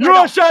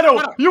 You're a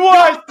shadow. You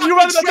are. You're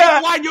right about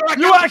that.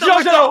 You are actually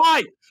a shadow.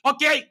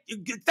 Okay,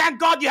 thank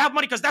God you have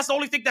money because that's the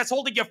only thing that's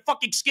holding your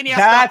fucking skinny ass.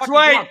 That's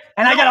right.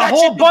 And I got a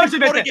whole bunch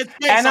of it.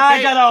 And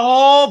I got a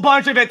whole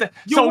bunch of it.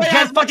 So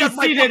get fucking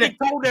seated.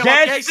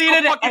 Get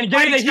seated and get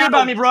ready to hear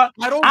about me, bro.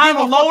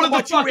 I'm loaded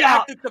the fuck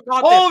out.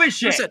 Holy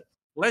shit.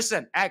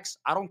 Listen, X,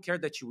 I don't care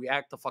that you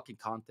react to fucking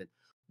content.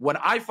 What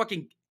I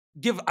fucking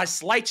give a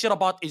slight shit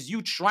about is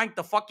you trying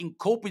to fucking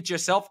cope with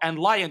yourself and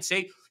lie and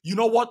say, you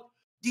know what?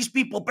 These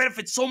people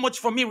benefit so much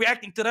from me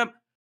reacting to them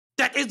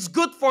that it's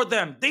good for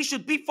them. They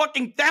should be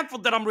fucking thankful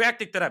that I'm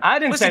reacting to them. I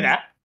didn't say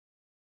that.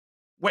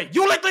 Wait,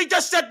 you literally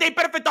just said they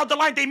benefit down the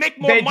line. They make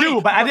more money. They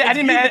do, but I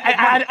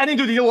didn't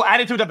do the little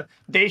attitude of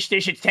they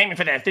should thank me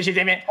for that. They should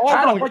thank me.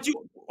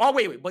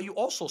 But you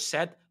also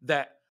said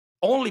that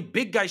only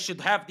big guys should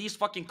have these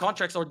fucking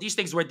contracts or these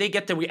things where they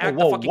get to react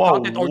to fucking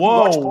content or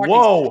watch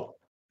parties.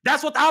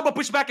 That's what Alba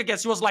pushed back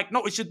against. He was like,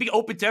 no, it should be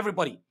open to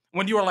everybody.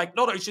 When you were like,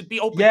 no, it should be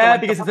open to like,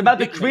 because it's about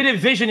the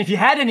creative vision. If you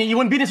had any, you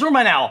wouldn't be in this room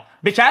right now,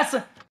 bitch ass.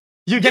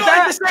 You get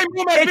that?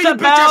 It's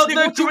about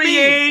the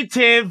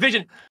creative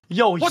vision.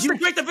 Yo, what's the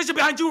creative vision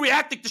behind you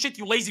reacting to shit,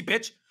 you lazy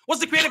bitch?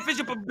 What's the creative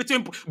vision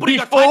between putting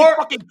a tiny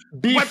fucking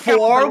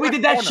before we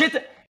did that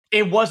shit?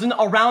 It wasn't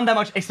around that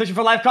much, especially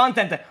for live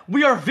content.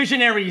 We are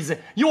visionaries.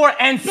 You are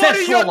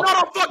ancestral.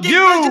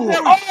 You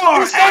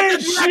are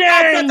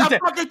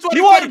ancient.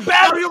 You are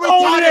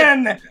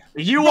Babylonian.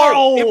 You are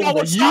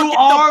old. You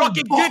are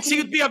fucking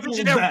you'd be a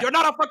visionary. You're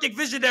not a fucking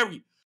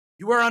visionary.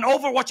 You were an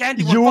Overwatch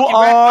Andy. You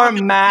are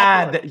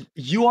mad.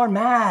 You are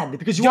mad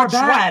because you are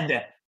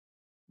bad.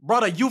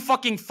 Brother, you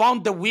fucking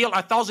found the wheel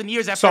 1,000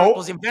 years after it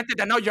was invented,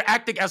 and now you're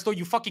acting as though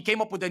you fucking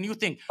came up with a new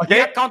thing.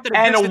 Okay,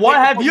 and what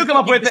have you come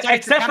up with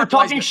except for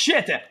talking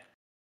shit? The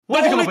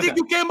only thing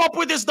you came up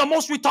with is the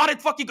most retarded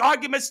fucking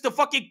arguments to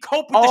fucking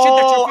cope with the shit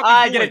that you're fucking doing.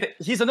 I get it.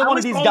 He's another one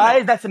of these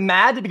guys that's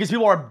mad because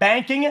people are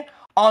banking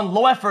on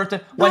low effort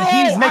when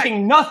he's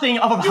making nothing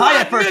of a high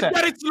effort.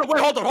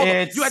 Wait, hold on.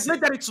 You admit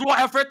that it's low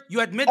effort.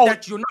 You admit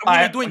that you're not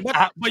really doing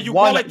that, but you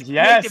call it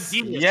creative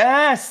genius.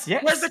 Yes.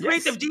 Where's the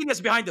creative genius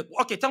behind it?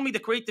 Okay, tell me the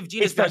creative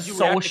genius behind you. It's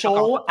the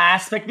social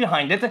aspect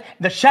behind it,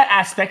 the chat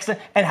aspects,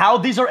 and how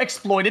these are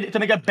exploited to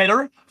make a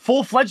better,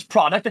 full-fledged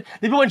product that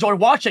people enjoy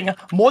watching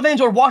more than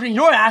enjoy watching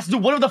your ass do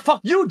whatever the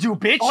fuck you do,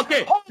 bitch.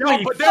 Okay.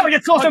 Holy fuck,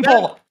 it's so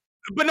simple.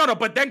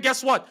 But then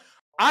guess what?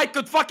 I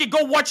could fucking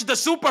go watch the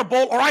Super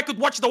Bowl or I could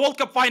watch the World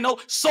Cup final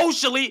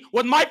socially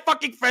with my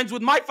fucking friends,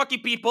 with my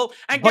fucking people.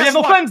 And guess what? You have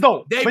no friends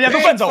though. They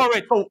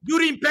paid for it. You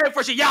didn't pay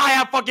for shit. Yeah, I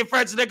have fucking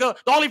friends, nigga.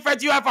 The only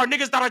friends you have are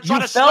niggas that are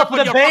trying to slap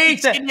with your fucking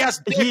skinny ass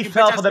dick. He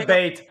fell for the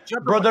bait.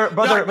 Brother.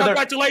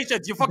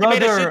 Congratulations. You fucking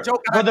made a shit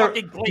joke. No.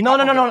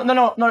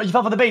 You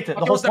fell for the bait. The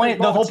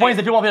whole point is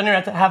that people on the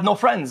internet have no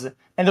friends.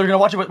 And they're going to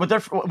watch it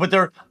with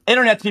their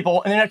internet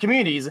people and internet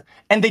communities.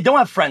 And they don't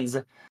have friends.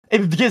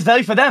 It gives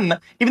value for them,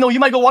 even though you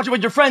might go watch it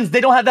with your friends. They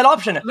don't have that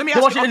option. They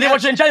watch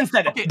it in chat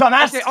instead.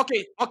 Dumbass.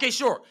 Okay,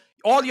 sure.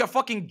 All your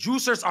fucking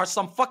juicers are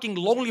some fucking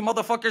lonely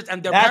motherfuckers,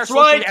 and they're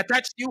parasocially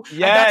attached to you. Yes.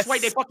 And that's why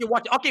they fucking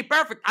watch it. Okay,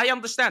 perfect. I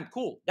understand.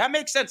 Cool. That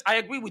makes sense. I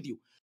agree with you.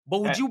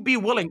 But would you be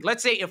willing?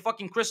 Let's say if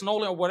fucking Chris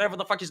Nolan or whatever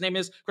the fuck his name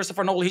is,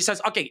 Christopher Nolan, he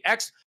says, "Okay,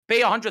 X,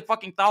 pay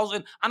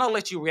 100,000, and I'll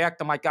let you react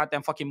to my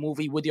goddamn fucking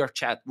movie with your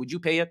chat." Would you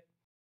pay it?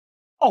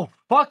 Oh,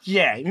 fuck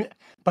yeah.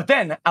 But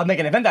then I'll make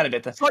an event out of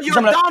it. So you're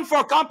down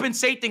for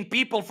compensating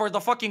people for the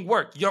fucking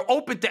work. You're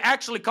open to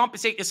actually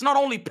compensate. It's not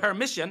only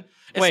permission.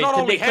 It's not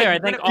only clear, I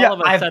think all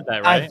of us said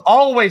that, right? I've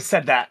always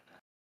said that.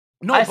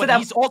 No, he's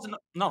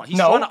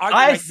trying to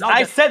argue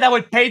I said I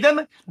would pay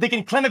them. They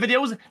can claim the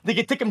videos. They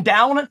can take them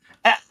down.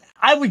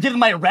 I would give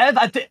my rev.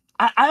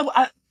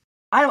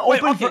 I'm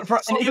open for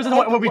an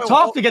ecosystem where we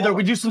talk together.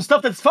 We do some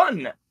stuff that's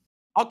fun.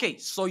 Okay,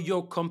 so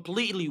you're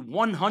completely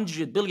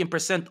 100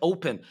 billion%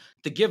 open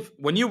to give,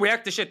 when you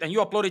react to shit and you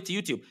upload it to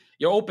YouTube,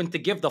 you're open to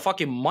give the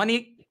fucking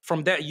money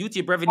from that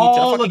YouTube revenue to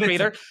the fucking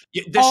creator.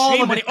 The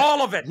stream money,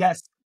 all of it.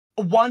 Yes,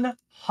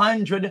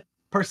 100%.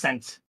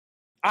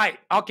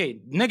 Okay,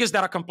 niggas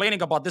that are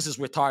complaining about this is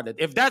retarded.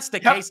 If that's the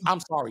case, I'm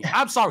sorry.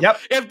 I'm sorry.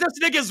 If this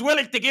nigga is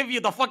willing to give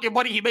you the fucking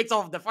money he makes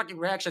off of the fucking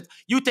reactions,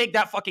 you take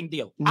that fucking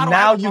deal.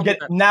 Now you get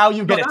it. Now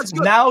you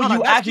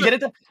actually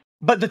get it.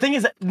 But the thing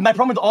is, my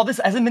problem with all this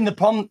hasn't been the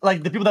problem,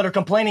 like the people that are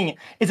complaining,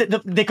 is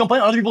that they complain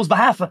on other people's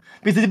behalf.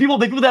 Because the people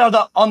that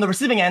are on the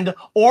receiving end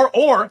or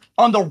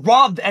on the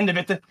robbed end of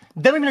it, they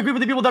don't even agree with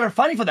the people that are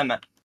fighting for them.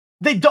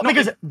 They don't,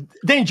 because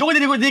they enjoy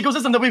the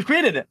ecosystem that we've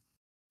created.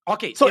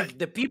 Okay, so if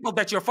the people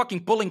that you're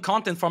fucking pulling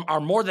content from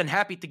are more than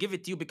happy to give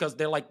it to you because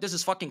they're like, this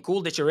is fucking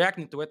cool that you're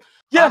reacting to it,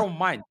 I don't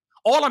mind.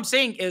 All I'm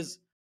saying is,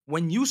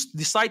 when you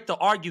decide to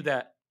argue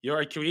that you're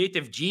a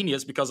creative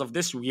genius because of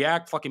this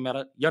React fucking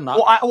meta, you're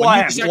not. I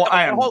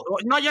am.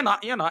 No, you're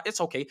not. You're not. It's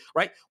okay,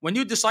 right? When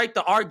you decide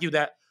to argue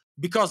that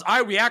because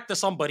I react to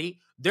somebody,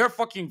 their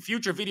fucking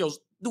future videos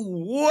do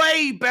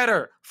way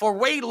better for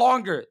way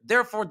longer,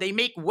 therefore they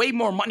make way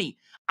more money,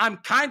 I'm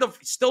kind of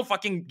still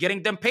fucking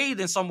getting them paid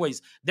in some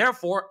ways.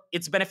 Therefore,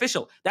 it's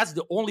beneficial. That's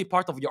the only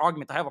part of your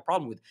argument I have a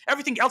problem with.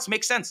 Everything else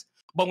makes sense.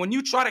 But when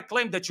you try to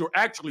claim that you're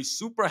actually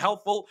super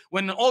helpful,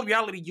 when in all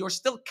reality, you're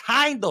still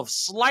kind of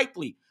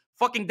slightly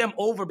fucking them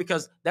over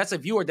because that's a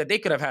viewer that they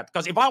could have had.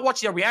 Because if I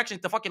watch their reaction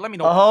to fucking let me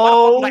know, why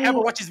the fuck did I ever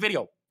watch his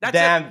video?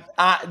 That's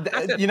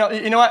it. You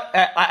know what?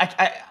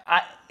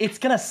 It's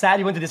gonna sad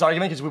you went to this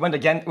argument because we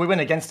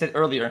went against it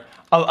earlier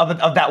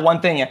of that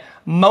one thing.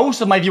 Most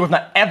of my viewers,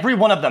 not every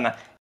one of them,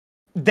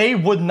 they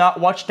would not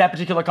watch that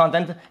particular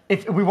content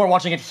if we weren't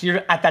watching it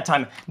here at that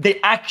time.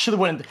 They actually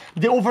wouldn't.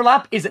 The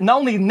overlap is not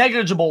only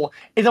negligible,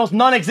 it's almost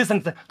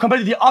non-existent compared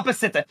to the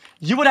opposite.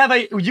 You would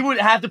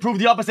have to prove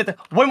the opposite.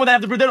 When would I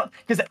have to prove that?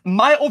 Because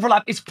my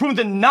overlap is proven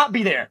to not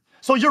be there.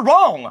 So you're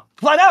wrong,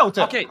 flat out.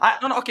 Okay,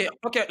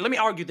 okay. Let me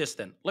argue this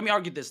then.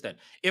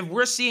 If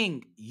we're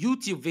seeing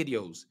YouTube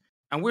videos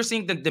and we're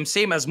seeing them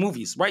same as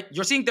movies, right?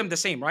 You're seeing them the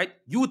same, right?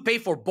 You would pay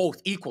for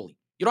both equally.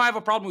 You don't have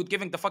a problem with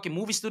giving the fucking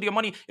movie studio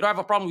money. You don't have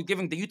a problem with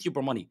giving the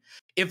YouTuber money.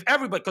 If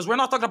everybody, because we're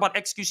not talking about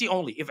xQc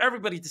only. If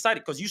everybody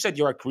decided, because you said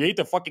you're a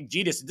creative fucking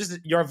genius,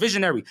 you're a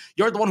visionary.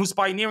 You're the one who's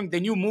pioneering the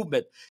new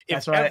movement.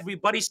 If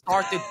everybody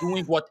started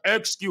doing what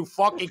xQ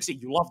fucking see,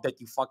 you love that,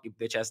 you fucking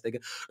bitch ass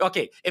nigga.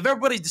 Okay, if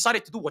everybody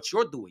decided to do what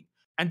you're doing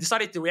and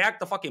decided to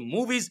react to fucking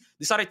movies,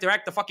 decided to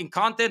react to fucking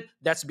content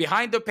that's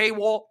behind the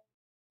paywall,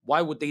 why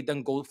would they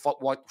then go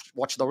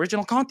watch the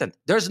original content?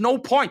 There's no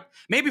point.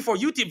 Maybe for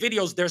YouTube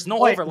videos, there's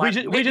no overlap.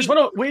 We just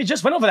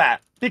went over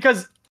that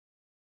because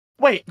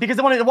they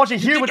wanted to watch it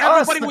here with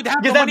us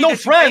because they have no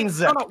friends.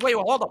 No, wait,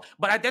 hold on.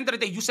 But at the end of the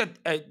day, you said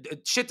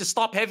shit is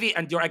top heavy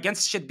and you're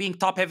against shit being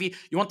top heavy.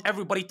 You want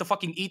everybody to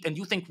fucking eat and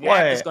you think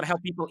React is going to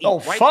help people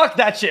eat, right? Fuck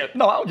that shit.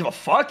 No, I don't give a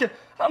fuck. I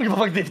don't give a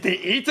fuck if they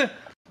eat.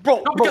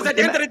 Bro, because at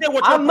the end of the day,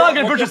 I'm not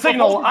going to virtue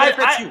signal.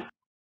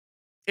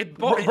 It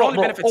only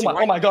benefits you,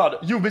 right? Oh my god,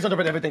 you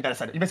misinterpreted everything that I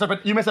said.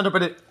 You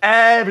misinterpreted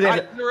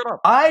everything.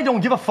 I don't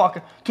give a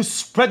fuck to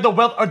spread the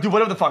wealth or do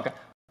whatever the fuck.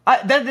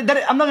 I'm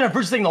not gonna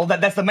virtue signal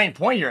that's the main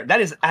point here. That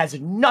has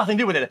nothing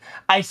to do with it.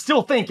 I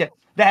still think that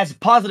has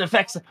positive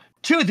effects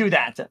to do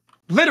that.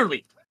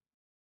 Literally.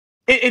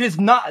 It is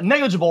not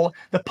negligible,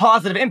 the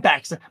positive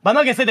impacts. But I'm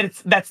not gonna say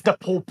that that's the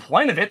whole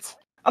point of it.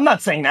 I'm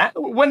not saying that.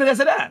 When did I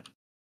say that?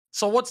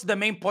 So what's the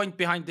main point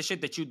behind the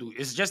shit that you do?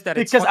 It's just that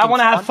it's because I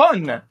want to have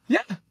fun.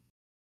 Yeah.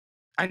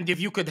 And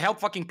if you could help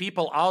fucking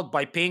people out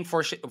by paying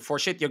for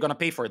shit, you're gonna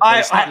pay for it.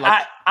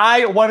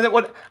 I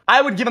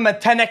would give them a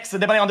 10x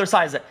depending on their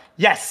size.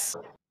 Yes.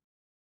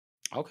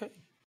 Okay.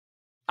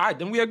 All right,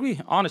 then we agree.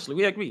 Honestly,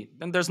 we agree.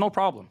 Then there's no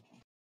problem.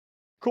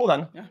 Cool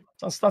then. Yeah.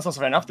 That sounds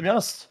fair enough, to be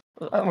honest.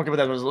 I'm okay with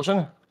that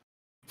resolution.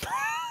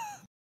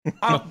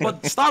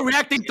 But start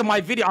reacting to my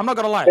video. I'm not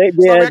gonna lie. They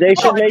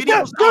should make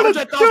it.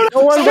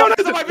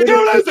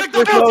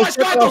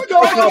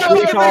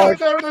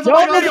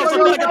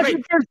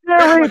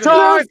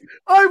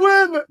 I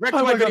win. React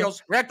to my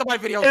videos. React to my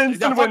videos.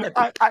 Instant win.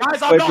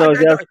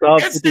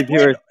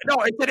 No,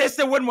 it's an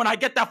instant win when I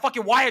get that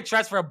fucking wire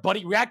transfer,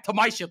 buddy. React to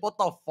my shit. What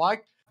the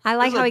fuck? I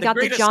like how he got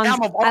the John.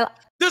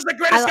 This is the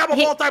greatest scam of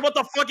all time. What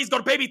the fuck? He's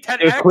gonna pay me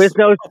 10x.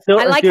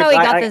 I like how he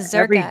got the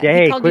Zerka. Every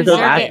day, Quizzo's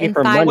asking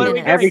for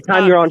money. Every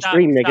time you're on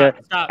stream, nigga.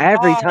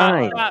 Every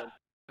time.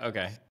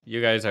 Okay,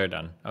 you guys are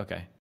done.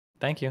 Okay,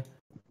 thank you.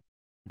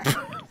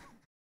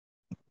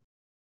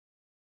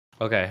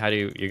 Okay, how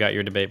do you got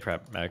your debate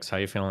prep, Max? How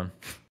you feeling?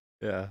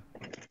 Yeah.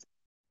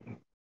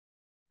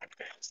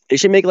 They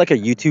should make like a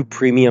YouTube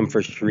premium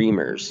for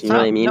streamers. You know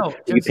what I mean? No,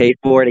 you pay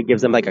for it, it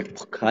gives them like a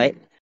cut.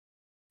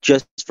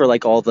 Just for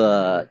like all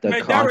the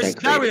content.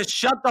 Darius,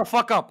 shut the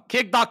fuck up.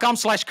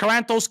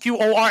 Kick.com/Karantos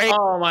QORA.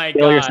 Oh my god.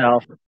 Kill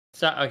yourself.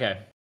 So, okay.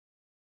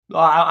 You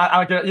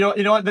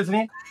know what,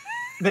 Disney?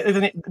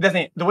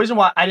 the reason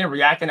why I didn't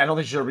react, and I don't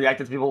think you should react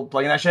to people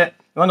plugging that shit.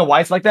 You wanna know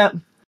why it's like that?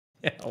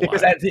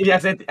 Because at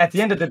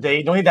the end of the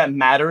day, the only thing that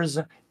matters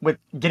with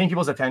getting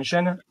people's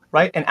attention,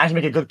 right, and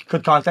actually making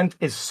good content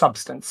is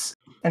substance.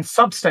 And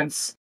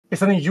substance is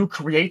something you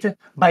create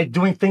by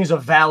doing things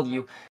of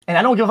value. And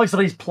I don't give a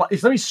fuck if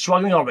somebody's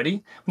struggling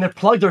already. When they're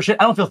plugged or shit,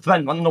 I don't feel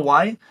threatened. I don't know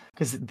why.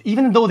 Because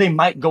even though they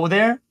might go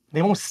there,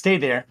 they won't stay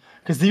there.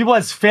 Because the people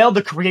has failed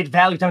to create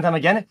value time and time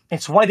again.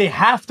 It's why they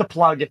have to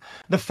plug.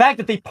 The fact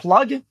that they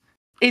plug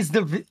is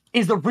the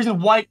reason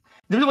why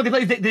they plug.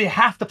 They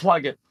have to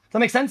plug. Does that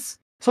make sense?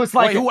 So it's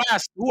like, wait,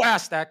 who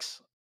asked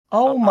X?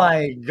 Oh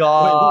my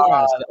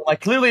God! Wait,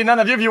 like clearly none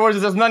of your viewers.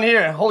 There's none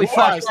here. Holy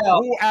fuck!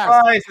 Who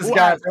asked? This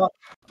guy.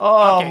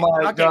 Oh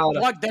my God!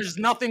 Plug, there's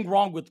nothing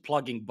wrong with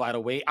plugging, by the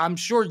way. I'm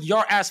sure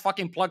your ass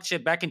fucking plugged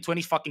shit back in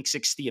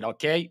 2016.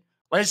 Okay,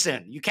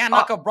 listen, you can't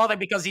knock a brother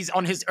because he's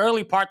on his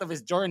early part of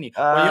his journey.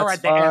 But you're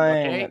at the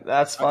end. Okay,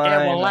 that's fine.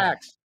 Okay,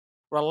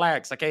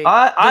 relax. Okay,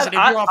 listen,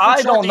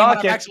 I don't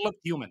knock it. Actually look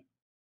human.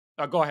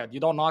 Go ahead. You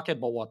don't knock it,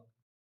 but what?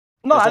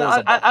 No,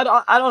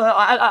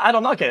 I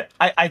don't knock it.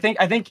 I think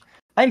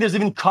there's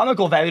even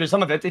comical value to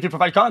some of it if you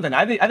provide content.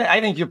 I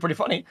think you're pretty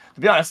funny,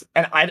 to be honest.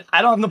 And I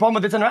don't have no problem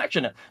with this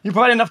interaction. You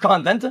provide enough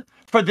content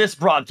for this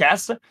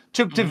broadcast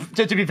to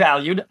be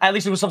valued, at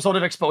least with some sort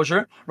of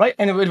exposure, right?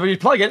 And when you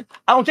plug it,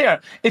 I don't care.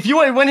 If you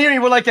went here and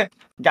you were like,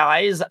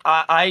 guys,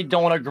 I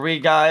don't agree,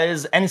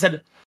 guys, and he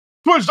said,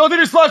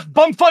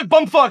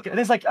 Twitch.tv/bumfuck. And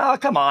it's like, oh,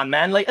 come on,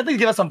 man. Like, at least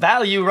give us some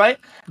value, right?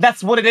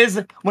 That's what it is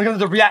when it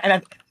comes to React.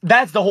 And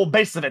that's the whole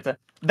basis of it.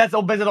 That's the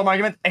whole basis of my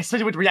argument,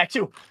 especially with React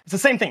too. It's the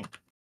same thing.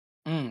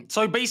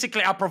 So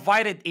basically, I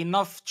provided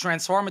enough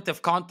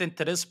transformative content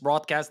to this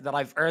broadcast that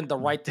I've earned the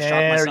right to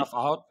shout myself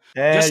out.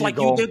 Just like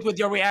you did with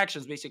your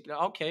reactions, basically.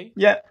 Okay.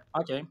 Yeah.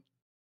 Okay.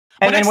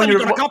 But next time you're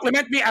going to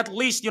compliment me, at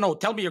least,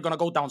 tell me you're going to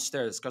go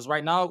downstairs. Because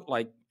right now,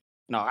 like,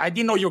 no, I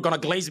didn't know you were gonna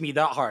glaze me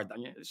that hard.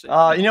 You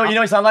know,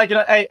 it sounds like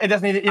it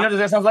doesn't. You know,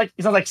 it sounds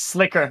like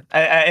Slicker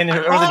in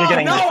the early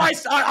beginning. No, I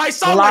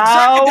sound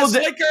like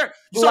Slicker.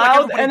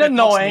 Loud and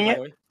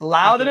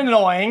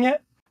annoying,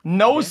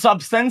 no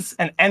substance,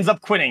 and ends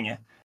up quitting.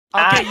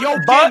 Okay, yo,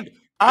 but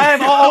I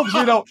hope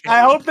you know.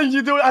 I hope that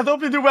you do. I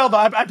hope you do well, though.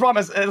 I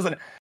promise. Listen,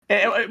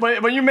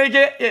 when you make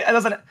it,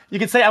 listen. You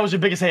can say I was your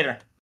biggest hater.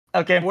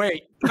 Okay.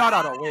 Wait.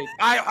 No. Wait.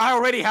 I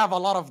already have a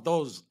lot of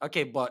those.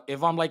 Okay, but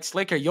if I'm like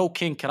Slicker, yo,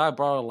 King, can I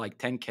borrow like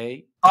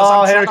 10K?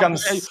 Oh, here it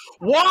comes.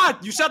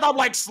 What? You said I'm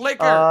like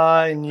Slicker.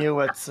 I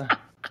knew it.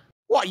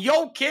 What?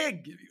 Yo,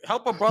 King,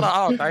 help a brother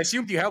out. I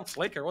assumed you helped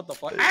Slicker. What the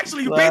fuck?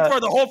 Actually, you paid for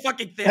the whole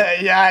fucking thing.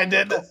 Yeah, I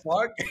did. What the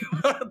fuck?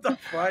 What the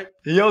fuck?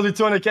 He owes me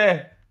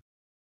 200K.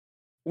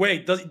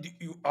 Wait,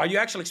 are you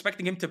actually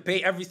expecting him to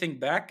pay everything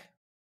back?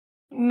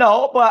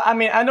 No, but I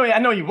mean, I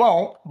know he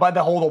won't. But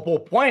the whole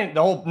point,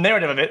 the whole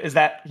narrative of it is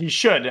that he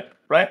should,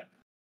 right?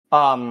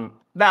 That was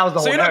the whole.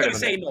 So you're not gonna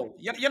say no.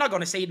 You're not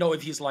gonna say no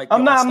if he's like.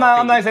 I'm not saying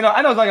no.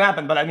 I know it's not gonna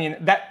happen, but I mean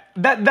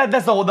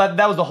that's the whole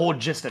that was the whole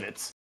gist of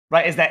it,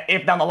 right? Is that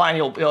if down the line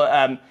he'll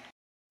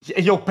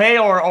pay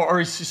or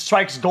he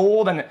strikes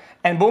gold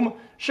and boom,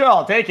 sure,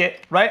 I'll take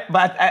it, right?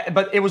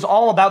 But it was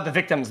all about the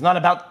victims, not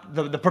about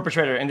the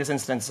perpetrator in this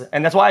instance,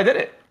 and that's why I did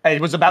it. It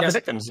was about the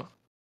victims.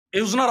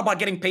 It was not about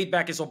getting paid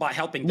back. It's about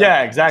helping them.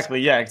 Yeah, exactly.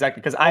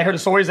 Because I heard the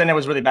stories and it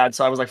was really bad,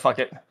 so I was like, fuck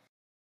it.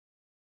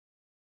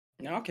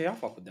 Yeah, okay, I'll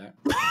fuck with that.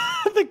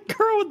 The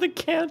girl with the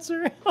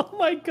cancer. Oh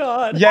my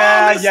God.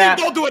 Yeah.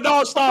 Don't do it.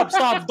 No, stop.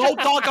 Don't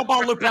talk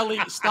about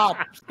Lupelli.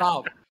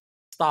 Stop.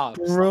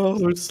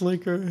 Bro,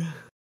 Slicker.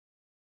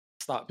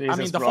 Stop. Jesus, I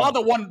mean,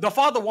 the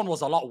father one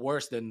was a lot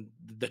worse than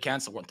the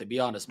cancer one, to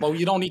be honest. But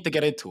you don't need to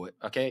get into it,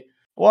 okay?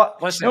 Well,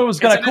 listen, it was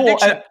kind of cool.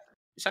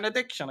 It's an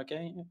addiction,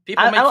 okay?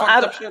 People make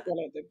fucked up shit.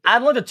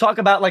 I'd love to talk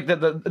about like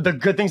the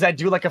good things I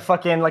do, like a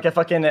fucking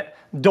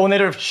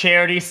donator of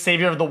charity,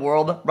 savior of the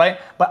world, right?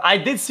 But I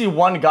did see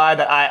one guy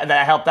that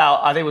I helped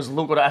out. I think it was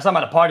Luke. I saw him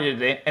at a party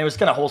today, and it was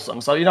kind of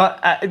wholesome. So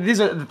these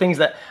are the things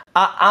that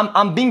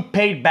I'm being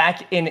paid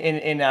back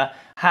in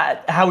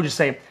how would you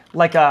say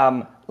like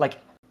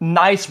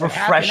nice,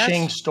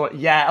 refreshing story.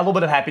 Yeah, a little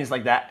bit of happiness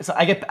like that. So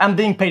I'm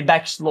being paid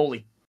back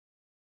slowly.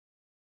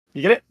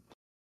 You get it?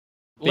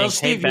 Being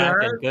paid back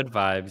and good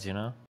vibes, you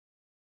know?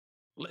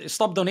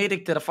 Stop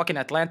donating to the fucking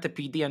Atlanta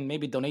PD and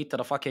maybe donate to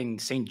the fucking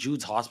St.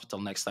 Jude's Hospital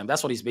next time.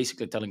 That's what he's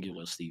basically telling you,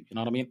 Lil Steve. You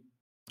know what I mean?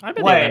 I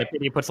bet the Atlanta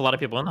PD puts a lot of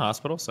people in the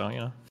hospital, so, you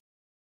know.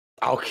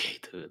 Okay,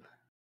 dude.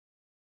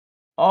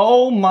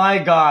 Oh my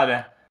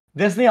God.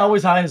 Disney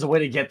always finds a way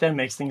to get there and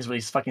makes things really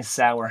fucking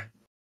sour.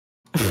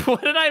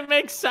 What did I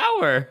make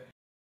sour?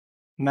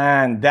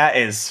 Man, that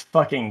is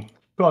fucking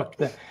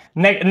cooked.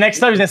 Next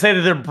time he's gonna say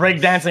that they're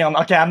breakdancing on.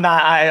 Okay, I'm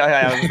not.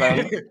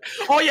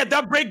 Oh yeah,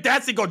 that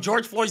breakdancing on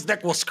George Floyd's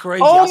neck was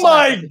crazy. Oh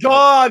my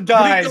God,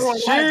 guys!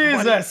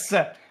 Jesus,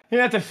 you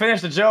had to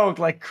finish the joke.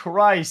 Like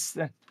Christ.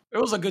 It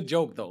was a good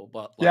joke though,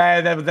 but like... yeah,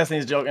 that was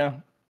Destiny's joke. Yeah,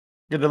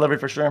 good delivery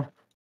for sure.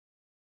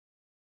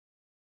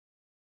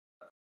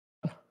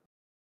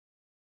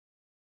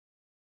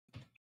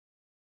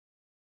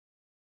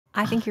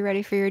 I think you're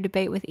ready for your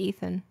debate with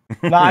Ethan.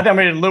 No, I think I'm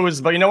ready to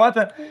lose, but you know what?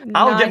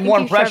 I'll get more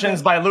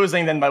impressions by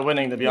losing than by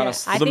winning, to be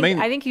honest. I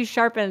think you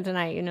sharpened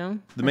tonight, you know?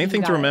 The main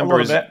thing to remember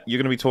is you're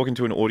going to be talking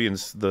to an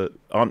audience that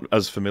aren't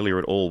as familiar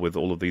at all with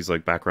all of these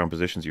like background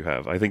positions you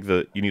have. I think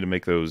that you need to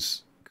make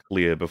those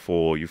clear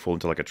before you fall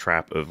into like a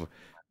trap of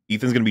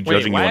Ethan's going to be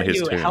judging you on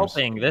his terms.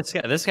 Helping this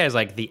guy? This guy's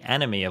like the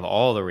enemy of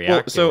all the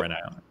reacting right now.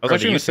 I was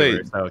actually going to say,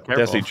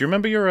 Desi, do you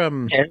remember your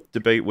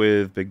debate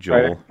with Big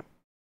Joel?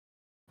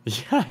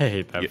 Yeah, I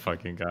hate that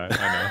fucking guy.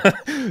 I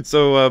know.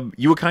 So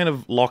you were kind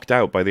of locked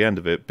out by the end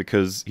of it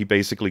because he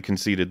basically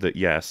conceded that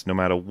yes, no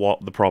matter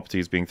what the property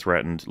is being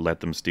threatened, let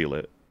them steal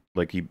it.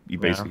 Like he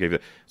basically gave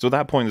it. So at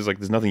that point,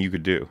 there's nothing you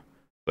could do.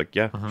 Like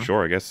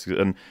sure, I guess,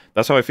 and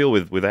that's how I feel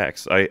with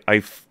X.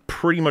 I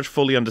pretty much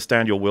fully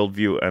understand your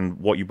worldview and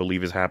what you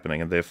believe is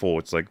happening, and therefore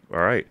it's like, all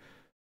right,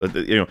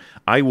 you know,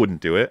 I wouldn't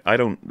do it. I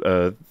don't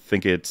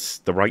think it's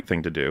the right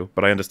thing to do,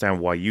 but I understand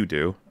why you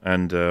do,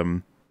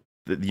 and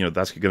you know,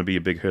 that's going to be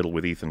a big hurdle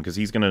with Ethan because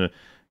he's gonna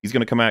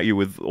come at you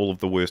with all of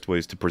the worst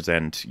ways to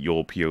present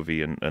your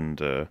POV and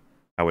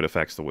how it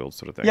affects the world,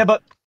 sort of thing. Yeah,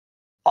 but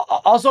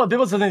also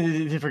people something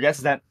he forgets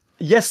is that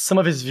yes, some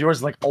of his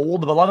viewers like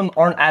old, but a lot of them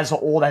aren't as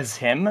old as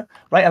him,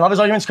 right? And a lot of his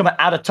arguments come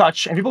out of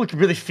touch, and people can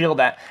really feel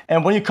that.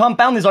 And when you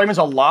compound these arguments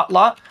a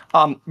lot,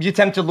 you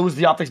tend to lose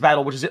the optics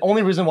battle, which is the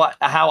only reason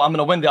how I'm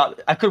gonna win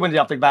I could win the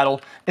optic battle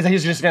is that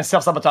he's just gonna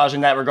self-sabotage in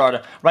that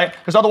regard, right?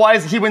 Because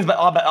otherwise he wins by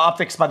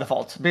optics by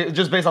default,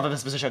 just based off of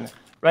his position,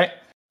 right?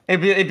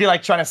 It'd be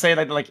like trying to say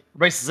that like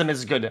racism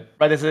is good,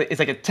 right? It's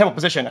like a terrible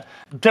position,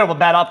 terrible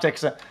bad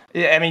optics.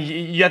 I mean,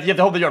 you have to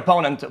hope that your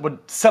opponent would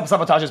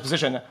sabotage his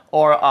position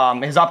or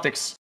his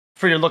optics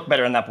for you to look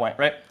better in that point,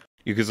 right?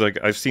 Because like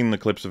I've seen the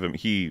clips of him,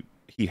 he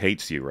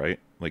hates you, right?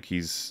 Like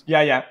he's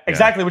yeah,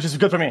 exactly, which is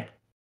good for me.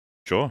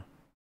 Sure.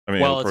 I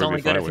mean, well, it's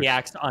only good if he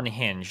acts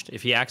unhinged.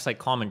 If he acts like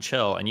calm and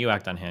chill, and you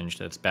act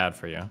unhinged, it's bad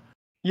for you.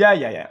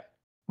 Yeah.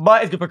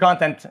 But it's good for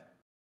content.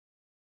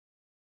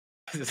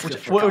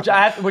 Which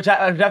I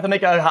have to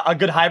make a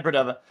good hybrid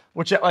of,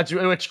 which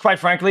quite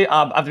frankly,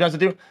 I'll be honest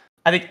with you,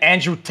 I think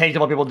Andrew Tate of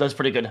what people does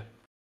pretty good.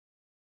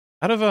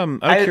 Out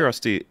of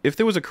curiosity, if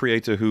there was a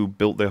creator who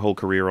built their whole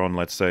career on,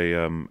 let's say,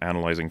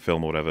 analyzing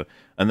film or whatever,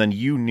 and then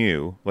you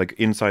knew, like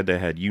inside their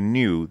head, you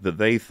knew that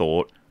they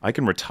thought, I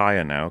can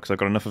retire now because I've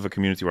got enough of a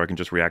community where I can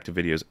just react to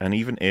videos, and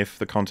even if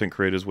the content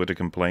creators were to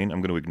complain,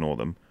 I'm going to ignore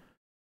them.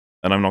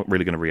 And I'm not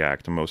really going to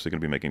react. I'm mostly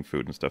going to be making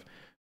food and stuff.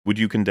 Would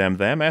you condemn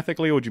them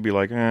ethically, or would you be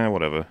like,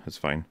 whatever, it's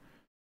fine?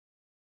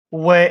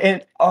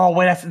 I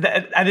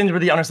didn't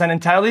really understand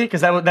entirely,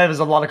 because that was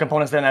a lot of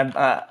components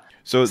there.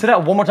 So say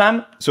that one more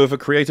time. So if a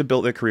creator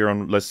built their career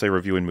on, let's say,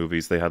 reviewing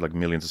movies, they had like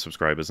millions of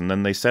subscribers, and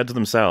then they said to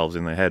themselves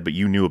in their head, but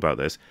you knew about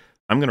this,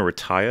 I'm going to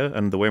retire,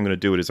 and the way I'm going to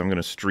do it is I'm going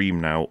to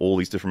stream now all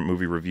these different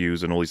movie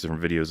reviews and all these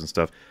different videos and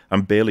stuff.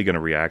 I'm barely going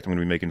to react. I'm going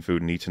to be making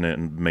food and eating it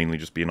and mainly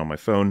just being on my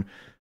phone.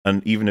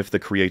 And even if the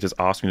creators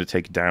ask me to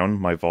take down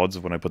my VODs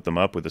of when I put them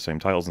up with the same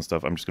titles and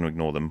stuff, I'm just going to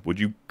ignore them. Would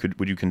you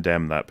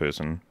condemn that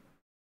person?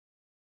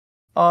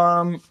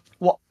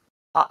 Well,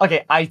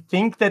 okay. I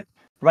think that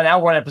right now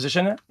we're in a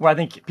position where I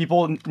think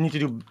people need to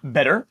do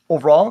better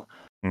overall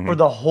for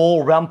the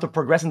whole realm to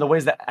progress in the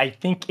ways that I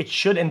think it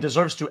should and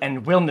deserves to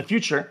and will in the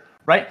future,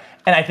 right?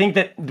 And I think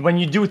that when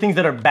you do things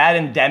that are bad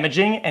and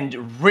damaging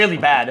and really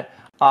bad,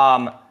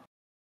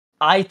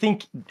 I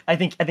think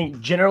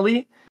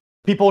generally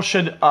people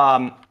should,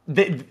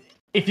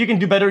 if you can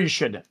do better, you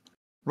should,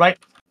 right?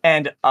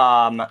 And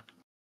I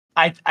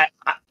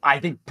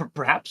think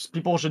perhaps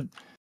people should,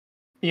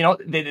 you know,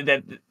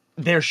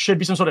 there should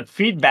be some sort of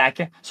feedback,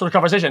 sort of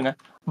conversation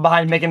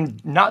behind making him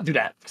not do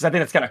that, because I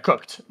think that's kind of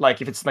cooked.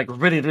 Like if it's like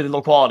really, really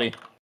low quality,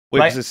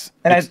 right?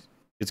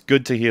 It's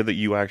good to hear that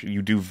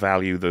you do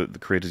value the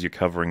creators you're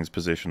covering's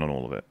position on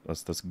all of it.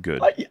 That's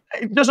good.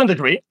 To some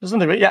degree,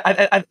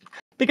 yeah.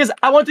 Because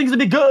I want things to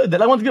be good.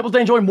 I want people to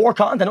enjoy more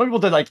content. I want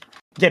people to like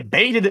get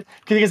baited,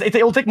 because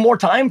it will take more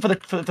time for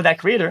that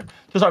creator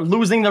to start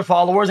losing their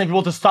followers and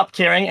people to stop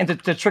caring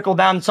and to trickle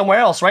down somewhere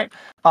else, right?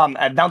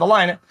 Down the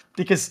line.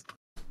 Because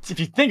if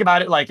you think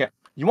about it, like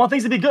you want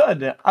things to be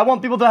good. I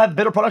want people to have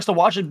better products to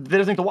watch,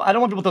 better things to watch. I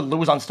don't want people to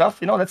lose on stuff.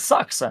 You know, that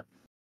sucks.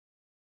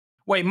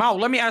 Wait, Mau,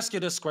 let me ask you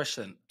this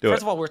question.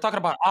 First of all, we're talking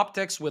about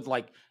optics with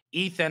like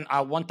Ethan.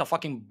 I want to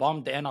fucking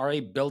bomb the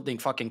NRA building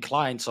fucking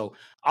client. So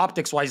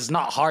optics wise, it's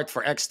not hard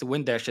for X to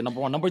win that shit. Number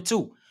one. Number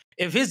two,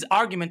 if his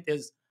argument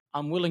is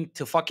I'm willing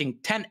to fucking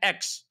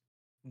 10x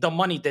the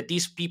money that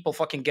these people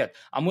fucking get,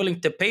 I'm willing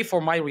to pay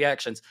for my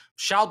reactions,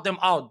 shout them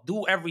out,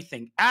 do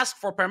everything, ask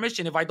for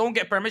permission. If I don't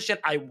get permission,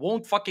 I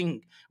won't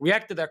fucking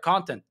react to their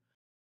content.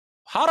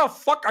 How the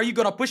fuck are you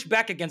gonna push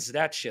back against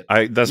that shit?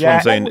 That's what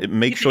I'm saying.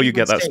 Make sure you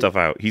get that stuff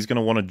out. He's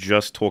gonna want to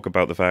just talk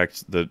about the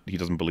fact that he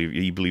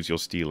believes you're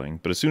stealing.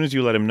 But as soon as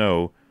you let him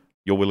know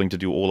you're willing to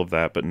do all of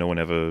that, but no one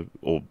ever,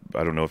 or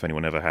I don't know if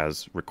anyone ever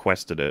has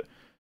requested it,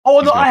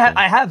 Oh no,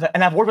 I have,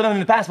 and I've worked with them in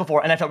the past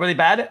before, and I felt really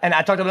bad, and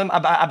I talked to them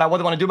about what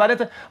they want to do about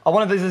it.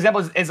 One of these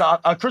examples is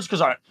Chris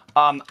Kazar.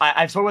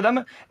 I've spoken with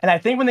them, and I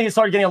think when they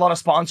started getting a lot of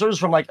sponsors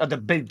from like the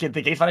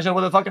Gates Foundation, what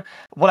the fuck,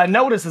 what I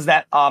noticed is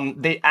that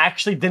they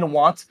actually didn't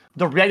want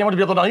the reacting to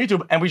be uploaded on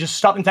YouTube, and we just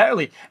stopped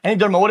entirely. And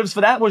their motives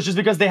for that was just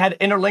because they had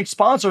interlinked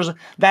sponsors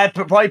that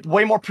had probably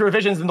way more pure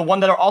visions than the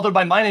one that are authored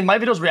by mine and my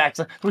videos react.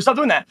 So we stopped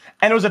doing that,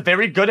 and it was a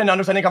very good and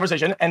understanding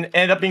conversation, and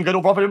ended up being good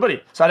overall for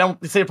everybody. So I don't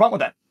see a problem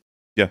with that.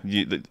 Yeah,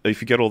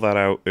 if you get all that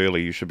out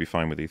early, you should be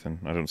fine with Ethan.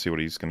 I don't see what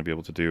he's going to be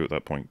able to do at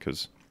that point,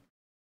 because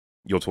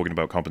you're talking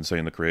about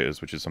compensating the creators,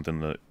 which is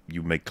something that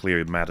you make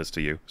clear matters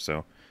to you.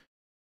 So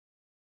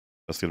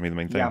that's going to be the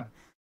main thing. Yeah.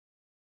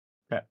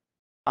 Okay.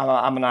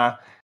 I'm gonna.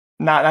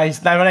 Now he's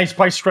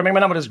probably screaming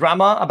with his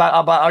grandma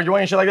about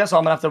arguing and shit like that. So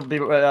I'm gonna have to be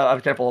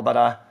careful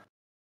about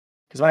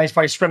because he's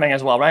probably screaming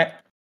as well, right?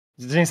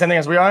 He's doing the same thing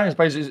as we are. He's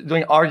probably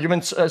doing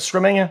arguments,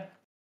 screaming.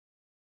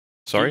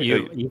 Sorry,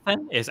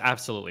 Ethan is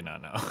absolutely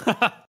not.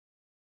 No.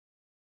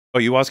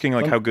 Are you asking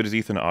like how good is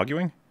Ethan at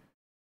arguing?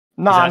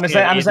 No, I'm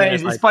saying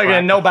he's probably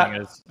gonna know about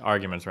his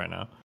arguments right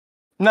now.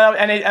 No,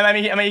 and I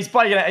mean he's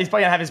probably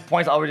gonna have his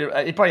points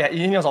already.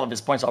 He knows all of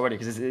his points already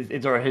because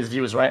it's his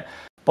views, right?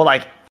 But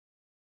like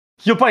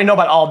he'll probably know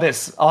about all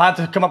this. I'll have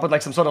to come up with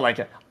like some sort of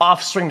like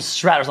off-stream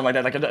strat or something like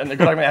that, like a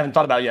good argument I haven't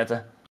thought about yet.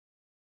 I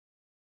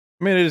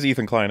mean, it is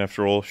Ethan Klein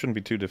after all. Shouldn't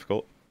be too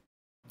difficult.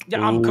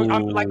 Yeah,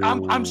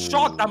 I'm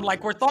shocked. I'm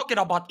like, we're talking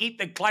about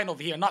Ethan Klein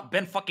over here, not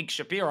Ben fucking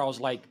Shapiro. I was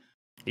like,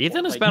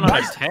 Ethan has been on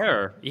a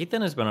tear.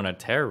 Ethan has been on a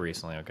tear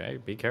recently. Okay,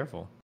 be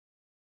careful.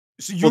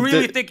 So you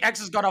really think X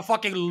is gonna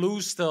fucking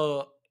lose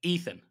to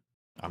Ethan?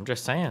 I'm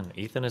just saying,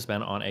 Ethan has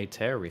been on a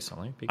tear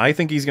recently. I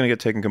think he's gonna get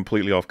taken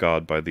completely off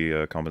guard by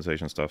the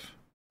compensation stuff.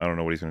 I don't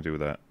know what he's gonna do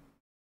with that.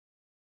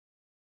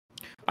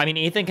 I mean,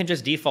 Ethan can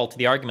just default to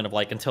the argument of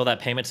like, until that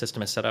payment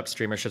system is set up,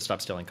 streamers should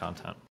stop stealing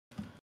content.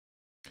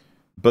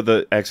 But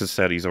the X has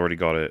said he's already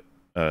got it.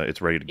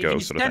 It's ready to go. If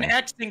he's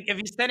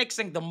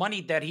 10xing the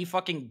money that he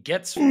fucking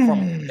gets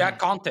from that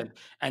content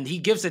and he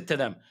gives it to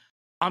them,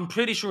 I'm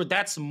pretty sure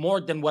that's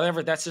more than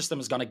whatever that system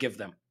is gonna give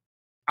them.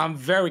 I'm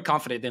very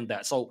confident in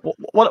that. So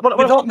what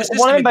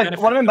I mean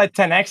by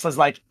 10x is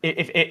like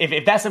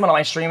if that segment on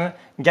my stream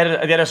get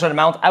a certain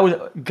amount, I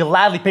would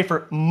gladly pay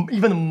for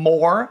even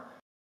more,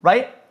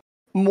 right?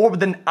 More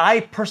than I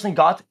personally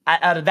got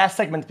out of that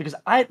segment, because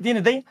at the end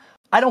of the day,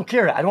 I don't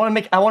care. I want to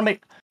make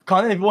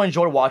content that people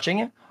enjoy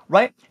watching,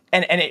 right?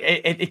 And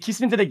it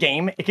keeps me into the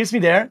game. It keeps me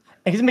there.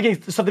 It keeps me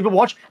making stuff that people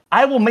watch.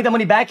 I will make that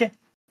money back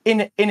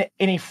in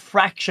a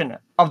fraction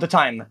of the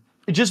time,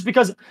 just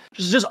because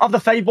just of the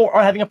fact people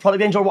are having a product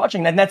they enjoy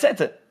watching, and that's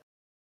it.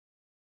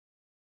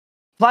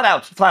 Flat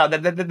out.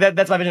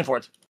 That's my vision for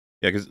it.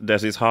 Yeah,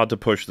 because it's hard to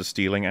push the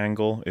stealing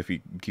angle if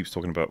he keeps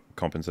talking about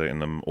compensating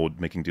them or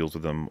making deals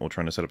with them or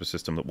trying to set up a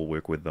system that will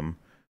work with them.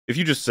 If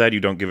you just said you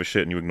don't give a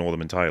shit and you ignore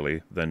them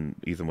entirely, then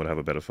Ethan would have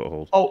a better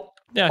foothold. Oh,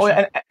 yeah.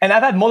 Sure. And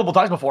I've had multiple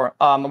talks before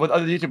with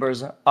other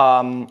YouTubers.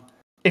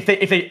 If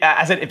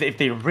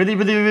they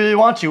really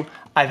want to,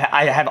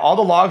 I have all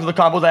the logs of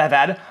the combos I have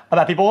had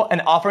about people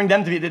and offering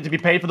them to be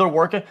paid for their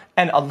work,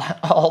 and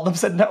all of them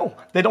said no.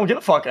 They don't give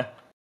a fuck.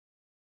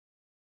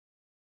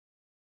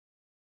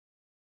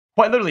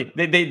 Quite literally,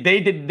 they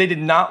did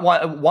not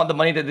want the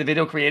money that the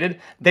video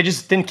created. They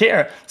just didn't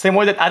care. Same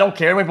way that I don't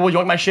care when people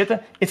yoink my shit.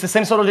 It's the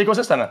same sort of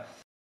ecosystem,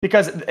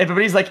 because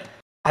everybody's like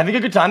having a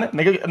good time,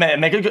 make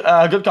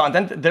good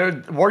content.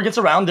 Their word gets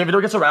around, their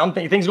video gets around,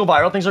 things go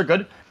viral, things are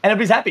good, and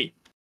everybody's happy.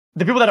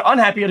 The people that are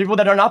unhappy are the people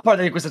that are not part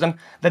of the ecosystem,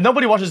 that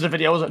nobody watches their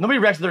videos, nobody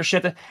reacts to their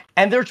shit,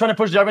 and they're trying to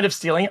push the argument of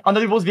stealing on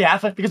other people's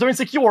behalf because they're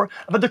insecure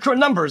about the current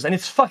numbers, and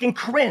it's fucking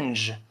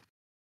cringe. Let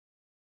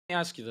me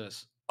ask you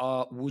this: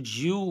 would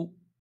you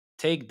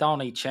take down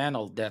a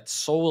channel that's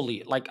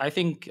solely, like, I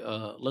think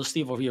Lil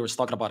Steve over here was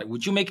talking about it.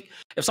 Would you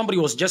if somebody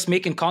was just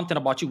making content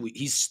about you,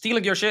 he's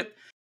stealing your shit,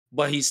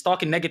 but he's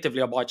talking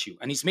negatively about you,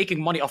 and he's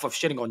making money off of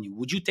shitting on you,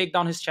 would you take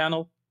down his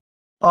channel?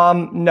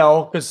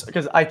 No,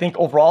 because I think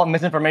overall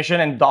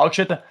misinformation and dog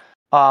shit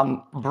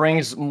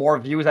brings more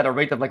views at a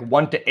rate of like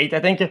 1 to 8, I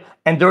think,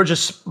 and they're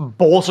just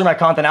bolstering my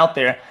content out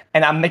there,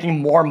 and I'm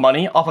making more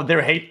money off of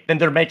their hate than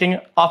they're making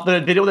off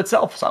the video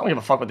itself, so I don't give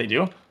a fuck what they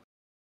do.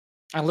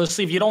 And let's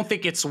see, if you don't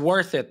think it's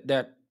worth it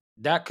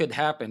that could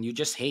happen, you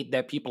just hate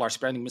that people are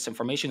spreading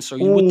misinformation, so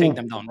you would take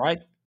them down, right?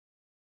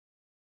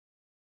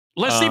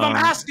 Let's see if I'm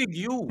asking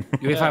you.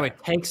 If I would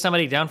take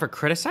somebody down for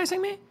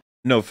criticizing me?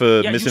 No,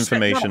 for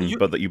misinformation,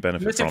 but that you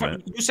benefit from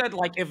it. You said,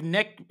 like, if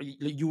Nick,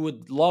 you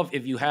would love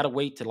if you had a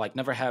way to, like,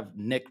 never have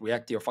Nick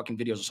react to your fucking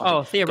videos or something.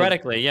 Oh,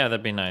 theoretically, yeah,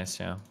 that'd be nice,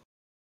 yeah.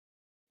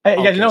 Hey,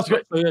 okay, you know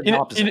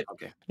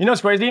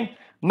what's crazy?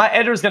 My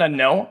editor's gonna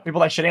know people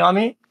like shitting on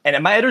me,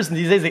 and my editors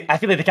these days, I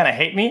feel like they kind of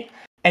hate me.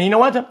 And you know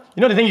what?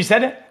 You know the thing you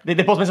said? They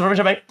post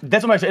misinformation about me?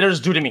 That's what my editors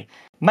do to me.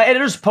 My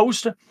editors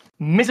post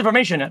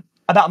misinformation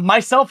about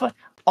myself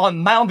on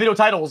my own video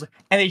titles,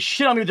 and they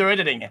shit on me with their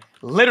editing.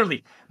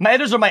 Literally. My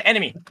editors are my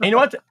enemy. And you know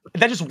what?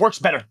 That just works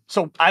better.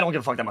 So I don't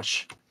give a fuck that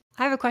much.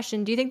 I have a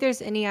question. Do you think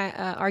there's any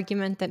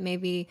argument that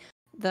maybe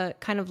the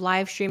kind of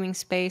live streaming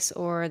space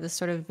or the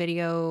sort of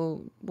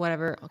video,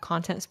 whatever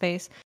content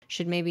space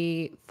should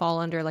maybe fall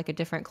under like a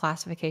different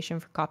classification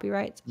for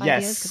copyright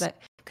ideas.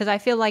 Because I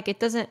feel like it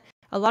doesn't,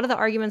 a lot of the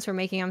arguments we're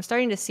making, I'm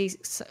starting to see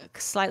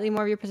slightly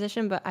more of your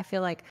position, but I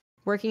feel like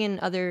working in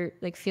other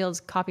like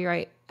fields,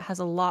 copyright has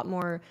a lot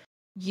more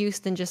use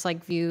than just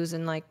like views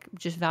and like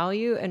just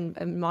value and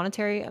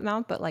monetary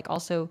amount, but like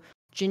also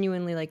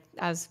genuinely, like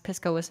as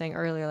Pisco was saying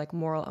earlier, like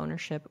moral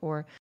ownership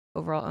or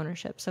overall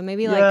ownership. So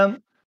maybe like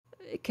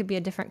it could be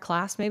a different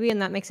class maybe,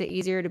 and that makes it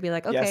easier to be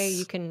like, okay,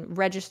 you can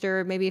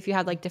register. Maybe if you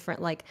had like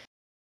different like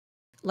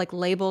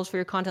labels for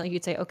your content, like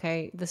you'd say,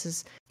 okay, this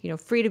is, you know,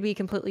 free to be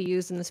completely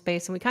used in the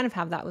space. And we kind of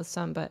have that with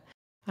some, but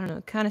I don't know,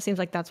 it kind of seems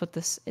like that's what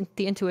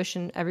the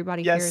intuition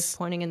everybody here is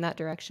pointing in that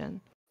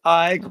direction.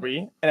 I agree,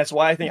 and that's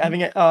why I think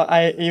having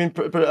I even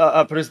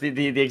produced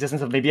the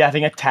existence of maybe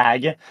having a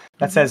tag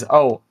that says,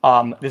 "Oh,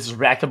 this is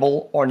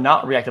reactable or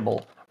not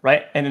reactable,"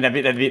 right? And then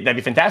that'd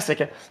be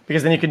fantastic,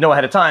 because then you can know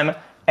ahead of time.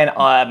 And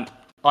on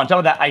top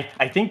of that,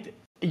 I think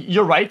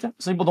you're right.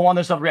 Some people don't want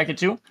their stuff reacted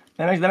to.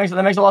 That makes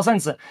a lot of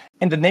sense.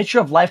 And the nature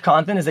of live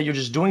content is that you're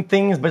just doing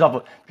things based off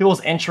of people's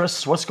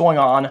interests, what's going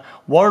on,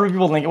 what are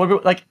people thinking.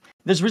 Like,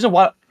 there's a reason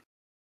why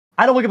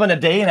I don't wake up on a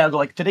day and I'll go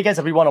like, today, guys,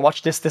 if we want to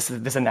watch this,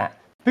 and that.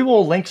 People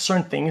will link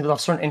certain things of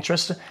certain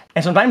interests,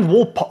 and sometimes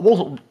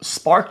we'll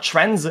spark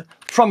trends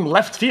from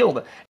left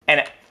field.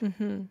 And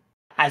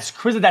as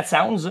crazy as that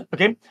sounds,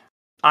 okay,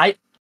 I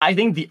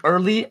think the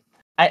early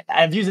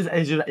I've used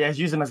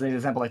him as an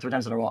example like 3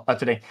 times in a row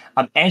today.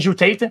 Andrew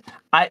Tate.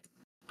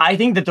 I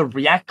think that the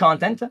React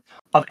content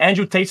of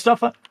Andrew Tate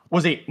stuff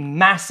was a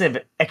massive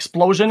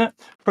explosion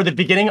for the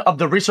beginning of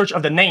the research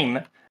of the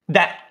name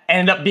that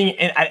ended up being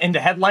in the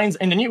headlines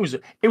in the news.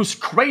 It was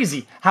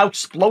crazy how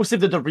explosive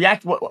the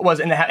React was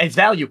in its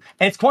value,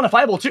 and it's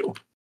quantifiable too.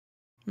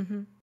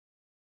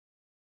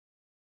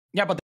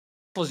 Yeah, but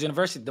was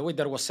university, the way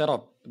that it was set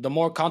up, the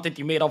more content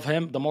you made of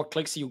him, the more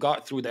clicks you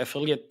got through the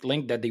affiliate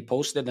link that they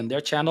posted in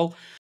their channel,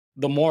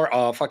 the more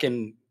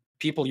fucking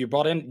people you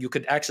brought in, you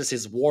could access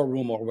his war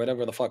room or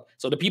whatever the fuck.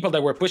 So the people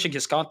that were pushing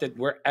his content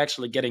were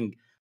actually getting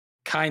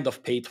kind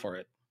of paid for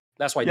it.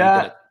 That's why they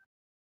did it.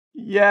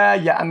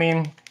 Yeah, I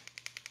mean,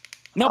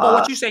 no, but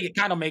what you say, it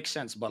kind of makes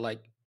sense. But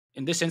like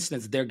in this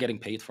instance, they're getting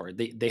paid for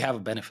it. They have a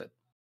benefit.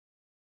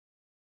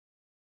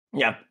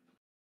 Yeah,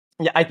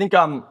 I think a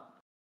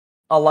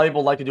lot of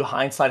people like to do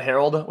hindsight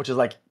herald, which is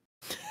like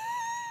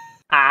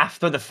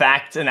after the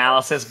fact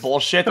analysis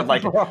bullshit of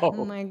like,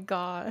 oh my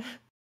god,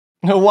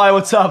 why?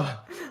 What's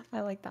up?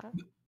 I like that.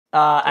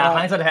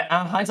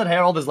 Hindsight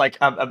herald is like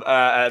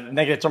a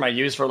negative term I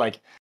use for like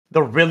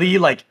the really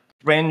like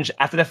cringe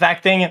after the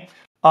fact thing.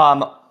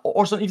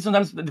 Or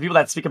sometimes the people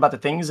that speak about the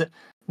things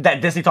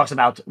that Disney talks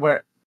about,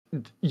 where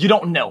you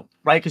don't know,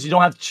 right? Because you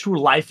don't have true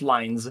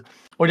lifelines,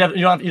 or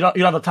you don't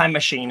have a time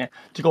machine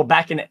to go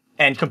back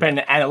and compare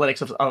the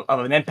analytics of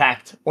an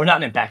impact or not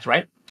an impact,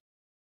 right?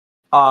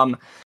 And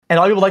a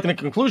lot of people like to make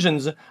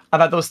conclusions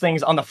about those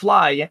things on the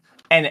fly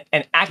and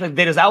act like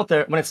data's out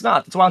there when it's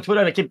not. That's why on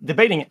Twitter I keep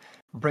debating.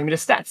 Bring me the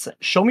stats.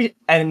 Show me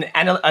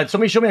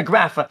show me a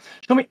graph.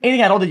 Show me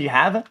anything at all that you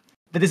have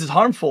that this is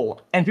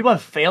harmful, and people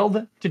have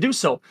failed to do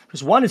so.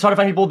 Because one, it's hard to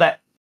find people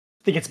that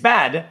think it's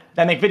bad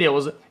that make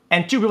videos,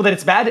 and two, people that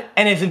it's bad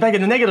and it's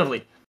impacted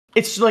negatively.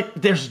 It's like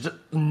there's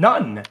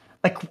none,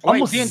 like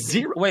almost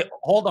zero. Wait,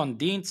 hold on.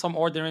 Didn't some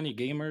ordinary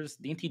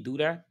gamers? Didn't he do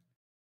that?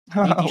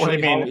 What do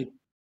you mean?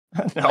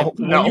 No.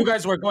 When you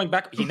guys were going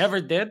back, he never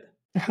did.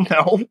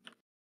 No.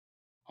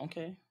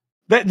 Okay.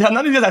 None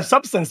of these have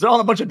substance. They're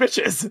all a bunch of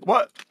bitches.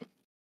 What?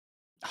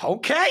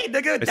 Okay,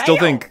 nigga. I still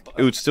think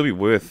it would still be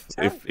worth,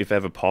 if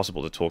ever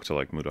possible, to talk to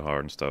like Mudahar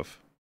and stuff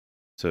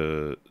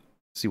to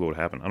see what would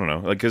happen. I don't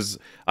know, like, because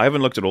I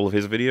haven't looked at all of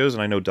his videos,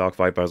 and I know Dark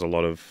Viper has a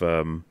lot of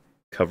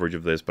coverage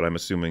of this, but I'm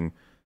assuming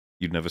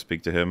you'd never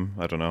speak to him.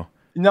 I don't know.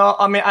 No,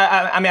 I mean,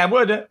 I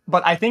would,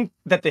 but I think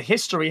that the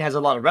history has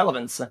a lot of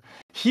relevance.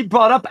 He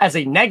brought up as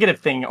a negative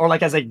thing, or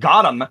like as a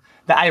got him,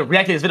 that I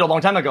reacted to his video a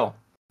long time ago.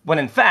 When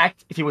in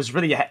fact, if he was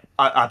really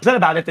upset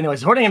about it and it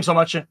was hurting him so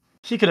much,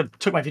 he could have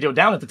took my video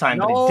down at the time,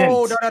 but he didn't.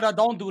 No,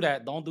 don't do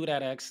that. Don't do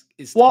that, X.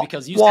 It's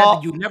because you said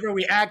that you never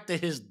react to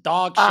his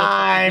dog shit.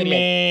 I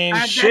mean,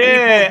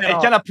 shit.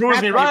 It kind of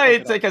proves me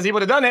right, because he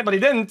would have done it, but he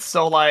didn't.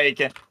 So, like,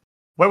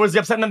 where was the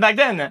upsetment back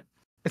then?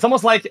 It's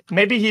almost like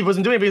maybe he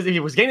wasn't doing it because he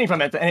was gaining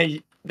from it,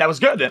 and that was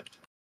good.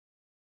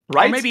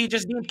 Right? Or maybe he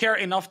just didn't care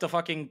enough to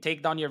fucking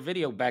take down your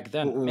video back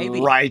then.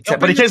 Maybe. Right.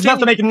 But he cares enough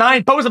to make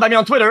 9 posts about me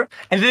on Twitter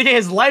and dedicate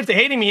his life to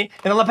hating me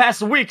in the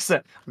past weeks.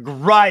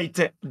 Right.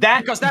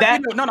 Because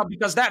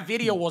that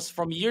video was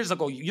from years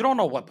ago. You don't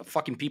know what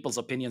fucking people's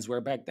opinions were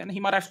back then.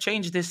 He might have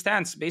changed his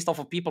stance based off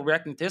of people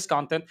reacting to his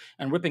content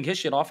and ripping his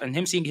shit off, and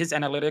him seeing his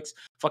analytics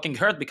fucking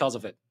hurt because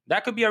of it.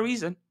 That could be a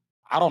reason.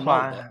 I don't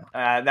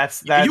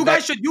know. You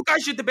guys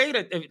should debate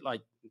it. Like,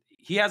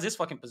 he has his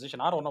fucking position.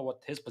 I don't know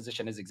what his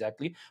position is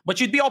exactly, but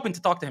you'd be open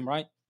to talk to him,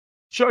 right?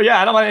 Sure, yeah.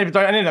 I don't mind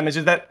talking to any of them. It's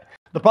just that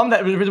the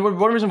problem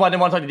one reason why I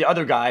didn't want to talk to the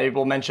other guy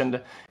people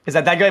mentioned is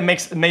that guy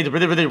made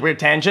really, really weird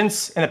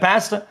tangents in the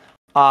past.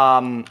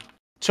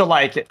 to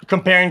like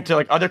comparing to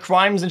like other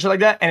crimes and shit like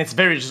that, and it's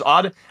very just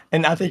odd.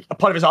 And I think a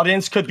part of his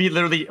audience could be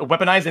literally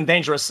weaponized and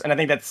dangerous, and I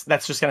think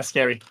that's just kind of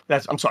scary.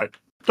 I'm sorry,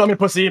 call me a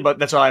pussy, but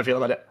that's how I feel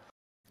about it.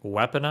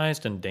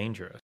 Weaponized and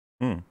dangerous.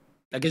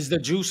 Like it's the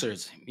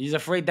juicers. He's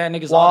afraid that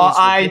niggas. Well,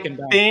 I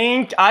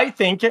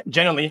think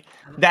generally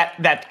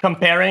that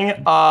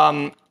comparing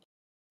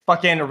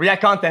fucking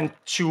React content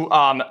to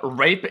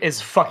rape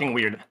is fucking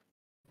weird.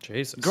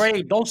 Jesus.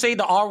 Great. Don't say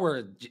the R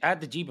word.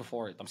 Add the G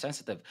before it. I'm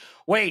sensitive.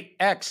 Wait,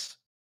 X,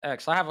 I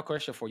have a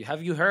question for you.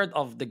 Have you heard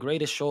of the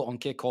greatest show on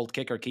Kick called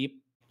Kick or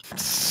Keep?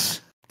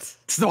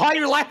 So why are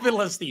you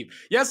laughing, Steve?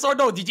 Yes or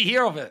no? Did you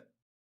hear of it?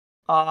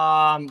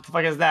 The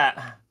fuck is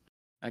that?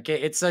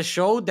 Okay, it's a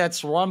show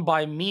that's run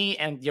by me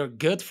and your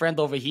good friend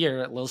over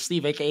here, Lil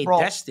Steve, aka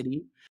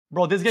Destiny.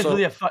 Bro, this guy's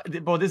really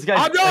bro. This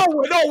guy's. No.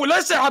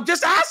 Listen, I'm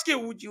just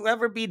asking. Would you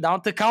ever be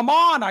down to come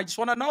on? I just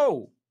want to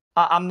know.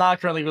 I'm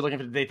not currently looking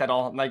for the date at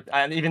all. Like,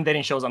 even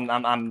dating shows, I'm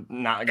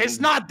not.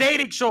 It's not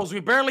dating shows. We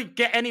barely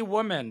get any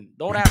women.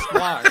 Don't ask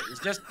why.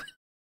 It's just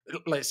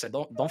listen.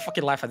 Don't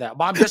fucking laugh at that.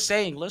 But I'm just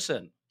saying.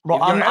 Listen, bro.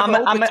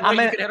 I'm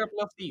in.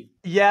 Steve.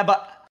 Yeah,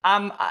 but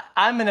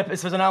I'm in a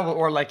position now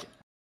where like.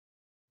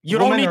 You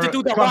don't need to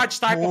do the Raj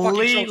type of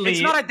fucking show.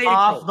 It's not a dating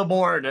off the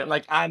board.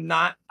 Like I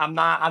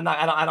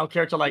don't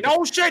care to like.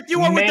 No shit,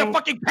 you were with the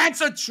fucking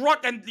Panzer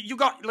truck and you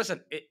got.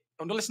 Listen,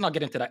 let's not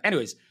get into that.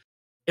 Anyways,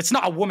 it's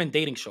not a woman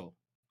dating show.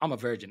 I'm a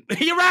virgin.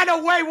 He ran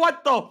away.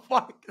 What the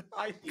fuck?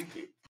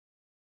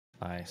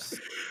 Nice.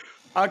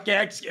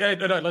 Okay,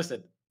 no,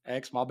 listen.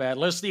 X, my bad.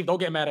 Listen, Steve, don't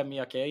get mad at me,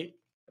 okay?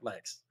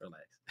 Relax.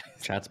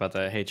 Chat's about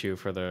to hate you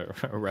for the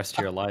rest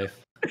of your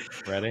life.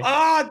 Ready?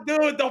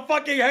 Dude, don't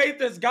fucking hate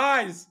this,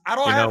 guys. I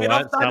don't have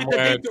enough time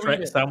to read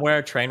it.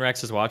 Somewhere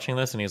Trainwreck is watching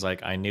this and he's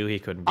like, I knew he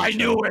couldn't be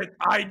chill.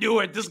 I knew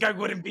it. This guy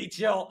wouldn't be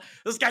chill.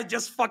 This guy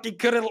just fucking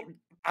couldn't.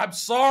 I'm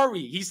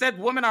sorry. He said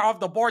women are off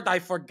the board. I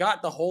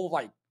forgot the whole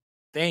like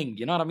thing.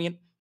 You know what I mean?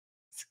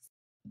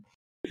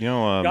 You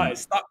know,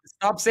 guys,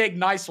 stop saying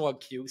nice one,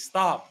 Q.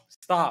 Stop.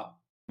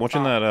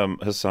 Watching that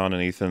Hassan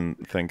and Ethan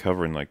thing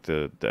covering like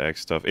the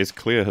X stuff, it's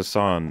clear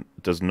Hassan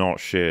does not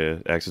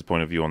share X's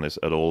point of view on this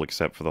at all,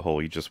 except for the whole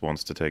he just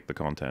wants to take the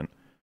content.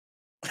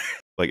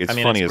 Like it's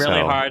funny it's as really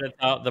hell. Hard to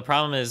tell. The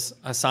problem is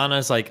Hassan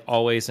is like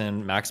always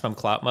in maximum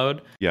clout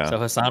mode. Yeah. So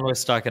Hassan was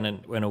stuck in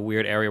a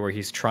weird area where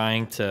he's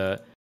trying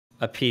to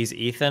appease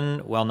Ethan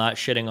while not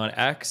shitting on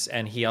X,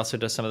 and he also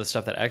does some of the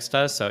stuff that X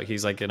does. So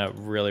he's like in a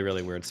really,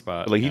 really weird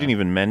spot. Like he didn't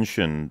even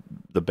mention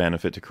the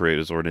benefit to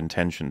creators or an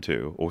intention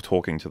to, or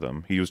talking to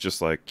them. He was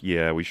just like,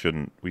 "Yeah, we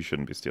shouldn't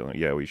be stealing it.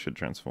 Yeah, we should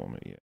transform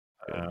it."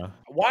 Yeah.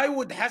 Why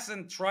would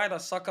Hassan try to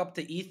suck up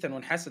to Ethan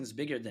when Hassan's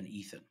bigger than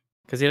Ethan?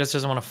 Because he just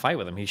doesn't want to fight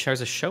with him. He shares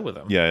a show with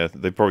him. Yeah,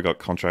 they've probably got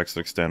contracts that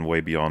extend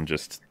way beyond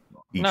just.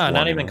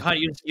 Not even.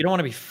 You don't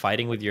want to be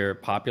fighting with your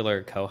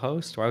popular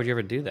co-host. Why would you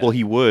ever do that? Well,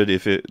 he would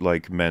if it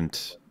like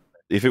meant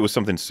if it was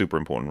something super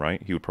important,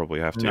 right? He would probably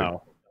have to.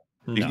 No.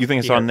 You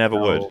think Hassan never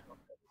would?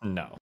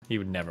 No, he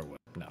would never would.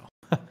 No.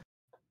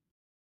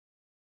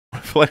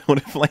 What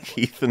if like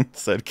Ethan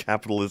said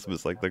capitalism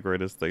is like the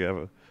greatest thing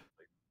ever?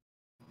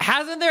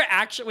 Hasn't there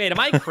actually? Wait, am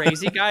I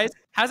crazy, guys?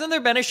 Hasn't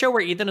there been a show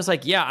where Ethan is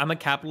like, "Yeah, I'm a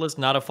capitalist,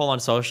 not a full-on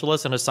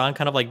socialist," and Hassan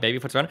kind of like baby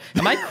puts around?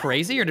 Am I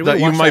crazy, or did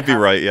we? You might be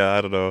right. Yeah, I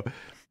don't know.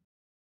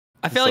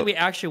 I feel like we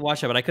actually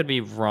watched it, but I could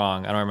be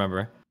wrong. I don't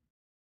remember.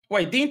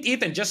 Wait, didn't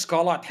Ethan just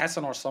call out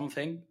Hassan or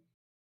something?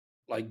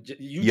 Like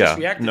you just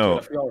reacted to it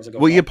a few hours ago.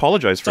 Well, he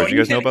apologized for it. Do you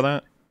guys know about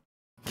that?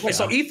 Wait,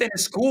 so Ethan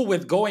is cool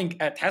with going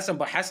at Hassan,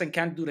 but Hassan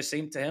can't do the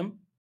same to him?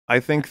 I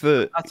think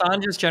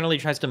Hassan just generally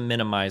tries to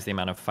minimize the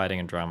amount of fighting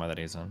and drama that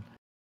he's in.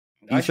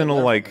 Ethan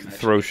will like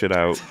throw shit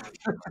out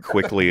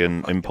quickly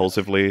and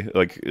impulsively,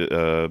 like,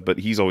 but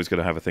he's always going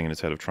to have a thing in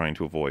his head of trying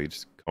to avoid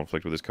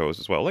conflict with his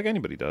co-host as well, like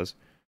anybody does.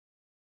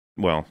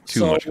 Well,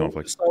 too much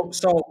conflict.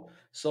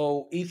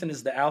 So Ethan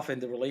is the alpha in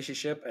the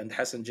relationship, and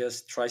Hassan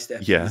just tries to.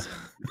 Yeah.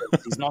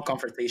 He's not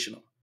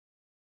confrontational.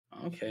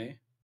 Okay.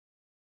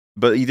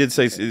 But he did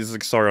say he's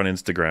like sorry on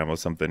Instagram or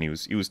something. It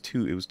was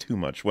too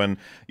much when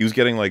he was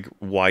getting like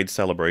wide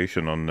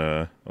celebration on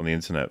the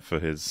internet for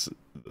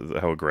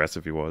how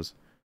aggressive he was.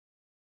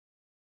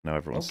 Now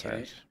everyone's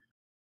sad.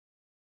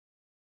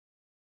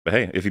 But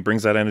hey, if he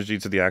brings that energy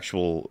to the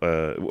actual,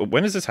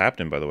 when is this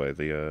happening? By the way,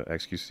 the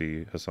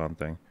xQc Hassan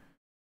thing.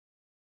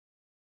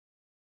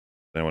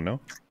 Anyone know?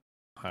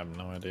 I have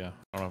no idea.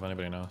 I don't know if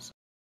anybody knows.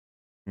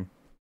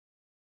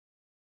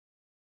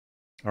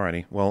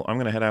 Alrighty, well, I'm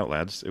gonna head out,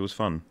 lads. It was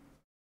fun.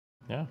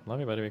 Yeah, love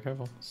you, buddy. Be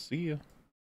careful. See ya.